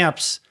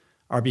camps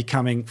are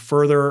becoming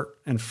further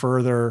and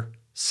further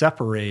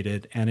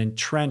separated and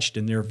entrenched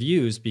in their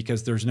views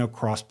because there's no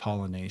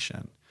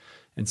cross-pollination.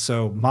 And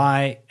so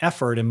my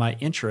effort and my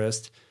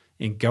interest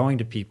in going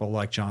to people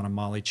like John and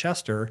Molly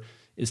Chester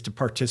is to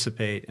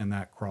participate in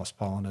that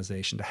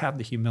cross-pollination, to have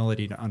the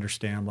humility to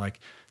understand,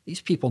 like,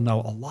 these people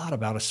know a lot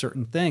about a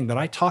certain thing that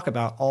I talk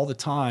about all the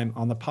time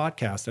on the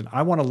podcast, and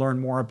I want to learn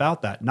more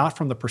about that, not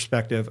from the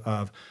perspective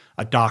of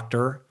a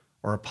doctor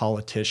or a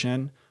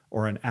politician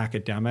or an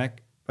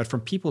academic, but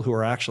from people who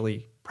are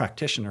actually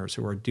practitioners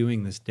who are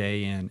doing this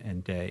day in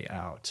and day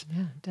out.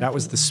 Yeah, that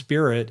was the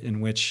spirit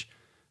in which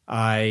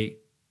I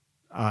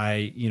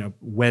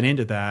went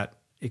into that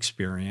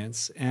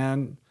experience,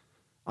 and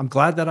I'm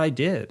glad that I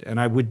did, and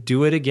I would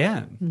do it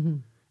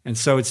again. And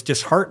so it's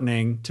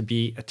disheartening to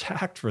be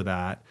attacked for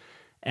that.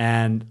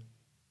 And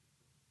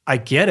I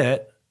get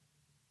it.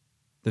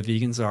 The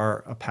vegans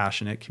are a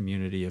passionate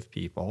community of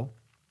people.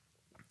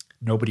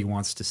 Nobody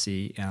wants to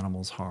see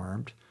animals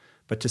harmed.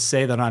 But to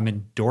say that I'm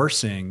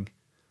endorsing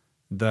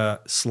the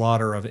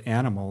slaughter of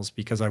animals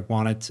because I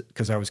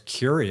was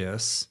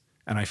curious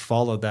and I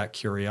followed that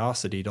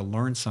curiosity to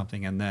learn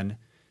something and then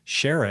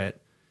share it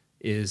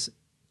is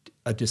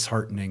a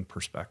disheartening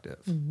perspective.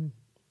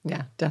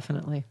 Yeah,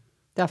 definitely.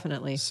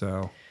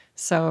 So,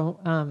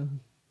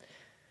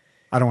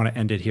 I don't want to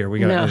end it here. We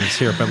got to end this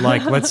here, but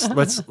like,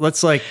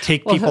 let's like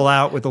take people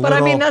out with a little.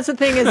 But I mean, that's the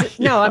thing is,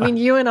 I mean,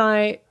 you and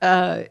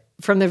I,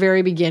 from the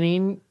very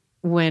beginning,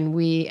 when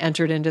we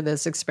entered into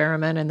this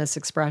experiment and this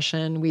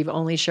expression, we've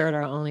only shared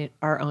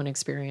our own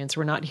experience.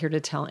 We're not here to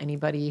tell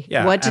anybody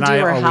what to do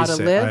or how to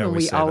live, and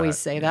we always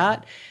say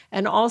that.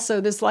 And also,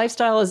 this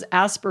lifestyle is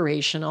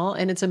aspirational,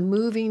 and it's a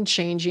moving,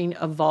 changing,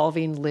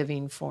 evolving,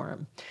 living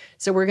form.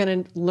 So we're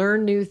going to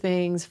learn new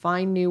things,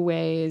 find new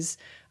ways.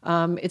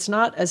 It's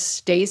not a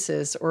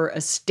stasis or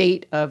a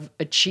state of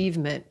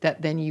achievement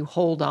that then you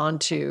hold on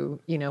to,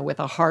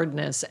 with a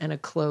hardness and a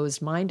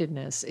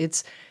closed-mindedness.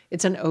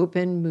 It's an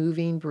open,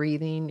 moving,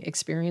 breathing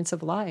experience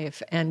of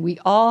life. And we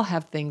all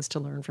have things to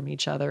learn from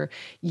each other.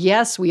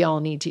 Yes, we all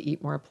need to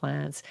eat more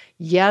plants.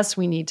 Yes,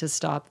 we need to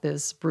stop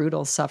this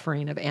brutal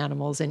suffering of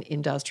animals in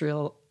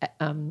industrial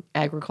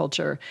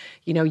agriculture.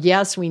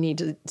 Yes, we need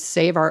to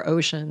save our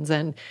oceans.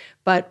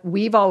 But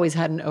we've always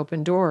had an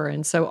open door.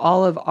 And so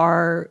all of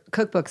our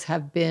cookbooks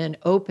have been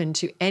open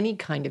to any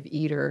kind of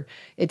eater.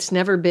 It's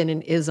never been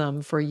an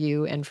ism for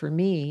you and for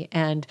me.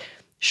 And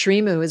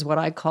SriMu is what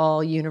I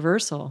call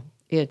universal.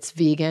 It's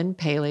vegan,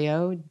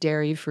 paleo,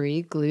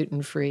 dairy-free,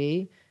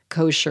 gluten-free,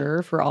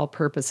 kosher for all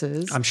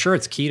purposes. I'm sure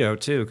it's keto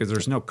too, because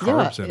there's no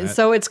carbs in it.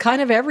 So it's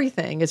kind of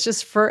everything. It's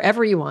just for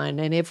everyone.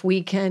 And if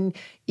we can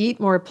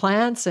eat more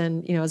plants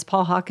and, as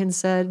Paul Hawkins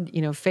said,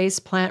 face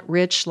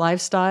plant-rich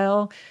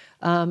lifestyle,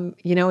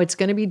 it's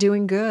going to be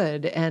doing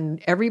good. And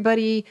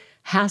everybody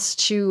has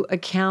to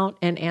account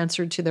and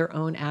answer to their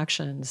own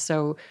actions.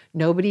 So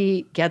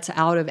nobody gets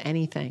out of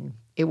anything.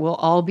 It will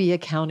all be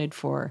accounted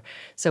for.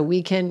 So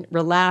we can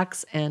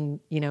relax and,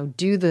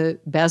 do the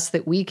best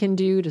that we can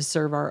do to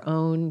serve our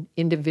own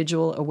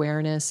individual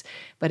awareness.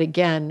 But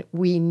again,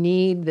 we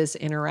need this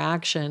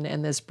interaction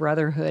and this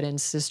brotherhood and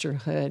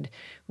sisterhood.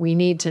 We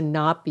need to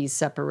not be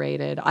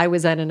separated. I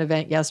was at an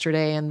event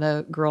yesterday, and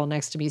the girl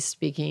next to me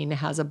speaking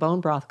has a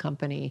bone broth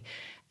company.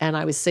 And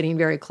I was sitting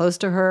very close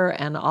to her,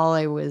 and all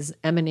I was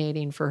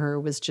emanating for her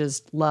was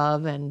just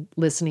love and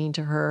listening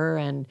to her.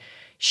 And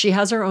she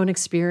has her own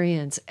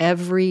experience.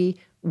 Every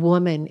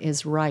woman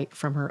is right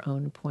from her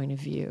own point of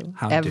view.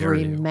 How dare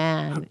Every you.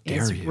 man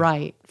is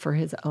right for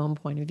his own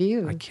point of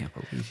view. I can't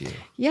believe you.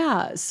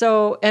 Yeah.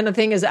 So, and the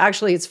thing is,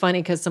 actually, it's funny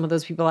because some of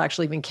those people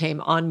actually even came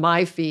on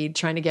my feed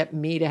trying to get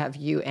me to have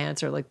you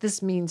answer. Like,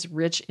 this means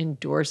Rich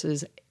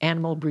endorses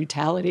animal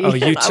brutality. Oh,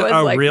 you?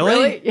 Like,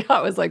 really? Yeah.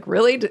 I was like,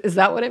 really? Is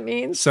that what it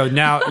means? So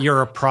now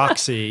you're a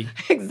proxy.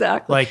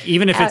 Exactly. Like,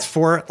 even if it's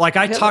for, like,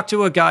 I talked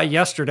to a guy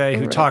yesterday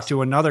who talked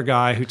to another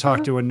guy who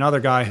talked to another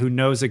guy who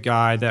knows a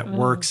guy that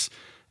works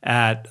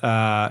at,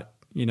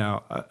 you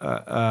know,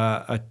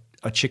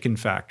 a chicken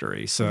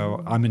factory.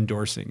 So I'm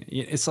endorsing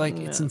it. It's like,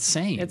 it's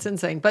insane. It's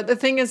insane. But the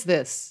thing is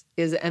this,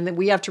 and then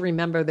we have to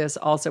remember this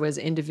also as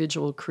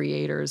individual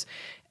creators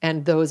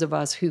and those of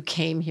us who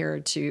came here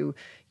to,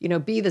 you know,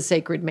 be the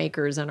sacred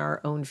makers in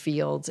our own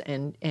fields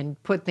and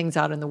put things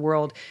out in the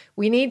world.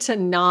 We need to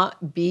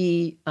not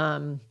be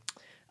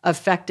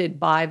affected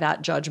by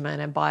that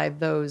judgment and by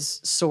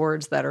those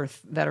swords that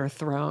are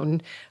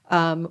thrown.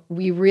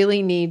 We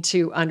really need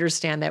to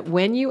understand that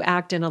when you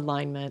act in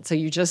alignment, so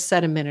you just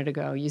said a minute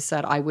ago, you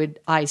said,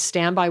 I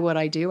stand by what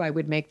I do, I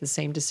would make the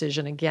same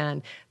decision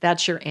again.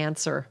 That's your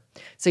answer.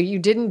 So you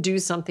didn't do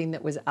something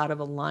that was out of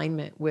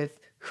alignment with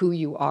who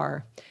you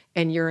are.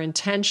 And your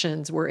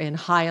intentions were in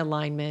high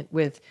alignment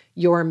with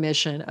your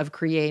mission of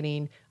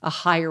creating a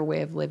higher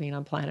way of living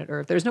on planet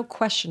Earth. There's no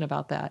question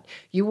about that.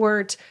 You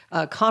weren't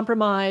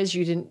compromised.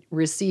 You didn't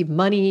receive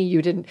money.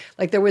 You didn't,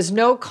 like, there was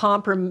no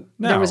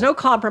there was no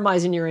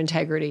compromise in your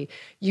integrity.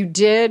 You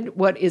did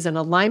what is in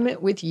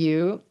alignment with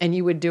you, and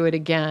you would do it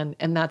again.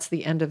 And that's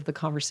the end of the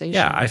conversation.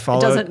 Yeah, I followed.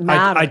 It doesn't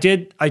matter.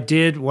 I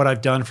did what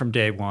I've done from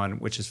day one,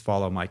 which is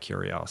follow my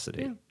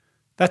curiosity. Yeah.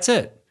 That's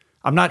it.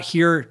 I'm not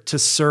here to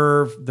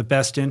serve the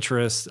best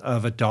interests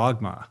of a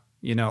dogma.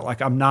 You know,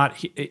 like, I'm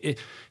not, you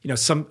know,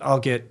 I'll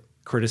get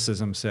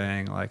criticism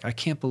saying, like, I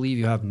can't believe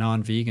you have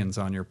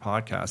non-vegans on your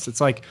podcast.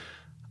 It's like,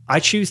 I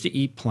choose to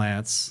eat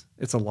plants.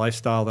 It's a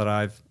lifestyle that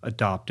I've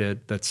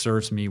adopted that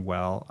serves me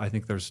well. I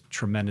think there's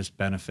tremendous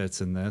benefits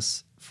in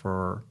this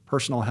for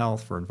personal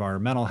health, for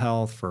environmental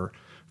health, for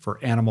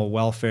animal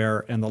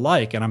welfare and the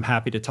like. And I'm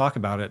happy to talk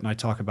about it. And I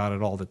talk about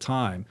it all the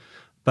time.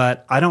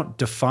 But I don't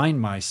define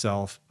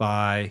myself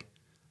by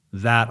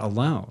that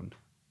alone.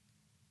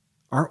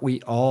 Aren't we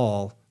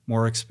all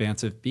more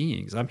expansive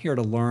beings? I'm here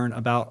to learn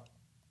about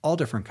all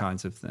different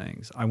kinds of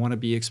things. I want to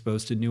be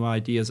exposed to new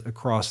ideas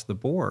across the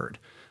board.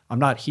 I'm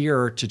not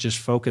here to just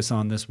focus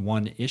on this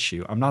one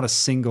issue. I'm not a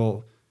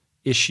single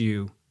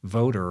issue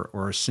voter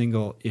or a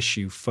single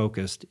issue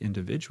focused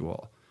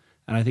individual.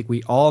 And I think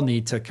we all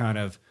need to kind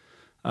of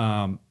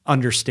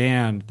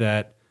understand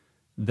that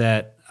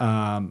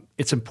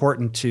it's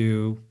important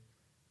to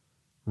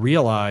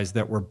realize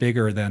that we're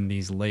bigger than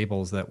these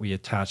labels that we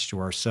attach to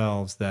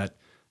ourselves that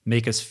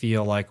make us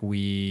feel like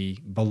we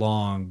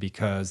belong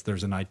because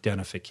there's an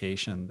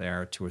identification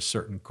there to a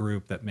certain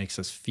group that makes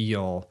us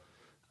feel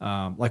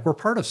like we're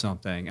part of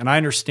something. And I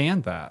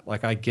understand that.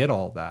 Like, I get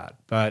all that.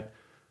 But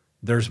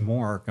there's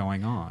more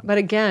going on. But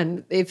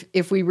again,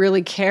 if we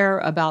really care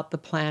about the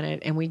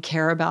planet and we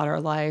care about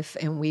our life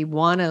and we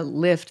want to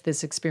lift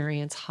this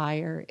experience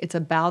higher, it's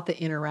about the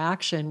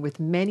interaction with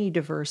many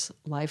diverse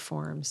life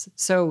forms.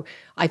 So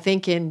I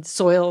think in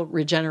soil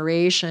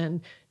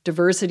regeneration,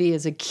 diversity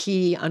is a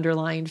key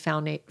underlying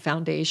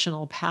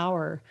foundational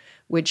power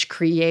which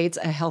creates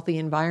a healthy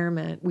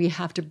environment. We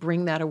have to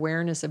bring that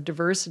awareness of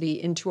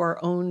diversity into our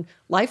own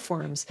life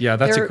forms. Yeah,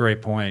 that's a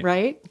great point.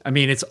 Right? I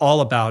mean, it's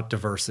all about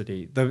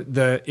diversity.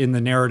 In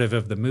the narrative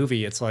of the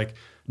movie, it's like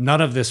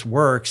none of this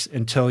works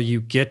until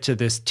you get to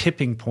this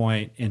tipping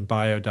point in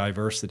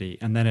biodiversity.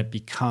 And then it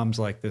becomes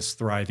like this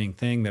thriving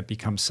thing that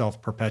becomes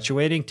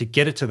self-perpetuating. To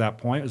get it to that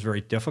point was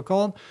very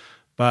difficult,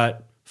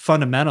 but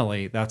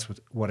fundamentally, that's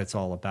what it's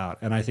all about.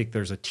 And I think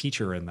there's a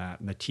teacher in that.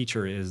 And the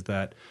teacher is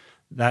that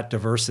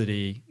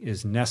diversity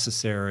is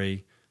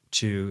necessary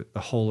to the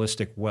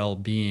holistic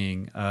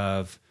well-being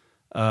of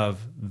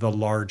the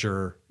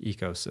larger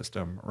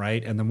ecosystem,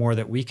 right? And the more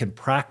that we can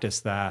practice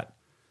that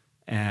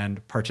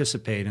and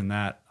participate in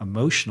that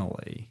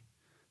emotionally,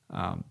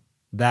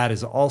 that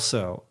is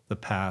also the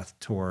path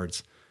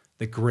towards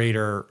the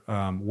greater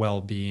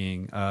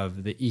well-being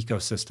of the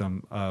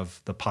ecosystem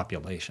of the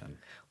population.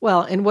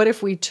 Well, and what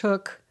if we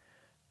took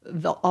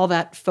all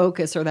that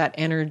focus or that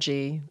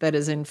energy that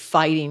is in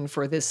fighting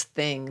for this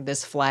thing,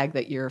 this flag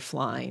that you're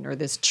flying, or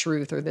this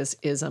truth, or this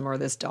ism, or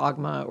this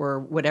dogma, or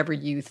whatever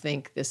you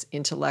think this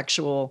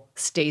intellectual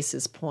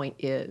stasis point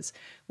is?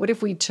 What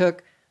if we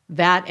took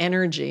that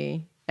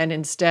energy and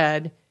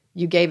instead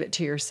you gave it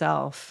to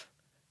yourself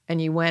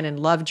and you went and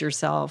loved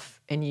yourself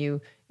and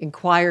you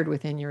inquired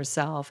within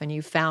yourself and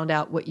you found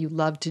out what you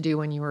loved to do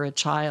when you were a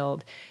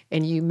child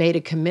and you made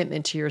a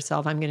commitment to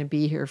yourself, I'm going to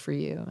be here for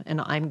you and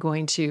I'm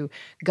going to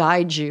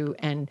guide you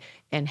and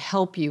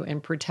help you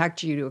and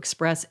protect you to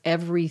express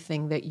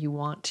everything that you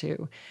want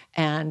to.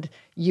 And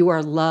you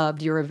are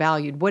loved, you're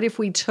valued. What if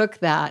we took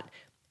that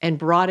and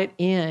brought it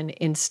in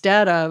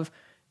instead of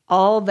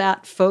all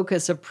that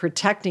focus of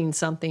protecting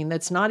something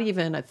that's not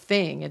even a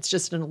thing, it's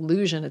just an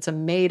illusion, it's a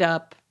made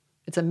up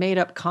It's a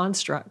made-up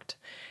construct.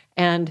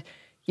 And,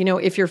 you know,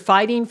 if you're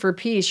fighting for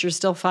peace, you're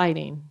still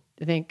fighting.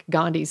 I think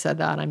Gandhi said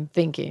that. I'm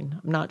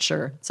not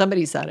sure.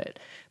 Somebody said it.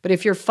 But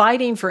if you're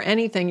fighting for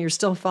anything, you're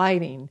still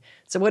fighting.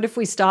 So what if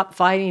we stop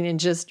fighting and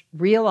just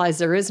realize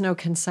there is no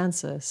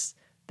consensus?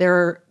 There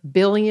are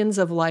billions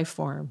of life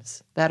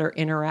forms that are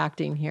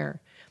interacting here.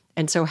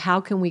 And so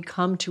how can we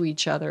come to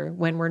each other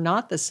when we're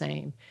not the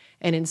same?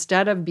 And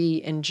instead of be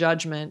in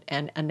judgment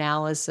and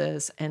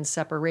analysis and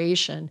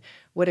separation,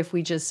 what if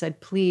we just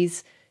said,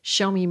 please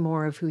show me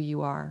more of who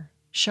you are?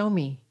 Show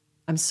me.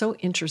 I'm so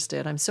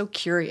interested. I'm so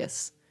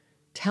curious.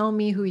 Tell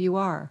me who you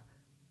are.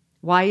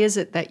 Why is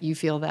it that you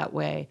feel that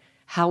way?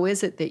 How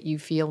is it that you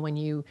feel when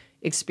you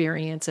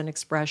experience and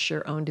express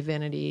your own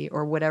divinity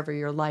or whatever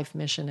your life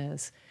mission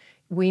is?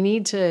 We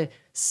need to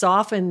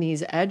soften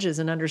these edges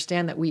and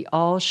understand that we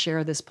all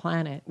share this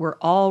planet. We're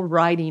all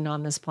riding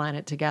on this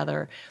planet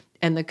together.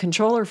 And the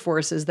controller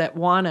forces that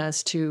want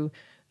us to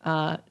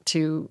fight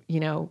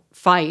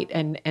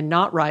and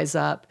not rise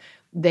up,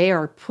 they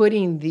are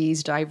putting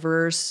these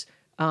diverse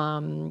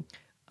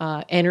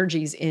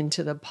energies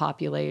into the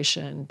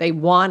population. They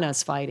want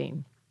us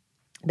fighting.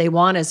 They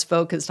want us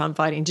focused on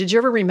fighting. Did you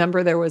ever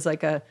remember there was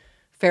like a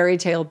fairy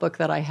tale book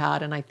that I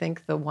had, and I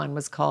think the one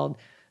was called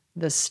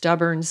The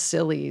Stubborn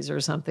Sillies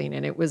or something,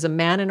 and it was a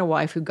man and a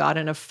wife who got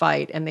in a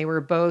fight, and they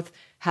were both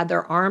had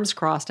their arms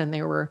crossed, and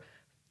they were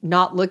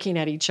not looking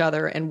at each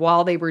other, and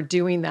while they were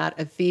doing that,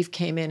 a thief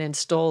came in and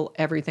stole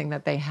everything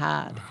that they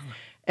had.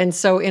 And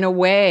so in a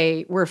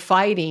way, we're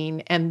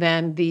fighting, and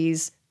then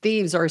these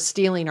thieves are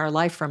stealing our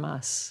life from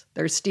us.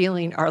 They're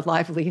stealing our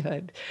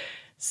livelihood.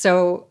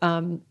 So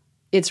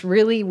it's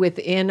really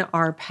within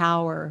our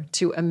power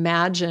to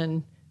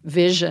imagine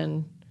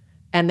vision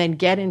and then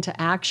get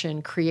into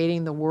action,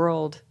 creating the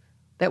world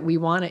that we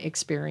want to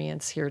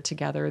experience here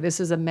together. This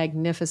is a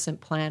magnificent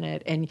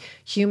planet, and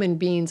human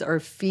beings are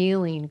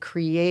feeling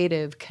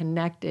creative,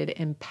 connected,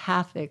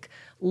 empathic,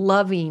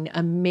 loving,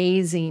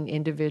 amazing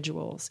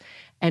individuals.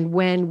 And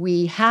when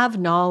we have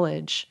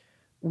knowledge,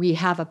 we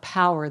have a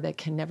power that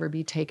can never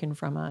be taken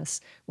from us.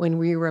 When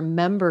we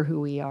remember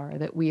who we are,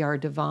 that we are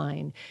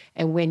divine.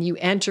 And when you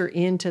enter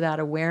into that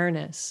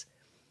awareness,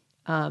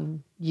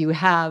 you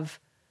have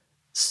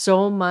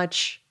so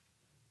much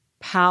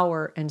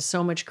power and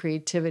so much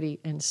creativity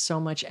and so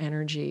much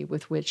energy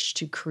with which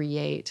to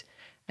create.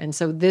 And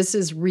so this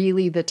is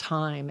really the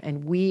time,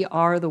 and we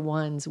are the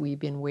ones we've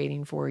been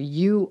waiting for.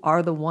 You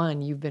are the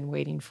one you've been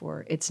waiting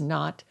for. It's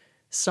not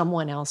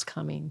someone else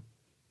coming.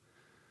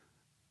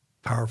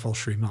 Powerful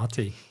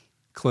SriMati,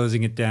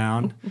 closing it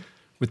down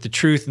with the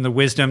truth and the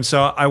wisdom.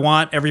 So I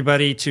want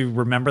everybody to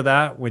remember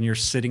that when you're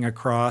sitting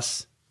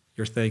across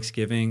your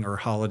Thanksgiving or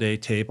holiday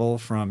table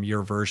from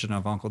your version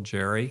of Uncle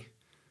Jerry.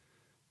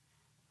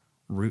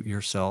 Root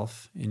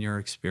yourself in your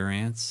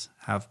experience,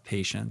 have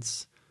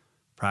patience,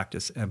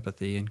 practice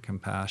empathy and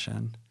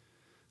compassion.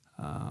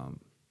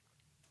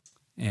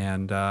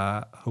 And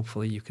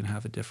hopefully you can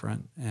have a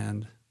different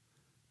and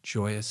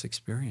joyous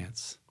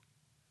experience.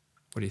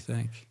 What do you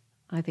think?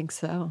 I think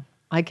so.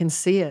 I can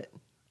see it.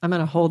 I'm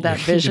going to hold that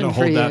vision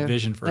for you. Hold that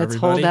vision for everybody.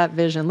 Let's hold that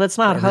vision. Let's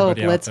not hope.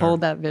 Let's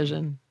hold that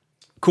vision.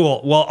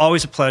 Cool. Well,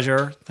 always a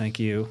pleasure. Thank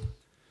you,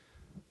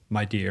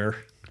 my dear.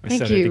 I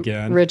said it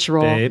again. Rich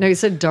Roll. Babe. No, you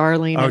said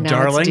darling. Oh, and now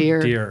darling? It's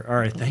dear. Dear. All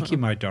right. Thank you,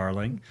 my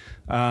darling.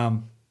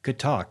 Good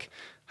talk.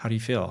 How do you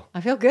feel?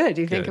 I feel good.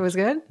 Do you think it was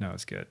good? No,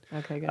 it's good.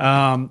 Okay,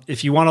 good.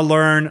 If you want to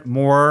learn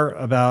more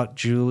about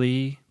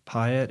Julie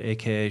Piatt,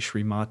 a.k.a.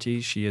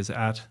 SriMati, she is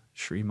at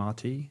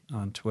SriMati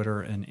on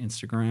Twitter and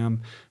Instagram.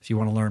 If you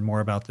want to learn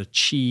more about the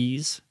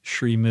cheese,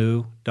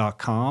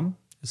 SriMu.com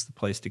is the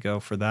place to go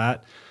for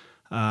that.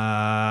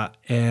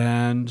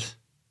 And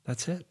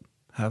that's it.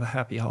 Have a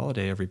happy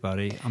holiday,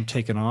 everybody. I'm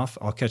taking off.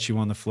 I'll catch you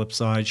on the flip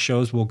side.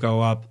 Shows will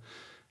go up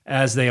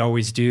as they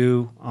always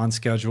do on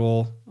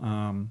schedule.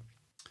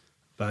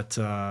 But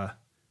I'm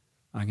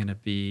going to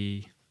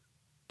be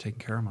taking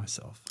care of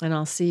myself. And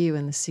I'll see you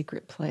in the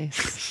secret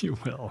place. You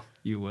will.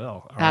 You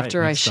will. All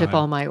After right, I ship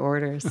all my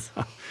orders.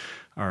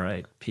 All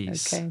right.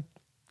 Peace. Okay.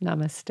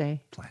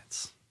 Namaste.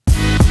 Plants.